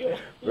 Thank you.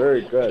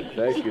 Very good.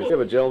 Thank you. We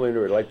have a gentleman who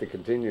would like to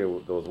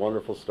continue those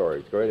wonderful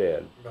stories. Go right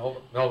ahead.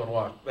 Melvin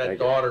Walk. That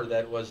daughter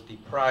that was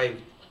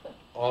deprived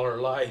all her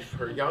life,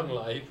 her young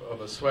life,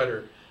 of a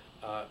sweater,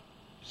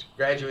 she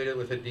graduated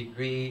with a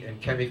degree in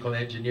chemical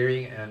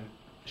engineering, and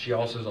she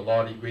also has a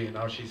law degree, and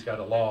now she's got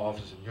a law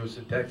office in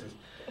Houston, Texas,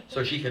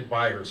 so she can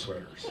buy her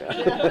sweaters.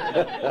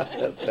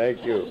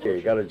 Thank you. Okay,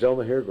 you got a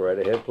gentleman here. Go right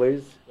ahead,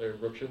 please. Larry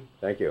Brookshire.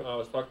 Thank you. I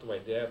was talking to my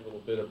dad a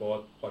little bit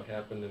about what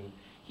happened, and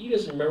he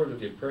doesn't remember the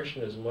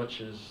Depression as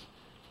much as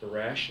the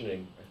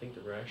rationing. I think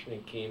the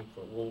rationing came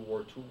from World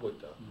War II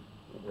with the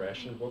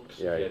ration books.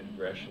 Yeah. They had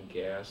ration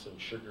gas and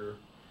sugar,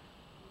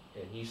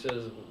 and he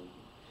says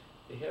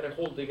they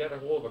got a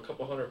hold of a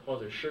couple hundred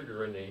pounds of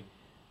sugar, and they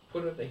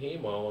put it in the hay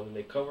mow, and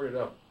they covered it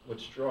up with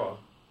straw.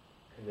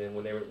 And then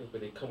when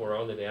they come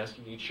around and ask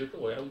you to eat sugar,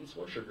 well, I would eat some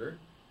more sugar.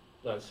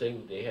 I'm not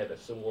saying they had it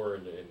somewhere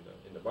in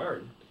the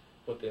barn,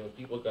 but then when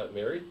people got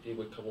married, they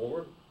would come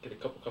over, get a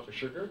couple cups of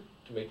sugar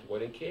to make the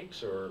wedding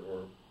cakes or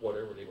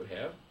whatever they would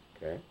have.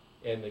 Okay.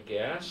 And the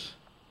gas,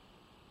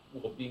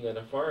 well, being on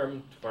a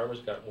farm,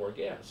 farmers got more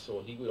gas,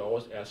 so he would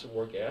always ask for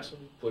more gas and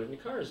put it in the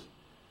cars.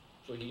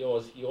 So he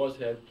always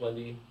had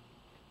plenty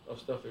of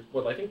stuff.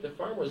 But I think the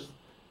farmers,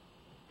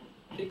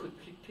 they could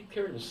take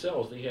care of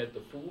themselves. They had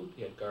the food,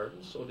 they had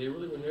gardens, so they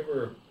really were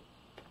never,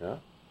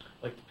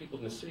 like the people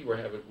in the city were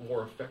having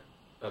more effect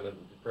on the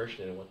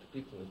Depression than what the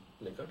people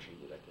in the country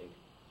did, I think.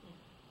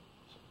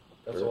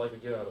 So that's all I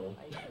could get out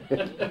of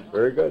them.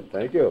 Very good,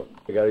 thank you.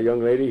 I got a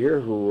young lady here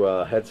who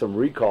had some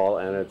recall,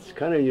 and it's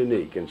kind of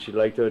unique, and she'd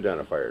like to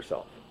identify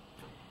herself.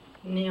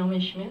 Naomi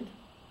Schmidt,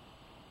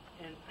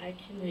 and I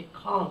can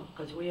recall,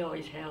 because we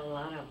always had a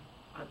lot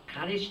of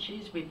cottage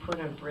cheese we put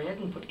on bread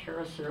and put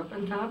carob syrup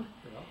on top.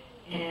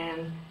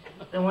 And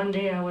the one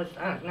day a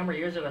number of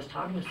years ago, I was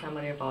talking to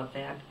somebody about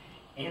that,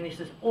 and he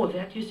says, oh,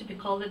 that used to be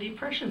called the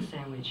Depression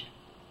sandwich.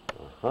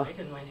 I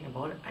didn't know anything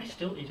about it. I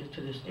still eat it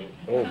to this day.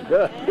 Oh,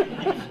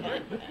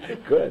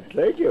 good. Good,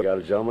 thank you. Got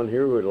a gentleman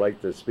here who would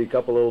like to speak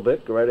up a little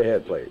bit. Go right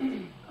ahead, please.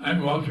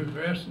 I'm Walter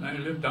Crest, and I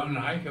live down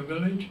in Hika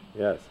village.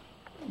 Yes.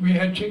 We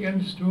had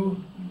chickens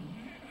too,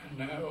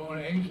 and our own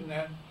eggs and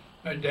that.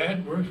 My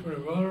dad worked for a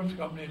railroad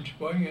company in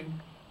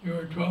Sheboygan. They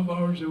were 12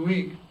 hours a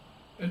week.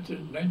 That's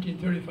in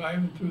 1935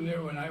 and through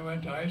there when I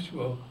went to high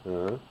school.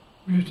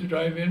 We used to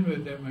drive in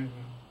with them.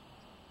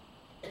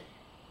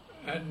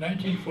 In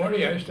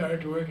 1940, I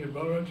started to work at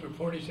railroads for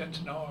 40 cents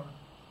an hour.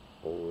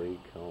 Holy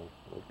cow,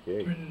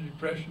 okay. During the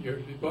Depression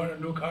years, we bought a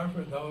new car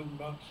for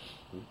 $1,000.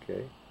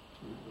 Okay,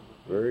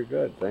 very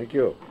good, thank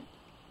you.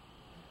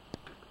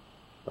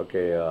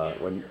 Okay,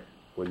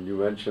 when you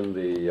mentioned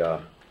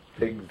the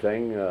pig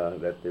thing,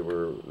 that they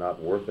were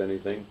not worth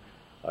anything,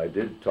 I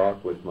did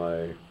talk with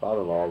my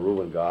father-in-law,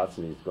 Reuben Gotts,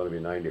 and he's going to be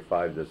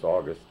 95 this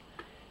August,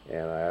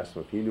 and I asked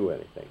him if he knew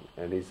anything,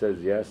 and he says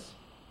yes.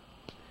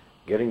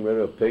 Getting rid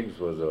of pigs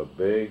was a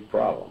big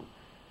problem,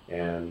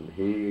 and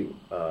he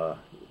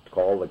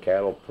called the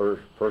cattle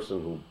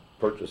person who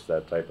purchased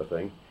that type of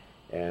thing,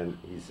 and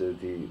he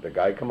said the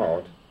guy come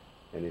out,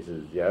 and he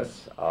says,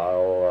 yes,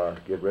 I'll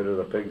get rid of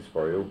the pigs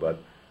for you,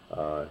 but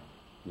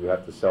you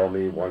have to sell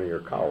me one of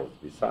your cows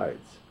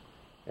besides.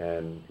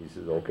 And he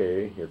says,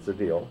 okay, it's a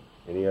deal.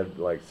 And he had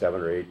like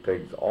 7 or 8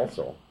 pigs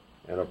also,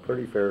 and a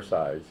pretty fair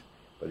size,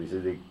 but he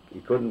said he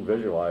couldn't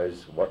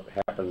visualize what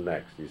happened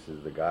next. He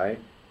says the guy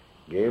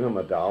gave him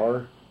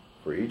 $1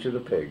 for each of the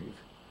pigs,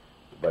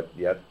 but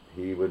yet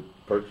he would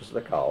purchase the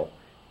cow,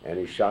 and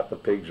he shot the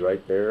pigs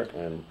right there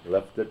and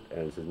left it,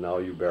 and says, now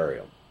you bury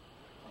them.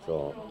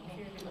 So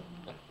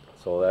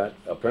that,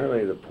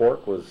 apparently the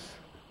pork was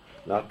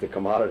not the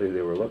commodity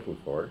they were looking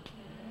for.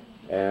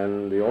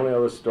 And the only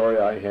other story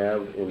I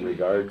have in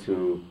regard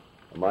to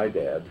my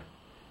dad,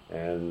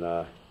 and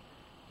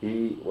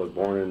he was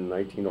born in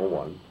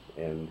 1901,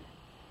 and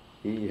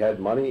he had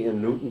money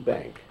in Newton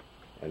Bank,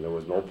 and there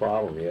was no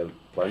problem. He had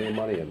plenty of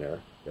money in there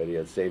that he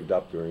had saved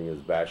up during his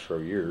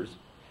bachelor years.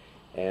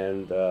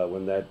 And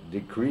when that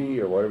decree,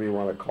 or whatever you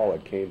want to call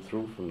it, came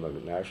through from the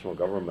national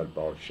government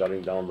about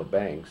shutting down the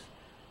banks,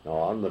 now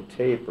on the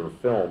tape or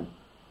film,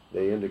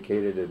 they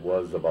indicated it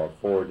was about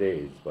 4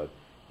 days, but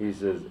he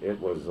says it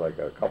was like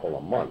a couple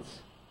of months.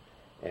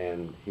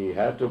 And he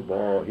had to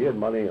borrow, he had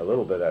money a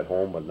little bit at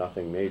home, but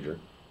nothing major,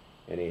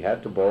 and he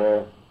had to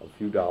borrow a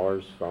few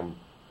dollars from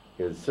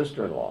his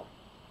sister-in-law.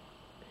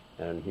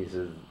 And he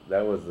says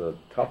that was the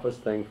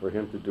toughest thing for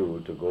him to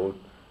do, to go,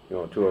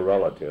 to a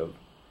relative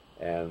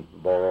and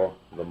borrow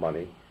the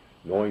money,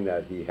 knowing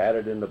that he had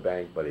it in the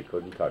bank, but he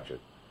couldn't touch it.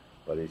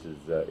 But he says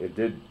it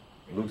did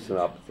loosen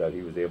up, that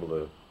he was able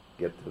to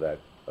get to that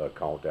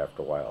account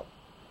after a while.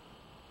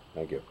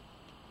 Thank you.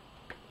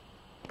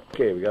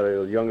 Okay, we got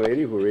a young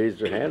lady who raised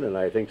her hand, and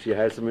I think she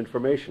has some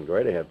information. Go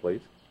right ahead,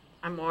 please.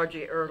 I'm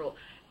Audrey Ertl.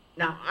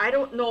 Now, I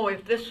don't know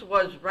if this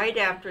was right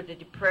after the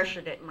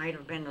Depression. It might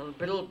have been a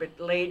little bit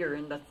later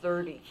in the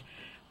 30s.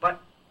 But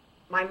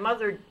my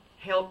mother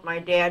helped my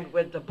dad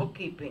with the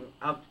bookkeeping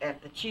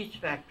at the cheese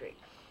factory.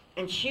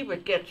 And she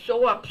would get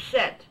so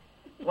upset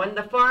when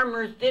the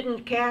farmers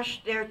didn't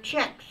cash their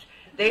checks.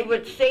 They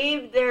would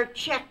save their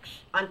checks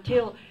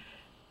until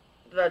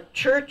the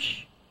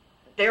church,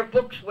 their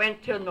books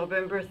went till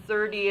November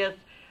 30th.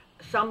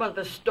 Some of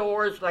the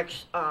stores like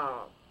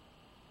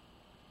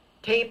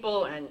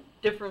Staple and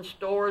different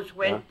stores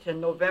went to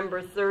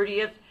November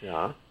 30th.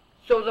 Yeah.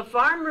 So the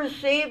farmers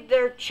saved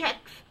their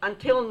checks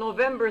until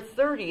November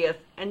 30th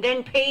and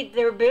then paid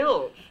their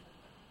bills.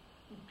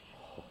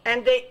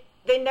 And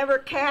they never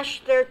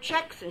cashed their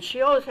checks, and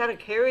she always had to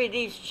carry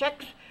these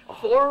checks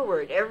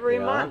forward every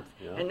month.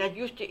 And that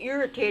used to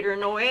irritate her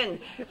no end.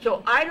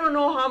 So I don't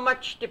know how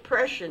much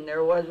depression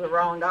there was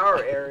around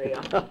our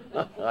area.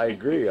 I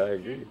agree,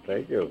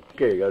 thank you.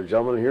 Okay, got a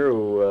gentleman here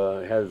who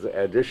has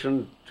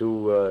addition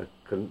to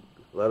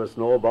let us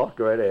know about.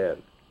 Go right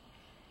ahead.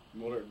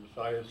 Muller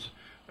Matthias,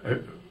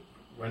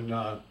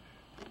 when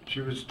she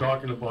was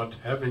talking about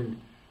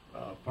having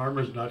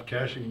farmers not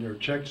cashing their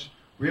checks,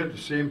 we had the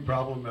same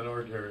problem at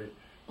our dairy.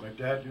 My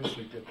dad used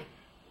to get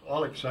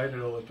all excited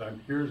all the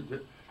time.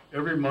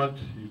 Every month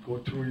you go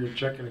through your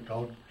checking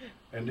account,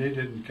 and they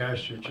didn't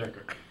cash your check.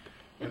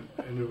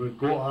 And it would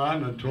go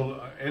on until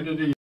the end of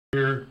the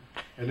year,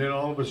 and then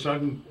all of a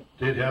sudden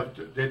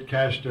they'd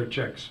cash their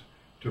checks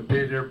to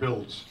pay their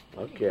bills.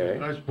 Okay.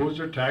 And I suppose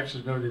their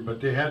taxes and everything,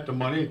 but they had the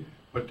money,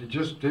 but they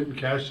just didn't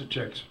cash the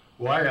checks.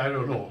 Why, I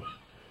don't know.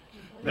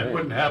 That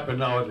wouldn't happen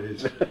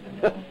nowadays.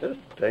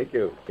 Thank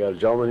you. Got a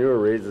gentleman here who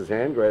raised his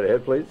hand. Go right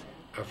ahead, please.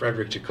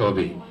 Frederick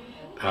Jacoby.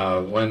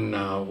 When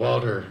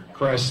Walter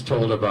Crest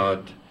told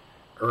about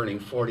earning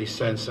 40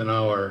 cents an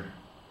hour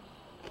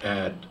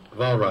at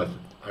Valroth,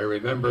 I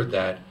remembered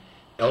that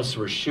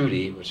Ellsworth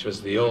Schutte, which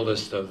was the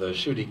oldest of the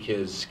Schutte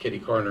kids, kitty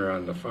corner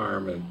on the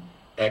farm and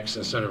X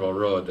and Centerville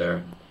Road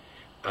there,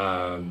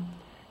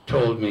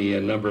 told me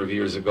a number of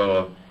years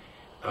ago,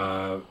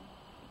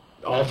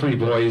 all 3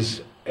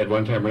 boys at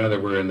one time or another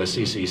were in the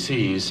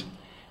CCCs,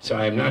 so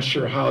I'm not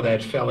sure how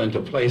that fell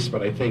into place,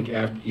 but I think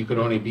after, you could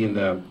only be in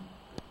the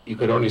you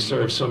could only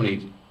serve so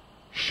many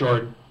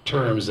short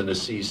terms in the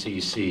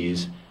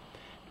CCCs.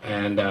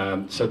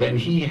 And so then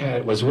he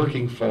was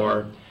working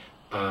for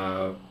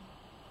a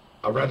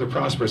rather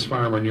prosperous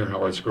farmer near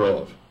Howard's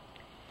Grove,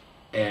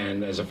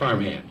 and as a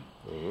farmhand.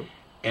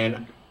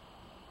 And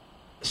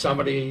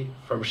somebody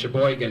from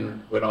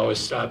Sheboygan would always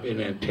stop in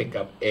and pick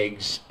up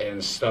eggs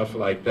and stuff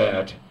like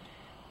that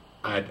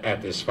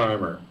at this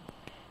farmer.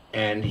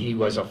 And he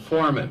was a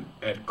foreman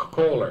at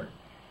Kohler.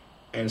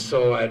 And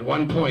so at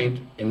one point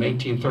in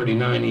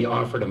 1939, he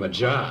offered him a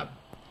job,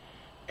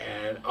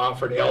 and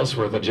offered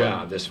Ellsworth a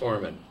job, this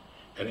foreman.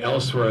 And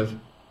Ellsworth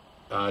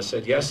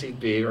said yes, he'd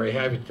be very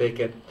happy to take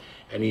it.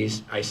 And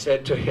I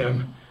said to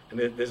him, and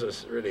this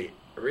was really,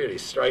 really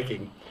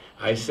striking,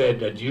 I said,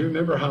 do you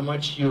remember how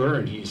much you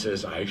earned? He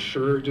says, I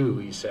sure do.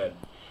 He said,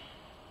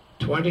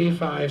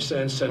 25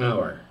 cents an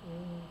hour.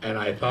 And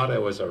I thought I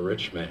was a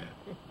rich man.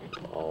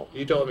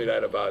 He told me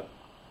that about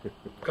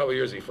a couple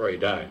years before he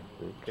died.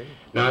 Okay.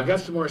 Now, I've got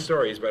some more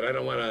stories, but I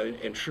don't want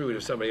to intrude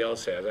if somebody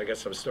else has. I got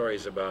some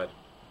stories about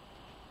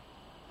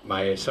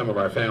some of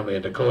our family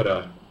in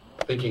Dakota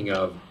thinking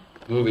of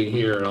moving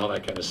here and all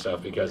that kind of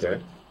stuff because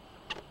okay.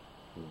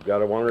 You've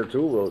got a one or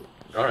two, we'll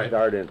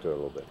start into it a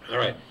little bit. All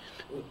right.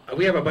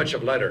 We have a bunch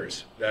of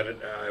letters that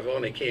I've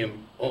only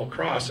came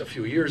across a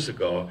few years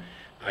ago.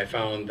 I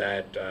found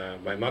that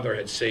my mother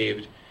had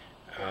saved,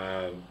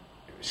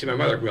 see, my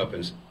mother grew up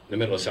in the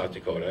middle of South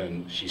Dakota,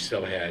 and she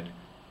still had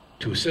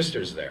 2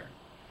 sisters there.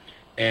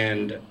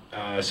 And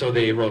so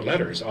they wrote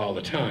letters all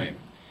the time.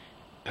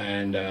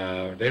 And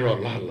they wrote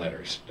a lot of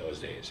letters those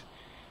days.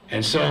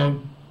 And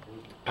so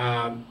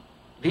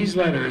these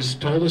letters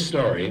told a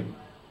story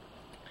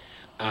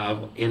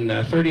in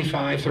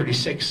 35,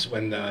 36,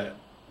 when the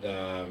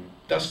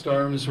dust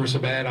storms were so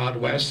bad out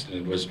west, and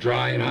it was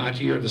dry and hot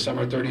here in the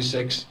summer of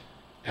 36,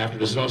 after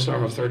the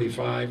snowstorm of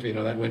 35, you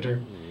know, that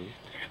winter.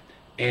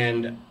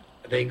 And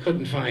they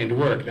couldn't find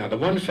work. Now, the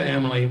one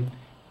family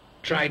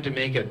tried to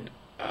make it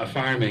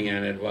farming,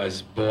 and it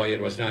was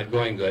not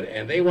going good.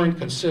 And they weren't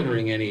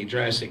considering any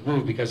drastic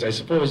move because I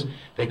suppose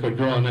they could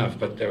grow enough,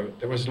 but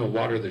there was no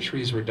water, the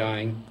trees were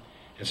dying.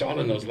 It's all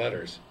in those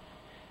letters.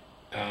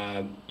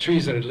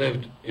 Trees that had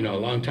lived, you know, a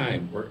long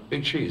time,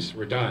 big trees,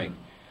 were dying.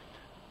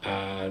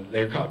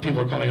 People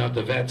were calling out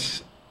the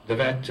vet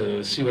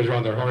to see what's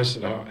wrong with their horse,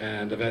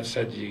 and the vet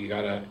said, you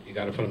gotta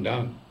put them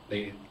down,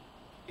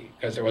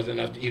 because there wasn't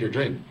enough to eat or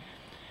drink.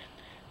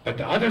 But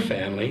the other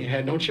family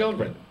had no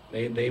children.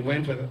 They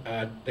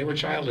were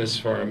childless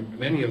for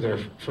many of their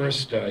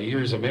first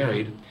years of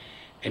married,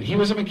 and he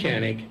was a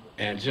mechanic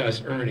and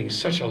just earning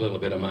such a little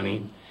bit of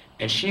money,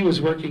 and she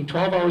was working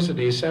 12 hours a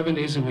day, 7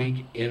 days a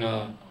week in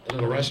a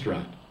little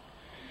restaurant.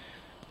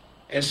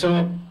 And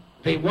so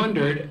they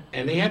wondered,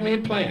 and they had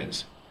made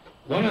plans.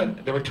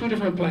 There were 2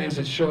 different plans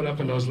that showed up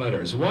in those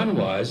letters. One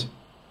was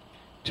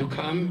to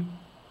come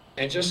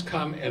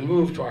and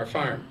move to our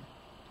farm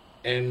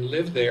and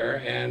live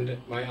there, and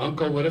my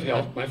uncle would have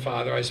helped my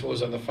father, I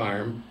suppose, on the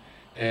farm,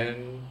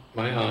 and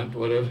my aunt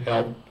would have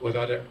helped with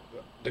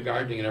the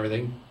gardening and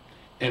everything,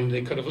 and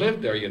they could have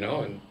lived there, you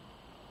know, and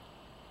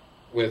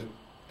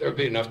there would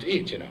be enough to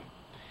eat, you know.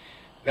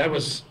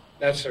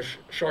 That's a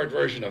short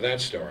version of that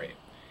story.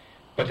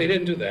 But they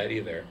didn't do that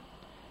either,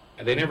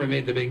 and they never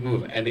made the big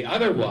move. And the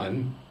other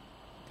one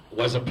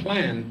was a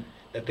plan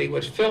that they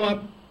would fill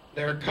up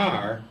their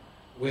car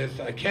with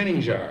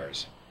canning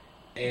jars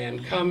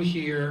and come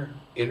here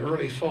in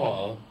early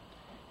fall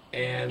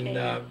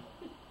and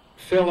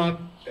fill up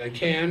a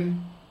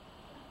can,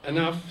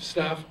 enough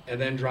stuff,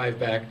 and then drive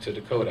back to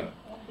Dakota.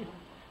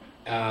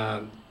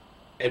 And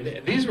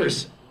these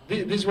letters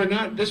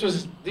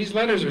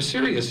are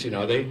serious, you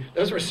know.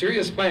 Those were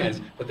serious plans,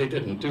 but they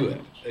didn't do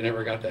it. They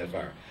never got that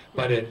far.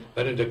 But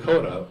in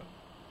Dakota,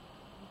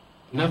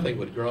 nothing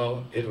would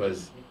grow.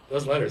 Those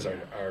letters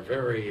are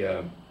very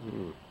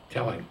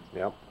telling.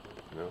 Yep.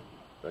 No.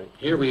 Right.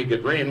 Here we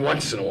get rain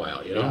once in a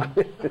while, you know,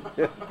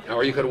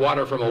 or you could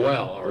water from a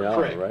well or a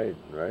creek.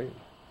 Right.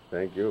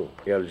 Thank you.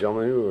 You got a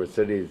gentleman who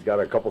said he's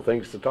got a couple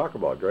things to talk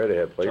about. Right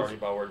ahead, please. Charlie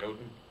Bauer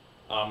Newton.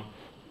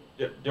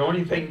 The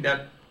only thing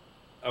that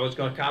I was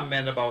going to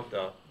comment about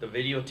the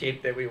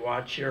videotape that we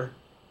watch here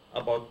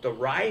about the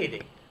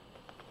rioting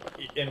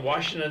in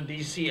Washington,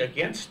 D.C.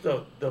 against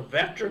the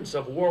veterans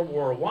of World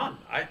War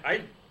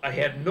I. I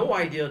had no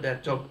idea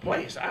that took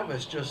place. I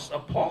was just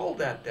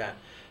appalled at that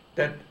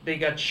they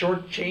got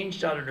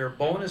shortchanged out of their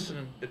bonus,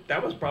 and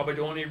that was probably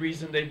the only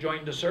reason they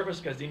joined the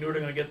service, because they knew they were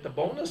going to get the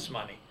bonus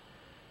money.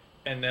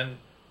 And then,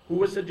 who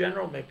was the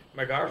general?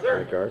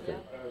 MacArthur? MacArthur.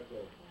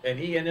 And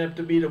he ended up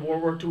to be the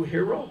World War II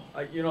hero.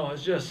 You know,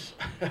 it's just,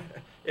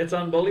 it's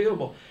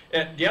unbelievable.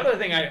 And the other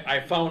thing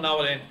I found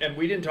out, and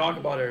we didn't talk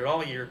about it at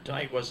all here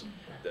tonight, was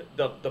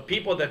the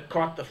people that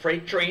caught the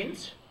freight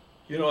trains,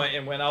 you know,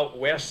 and went out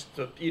west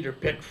to either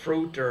pick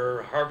fruit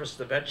or harvest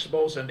the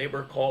vegetables, and they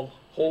were called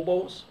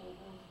hobos.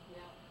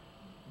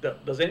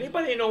 Does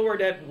anybody know where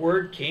that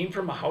word came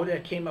from, or how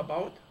that came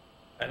about?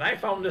 And I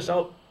found this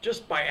out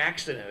just by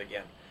accident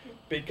again,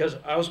 because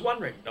I was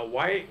wondering, now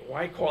why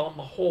call them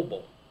a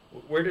hobo?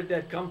 Where did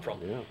that come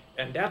from? Yeah.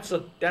 And that's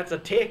a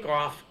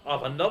takeoff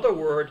of another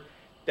word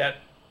that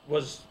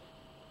was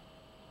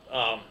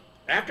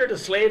after the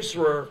slaves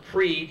were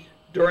freed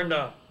during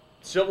the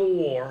Civil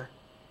War.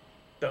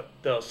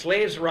 The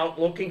slaves were out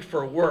looking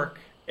for work,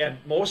 and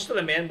most of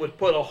the men would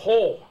put a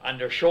hoe on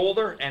their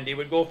shoulder, and they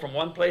would go from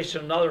one place to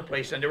another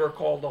place, and they were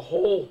called the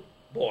hoe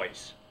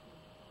boys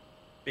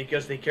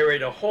because they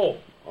carried a hoe.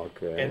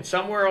 Okay. And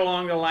somewhere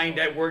along the line,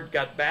 that word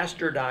got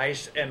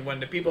bastardized, and when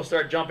the people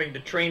started jumping to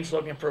trains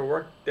looking for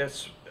work,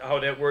 that's how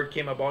that word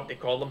came about. They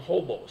called them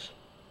hobos.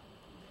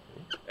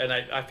 And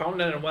I found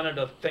that in one of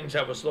the things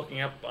I was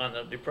looking up on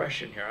the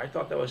Depression here. I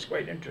thought that was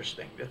quite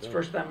interesting. That's the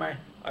first time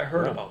I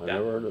heard about that. I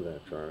never heard of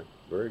that, Charlie.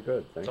 Very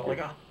good. Thank That's you. all I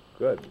got.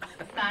 Good.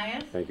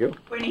 Science. Thank you.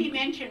 When he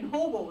mentioned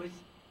hobos,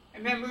 I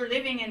remember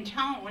living in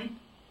town.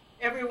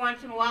 Every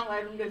once in a while,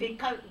 they'd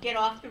get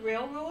off the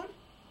railroad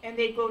and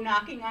they'd go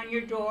knocking on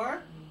your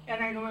door.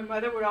 And I know my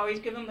mother would always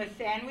give them a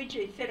sandwich.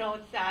 They'd sit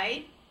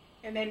outside,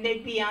 and then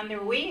they'd be on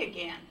their way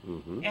again.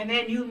 Mm-hmm. And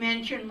then you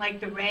mentioned like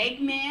the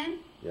rag man.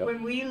 Yep.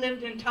 When we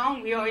lived in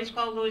town, we always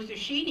called those the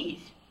sheenies.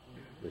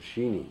 The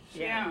sheenies.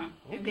 Yeah.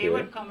 Okay. And they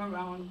would come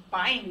around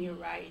buying your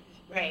rags,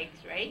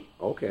 right?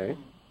 Okay.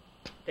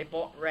 They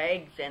bought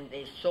rags and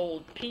they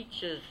sold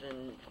peaches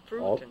and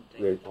fruit Oh, and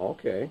things.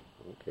 okay.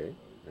 Okay.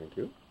 Thank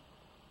you.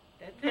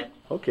 That's it.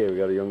 Okay, we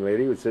got a young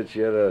lady who said she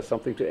had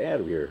something to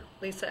add here.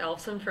 Lisa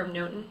Elfson from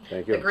Newton.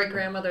 Thank you. The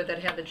great-grandmother that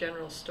had the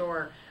general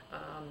store,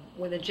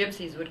 when the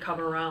gypsies would come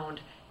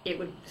around, it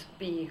would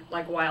be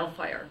like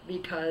wildfire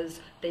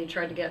because they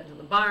tried to get into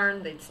the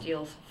barn, they'd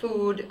steal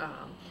food,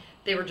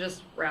 they were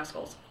just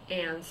rascals.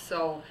 And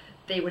so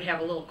they would have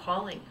a little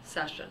calling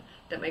session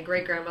that my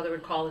great-grandmother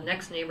would call the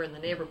next neighbor and the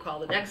neighbor would call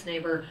the next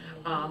neighbor,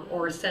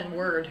 or send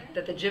word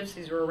that the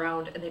gypsies were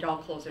around, and they'd all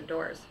close their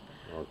doors.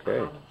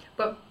 Okay.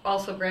 But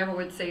also Grandma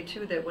would say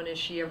too that when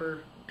she ever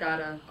got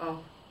a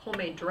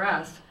homemade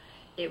dress,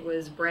 it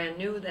was brand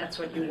new, that's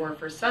what you wore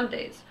for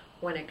Sundays.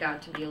 When it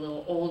got to be a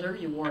little older,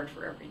 you wore it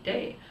for every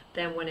day.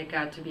 Then when it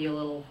got to be a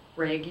little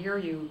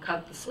raggier, you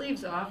cut the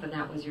sleeves off and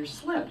that was your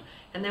slip.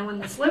 And then when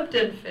the slip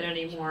didn't fit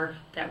anymore,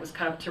 that was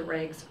cut up to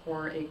rags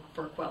or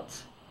for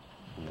quilts.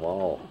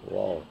 Wow,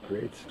 wow,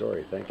 great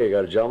story. Thank you.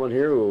 Got a gentleman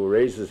here who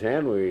raised his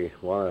hand. We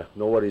want to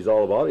know what he's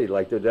all about. He'd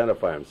like to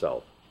identify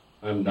himself.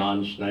 I'm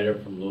Don Schneider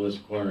from Lewis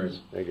Corners.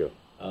 Thank you.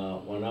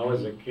 When I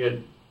was a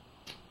kid,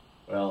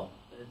 well,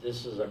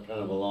 this is a kind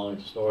of a long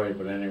story,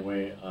 but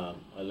anyway,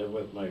 I lived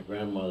with my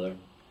grandmother,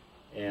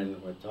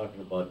 and we're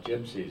talking about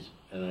gypsies,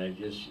 and I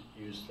just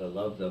used to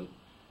love them.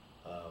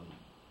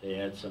 They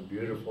had some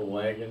beautiful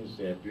wagons,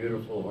 they had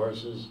beautiful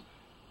horses,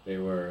 they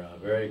were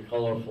very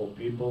colorful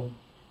people,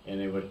 and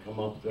they would come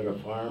up to the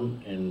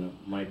farm, and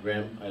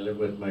I lived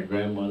with my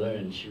grandmother,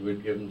 and she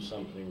would give them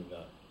something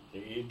to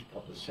eat, a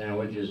couple of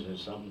sandwiches or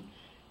something,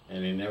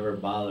 and they never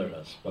bothered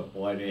us. But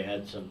boy, they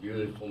had some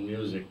beautiful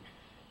music,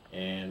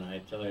 and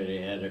I tell you,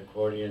 they had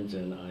accordions,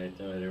 and I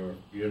tell you, they were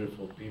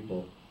beautiful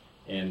people,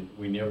 and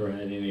we never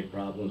had any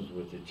problems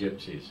with the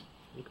gypsies.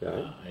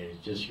 Okay. I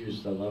just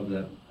used to love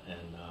them, and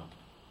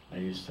I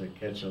used to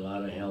catch a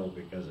lot of hell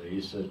because I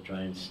used to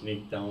try and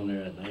sneak down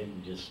there at night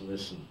and just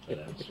listen to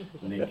them.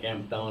 And they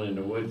camped down in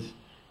the woods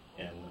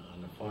and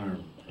on the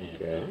farm.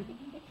 And,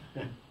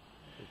 Okay.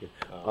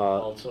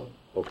 also.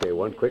 Okay,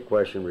 one quick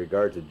question in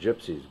regard to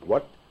gypsies.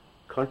 What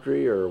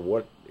country or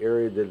what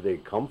area did they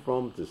come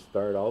from to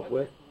start out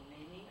with?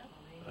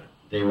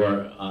 They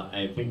were,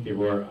 I think they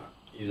were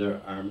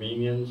either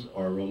Armenians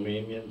or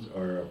Romanians,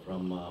 or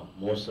from,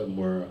 most of them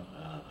were,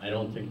 I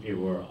don't think they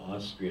were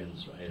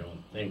Austrians, I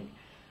don't think,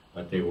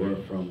 but they were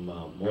from,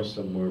 most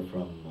of them were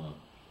from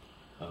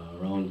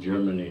around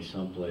Germany,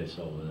 someplace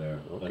over there.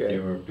 But they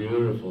were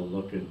beautiful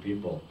looking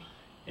people,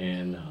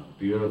 and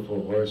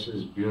beautiful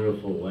horses,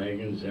 beautiful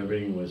wagons,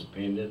 everything was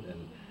painted,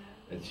 and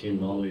it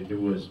seemed all they do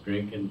was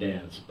drink and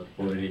dance, but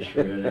boy, they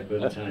sure had a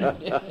good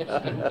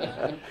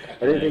time.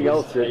 Anything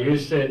else? I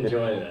used to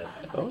enjoy that.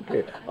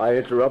 Okay, I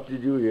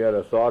interrupted you. You had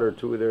a thought or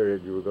two there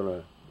that you were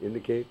going to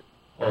indicate?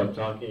 Oh,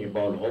 talking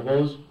about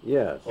hobos?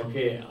 Yes.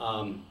 Okay,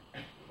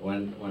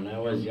 when I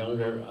was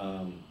younger,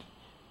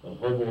 the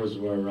hobos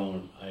were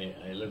around,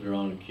 I lived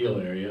around the Kiel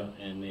area,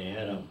 and they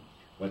had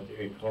what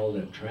they called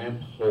a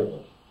tramp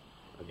hole.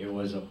 It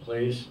was a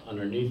place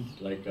underneath,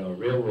 like a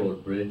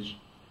railroad bridge,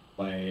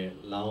 by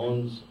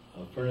Lowndes,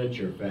 a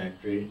furniture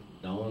factory,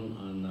 down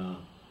on the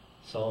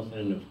south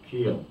end of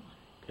Kiel.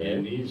 Okay.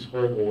 And these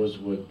hobos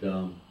would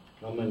come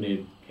and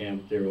they'd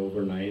camp there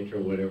overnight or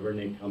whatever, and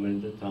they'd come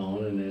into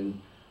town, and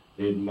then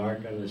they'd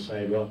mark on the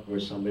sidewalk where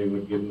somebody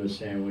would give them a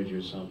sandwich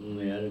or something.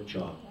 They had a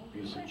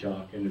piece of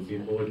chalk, and the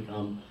people would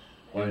come,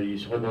 or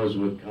these hobos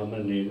would come,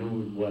 and they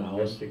knew what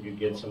house they could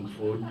get some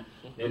food.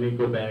 Then they'd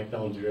go back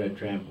down to that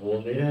tramp hole,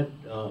 and they had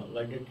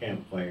like a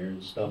campfire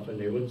and stuff, and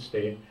they would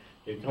stay.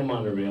 They'd come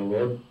on the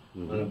railroad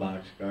on the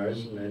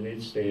boxcars, and then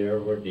they'd stay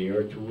there for a day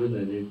or two, and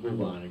then they'd move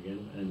on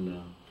again.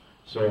 And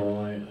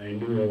so I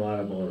knew a lot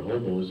about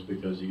hobos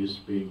because I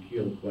used to be in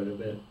Kiel quite a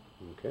bit.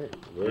 Okay,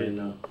 very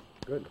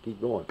good. Keep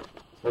going.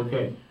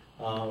 Okay,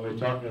 we're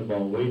talking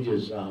about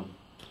wages.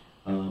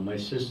 My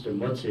sister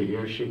Mutzi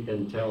here, she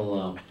can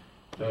tell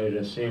you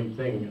the same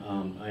thing.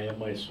 I have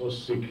my Social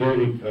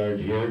Security card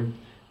here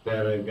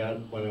that I got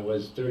when I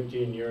was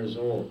 13 years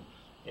old.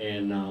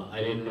 And I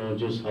didn't know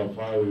just how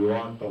far we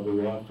walked, but we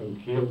walked from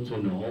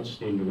Kielton to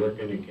Holstein to work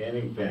in a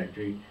canning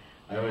factory.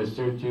 I was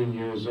 13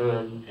 years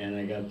old, and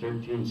I got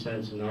 13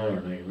 cents an hour,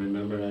 and I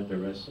remember that the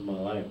rest of my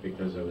life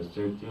because I was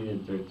 13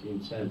 and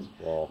 13 cents.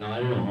 Wow. Now, I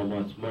don't know how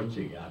much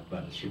Mutzi got,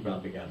 but she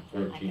probably got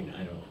 14,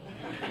 I don't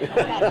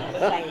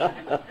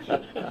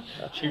know.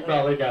 She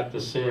probably got the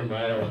same,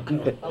 I don't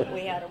know. But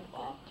we had a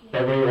walk.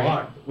 But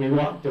we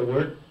walked to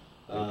work,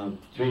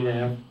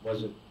 3.5,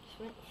 was it?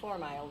 4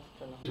 miles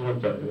to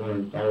the...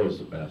 weren't always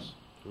the best,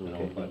 you know,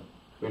 Okay. but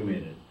we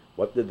made it.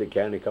 What did the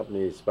candy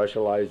company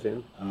specialize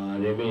in?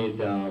 They made,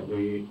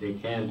 they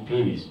canned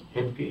peas,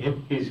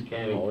 Hipke's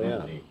canning Oh, yeah.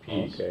 company,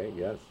 peas. Okay,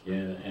 yes. Yeah,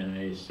 and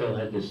I still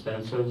had the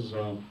stencils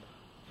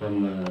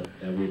from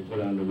that we put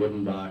on the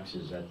wooden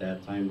boxes. At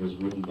that time, was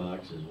wooden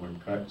boxes.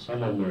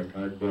 Some of them were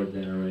cardboard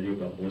then already,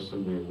 but most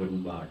of them were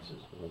wooden boxes.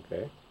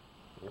 Okay,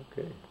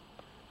 okay.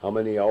 How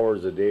many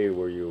hours a day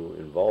were you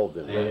involved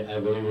in that? I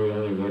believe we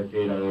only worked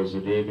 8 hours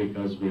a day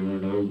because we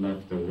weren't old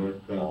enough to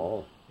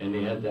work. And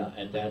they had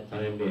at that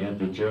time they had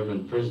the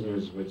German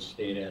prisoners which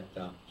stayed at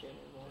the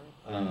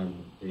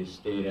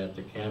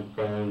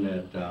campground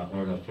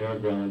or the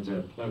fairgrounds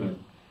at Plymouth,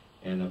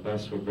 and a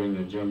bus would bring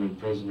the German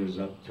prisoners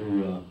up to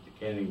the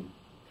canning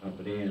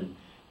company. And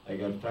I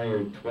got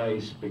fired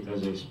twice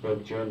because I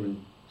spoke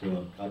German to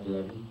a couple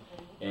of them,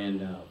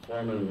 and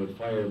foreman would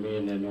fire me,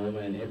 and then old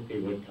man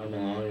Hippie would come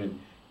along and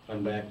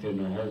come back to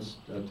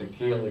to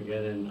Kiel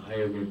again and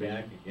hire me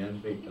back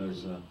again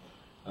because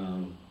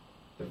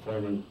the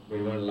foreman,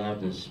 we weren't allowed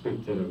to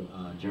speak to the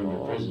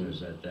German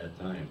prisoners at that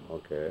time.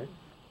 Okay.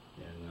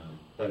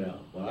 And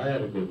well, I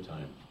had a good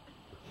time.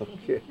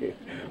 Okay,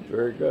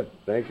 very good.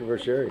 Thank you for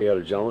sharing. You had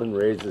a gentleman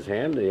raise his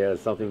hand. He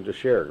has something to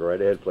share. Go right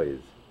ahead, please.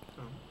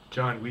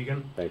 John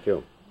Wiegand. Thank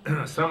you.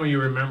 Some of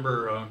you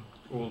remember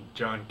old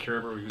John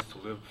Kerber, who used to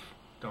live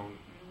down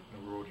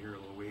the road here a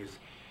little ways.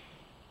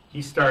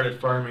 He started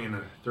farming in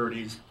the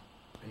 30s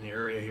in the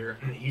area here.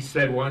 He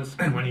said once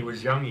when he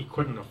was young he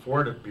couldn't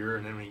afford a beer,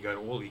 and then when he got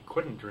old he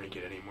couldn't drink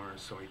it anymore,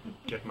 so he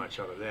didn't get much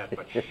out of that.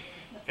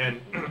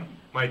 And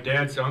my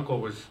dad's uncle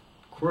was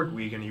Kurt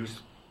Wiegand. He used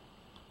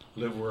to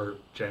live where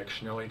Jack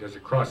Schnelly does,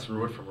 across the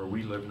road from where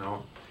we live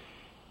now.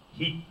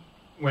 He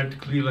went to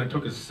Cleveland,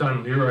 took his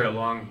son Leroy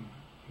along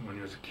when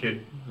he was a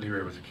kid.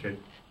 Leroy was a kid.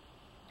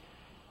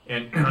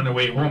 And on the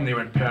way home they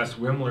went past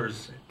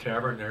Wimler's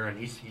Tavern there, and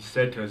he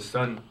said to his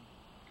son,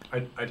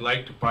 I'd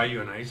like to buy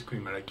you an ice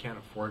cream, but I can't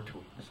afford to.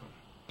 So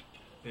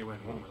they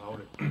went home without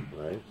it.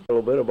 Right. A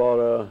little bit about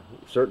a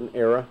certain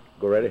era.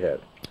 Go right ahead.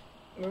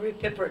 Marie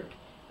Pippert.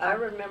 I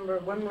remember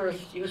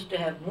Wimler's used to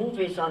have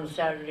movies on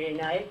Saturday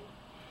night,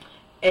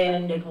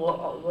 and it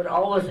would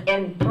always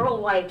end. Pearl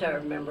White, I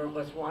remember,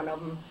 was one of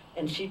them,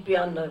 and she'd be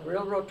on the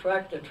railroad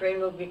track, the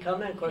train would be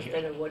coming, of course,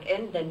 then it would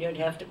end, then you'd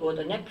have to go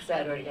the next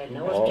Saturday, and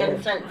that was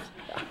 10 cents.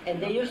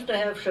 And they used to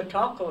have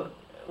Chautauquas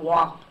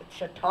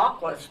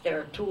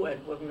there too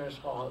at Wimler's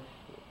Hall.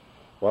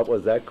 What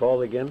was that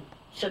called again?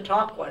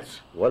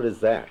 Chautauquas. What is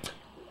that?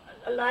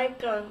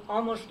 Like,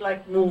 almost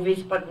like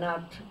movies, but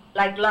not,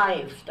 like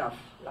live stuff.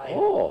 Live.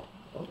 Oh,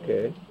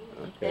 okay.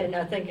 Okay. And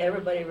I think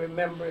everybody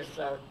remembers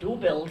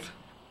do-bills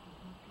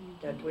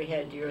that we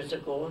had years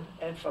ago,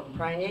 and from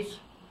Priney's.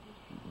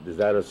 Is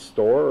that a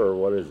store or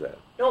what is that?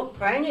 No,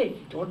 Priney's.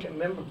 Don't you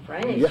remember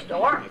Priney's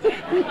store?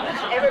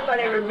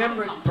 Everybody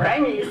remembered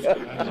Priney's.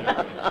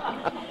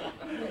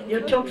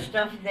 You took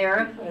stuff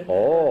there.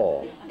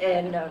 Oh.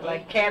 And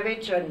like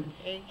cabbage and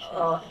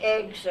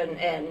eggs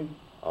and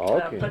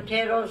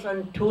potatoes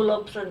and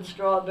tulips and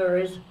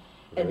strawberries.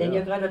 And then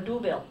you got a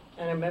do-bill.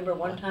 And I remember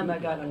one time I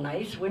got a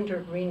nice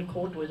winter green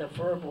coat with a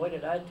fur. Boy,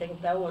 did I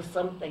think that was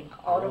something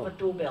out of a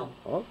do-bill.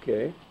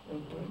 Okay.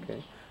 Mm-hmm.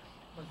 Okay.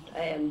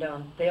 And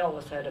they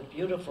always had a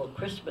beautiful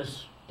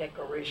Christmas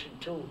decoration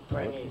too,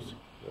 Priney's.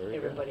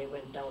 Everybody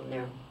went down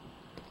there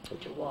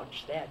to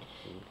watch that.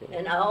 Okay.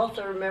 And I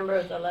also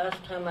remember the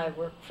last time I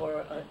worked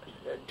for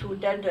 2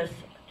 dentists,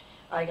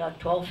 I got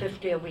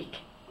 $12.50 a week.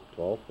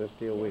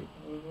 $12.50 a week.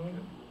 Mm-hmm.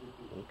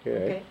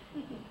 Okay.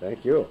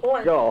 Thank you.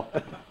 Go.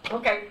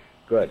 Okay.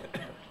 Good.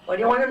 What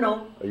do you want to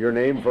know? Your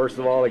name, first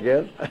of all,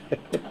 again?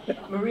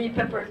 Marie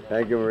Pippert.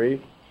 Thank you,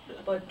 Marie.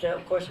 But,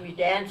 of course, we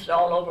danced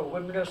all over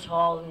Wimler's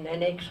Hall and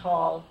Nennick's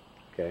Hall.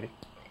 Okay.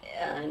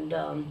 And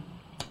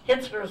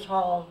Hitzler's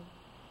Hall.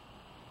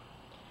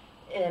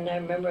 And I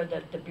remember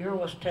that the beer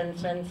was 10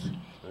 cents.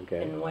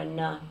 Okay. And when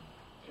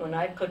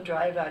I could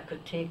drive, I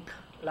could take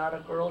a lot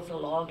of girls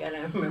along. And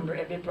I remember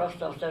every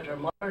Brussels said her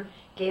mother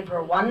gave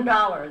her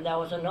 $1, and that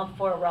was enough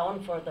for a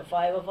round for the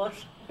 5 of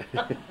us.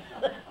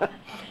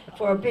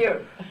 For a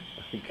beer.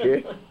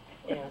 Okay.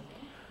 Yeah.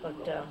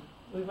 But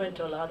we went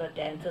to a lot of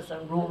dances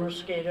and roller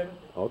skated.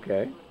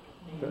 Okay.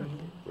 Good.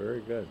 Very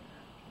good.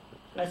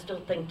 I still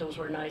think those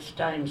were nice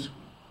times.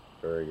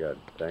 Very good.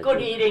 Thank Good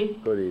you.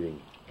 eating. Good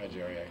eating. Hi,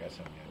 Jerry. I got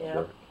something.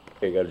 Yeah.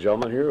 Okay, got a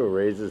gentleman here who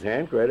raised his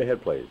hand. Go right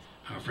ahead, please.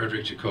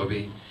 Frederick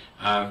Jacoby.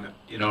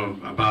 You know,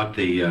 about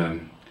the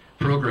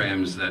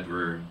programs that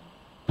were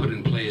put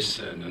in place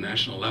at the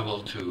national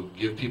level to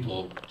give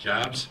people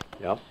jobs.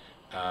 Yep.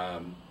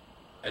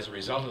 As a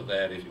result of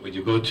that, when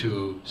you go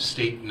to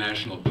state and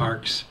national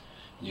parks,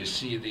 you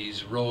see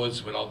these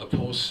roads with all the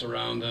posts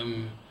around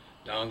them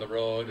down the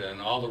road,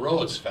 and all the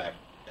roads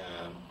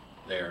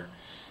there,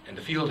 and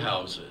the field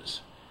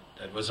houses.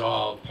 That was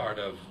all part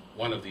of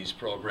one of these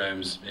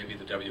programs, maybe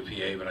the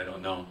WPA, but I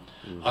don't know.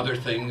 Mm-hmm. Other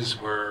things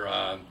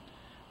were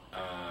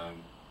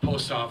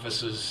post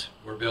offices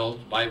were built,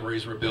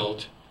 libraries were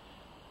built,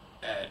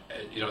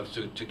 you know,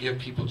 to give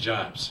people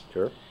jobs.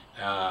 Sure.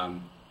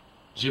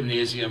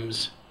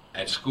 Gymnasiums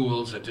at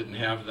schools that didn't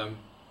have them.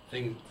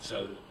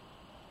 So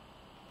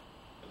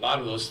a lot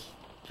of those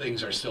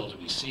things are still to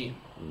be seen,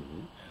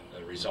 and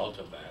the result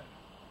of that.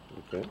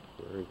 Okay,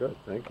 very good.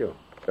 Thank you.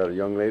 Got a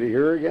young lady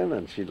here again,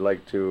 and she'd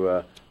like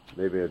to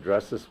maybe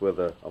address this with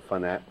a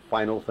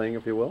final thing,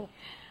 if you will.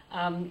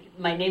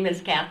 My name is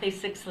Kathy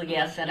Sixley,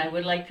 and I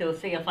would like to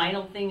say a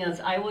final thing is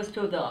I was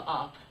to the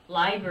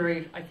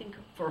library, I think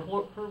for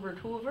Herbert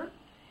Hoover,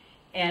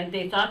 and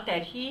they thought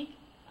that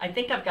I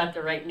think I've got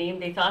the right name,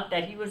 they thought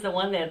that he was the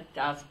one that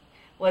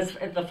was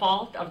at the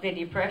fault of the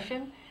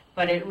Depression,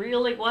 but it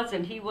really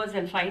wasn't. He was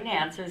in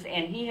finances,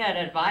 and he had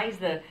advised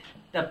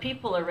the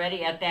people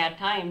already at that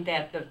time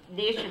that the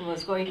nation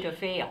was going to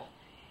fail.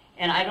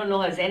 And I don't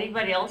know, has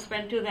anybody else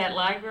been to that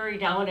library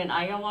down in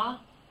Iowa?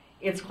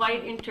 It's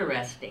quite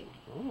interesting.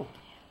 Oh.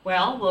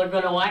 Well, we're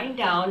going to wind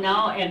down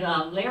now,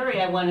 and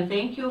Larry, I want to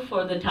thank you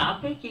for the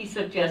topic. He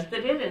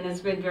suggested it, and it's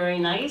been very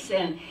nice.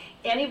 And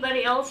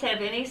anybody else have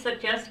any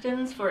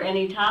suggestions for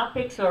any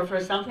topics or for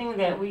something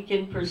that we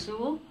can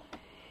pursue?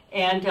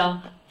 And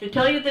to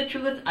tell you the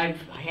truth, I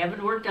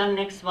haven't worked on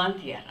next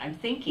month yet. I'm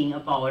thinking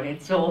about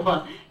it,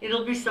 so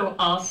it'll be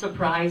a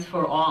surprise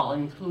for all,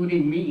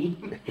 including me.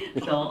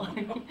 So,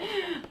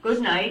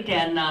 good night,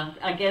 and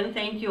again,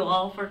 thank you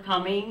all for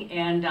coming,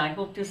 and I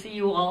hope to see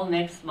you all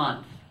next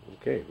month.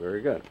 Okay,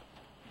 very good.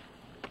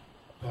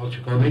 Paul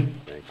Jacoby.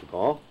 Thank you,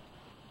 Paul.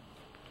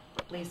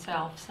 Lisa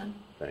Alfson.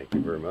 Thank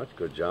you very much.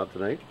 Good job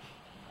tonight.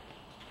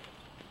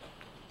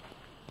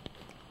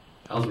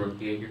 Ellsworth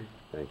Yeager.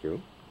 Thank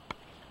you.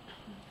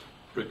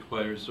 Rick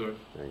Byersdorf.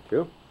 Thank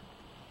you.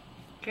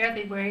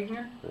 Kathy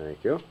Wagner.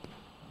 Thank you.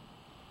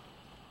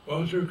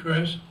 Walter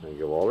Kress. Thank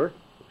you, Walter,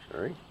 for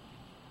sharing.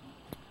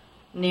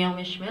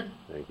 Naomi Schmidt.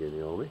 Thank you,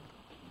 Naomi.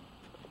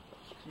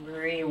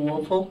 Marie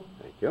Wolfel.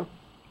 Thank you.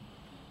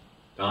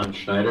 Don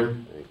Schneider.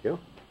 Thank you.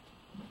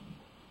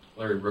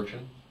 Larry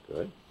Brookson.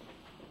 Good.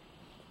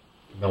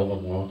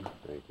 Melvin Walk.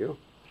 Thank you.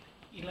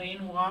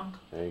 Elaine Walk.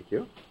 Thank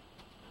you.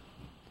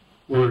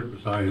 Willard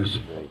Mathias.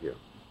 Thank you.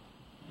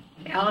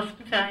 Alice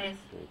Mathias.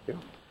 Thank you.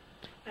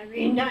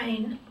 Irene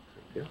Dine.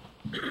 Thank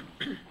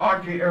you.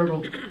 Audrey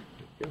Erdl. Thank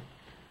you.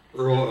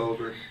 Earl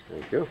Elvers.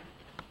 Thank you.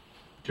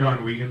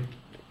 John Wiegand.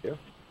 Thank you.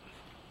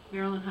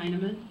 Marilyn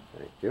Heineman.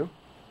 Thank you.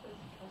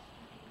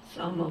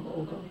 Selma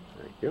Vogel.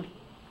 Thank you.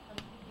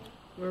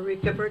 Marie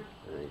Pippert.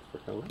 Thanks for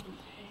coming.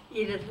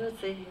 Edith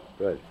Mitzi.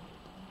 Good.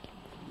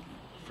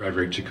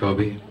 Frederick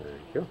Jacoby.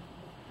 Thank you.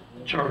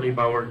 Charlie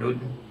Bauer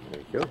Newton.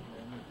 Thank you.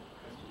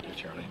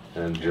 Charlie.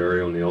 And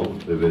Jerry O'Neill,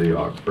 the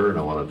videographer, and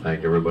I want to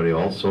thank everybody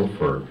also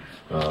for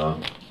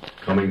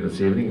coming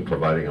this evening and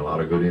providing a lot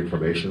of good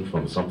information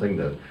from something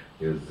that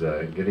is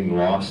getting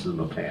lost in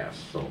the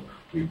past. So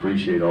we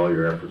appreciate all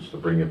your efforts to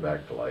bring it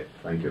back to life.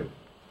 Thank you.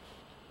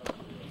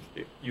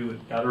 You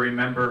got to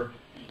remember,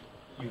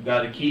 you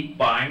got to keep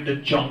buying the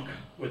junk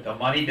with the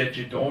money that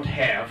you don't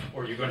have,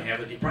 or you're going to have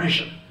a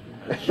depression.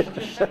 That's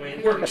just the way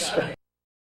it works.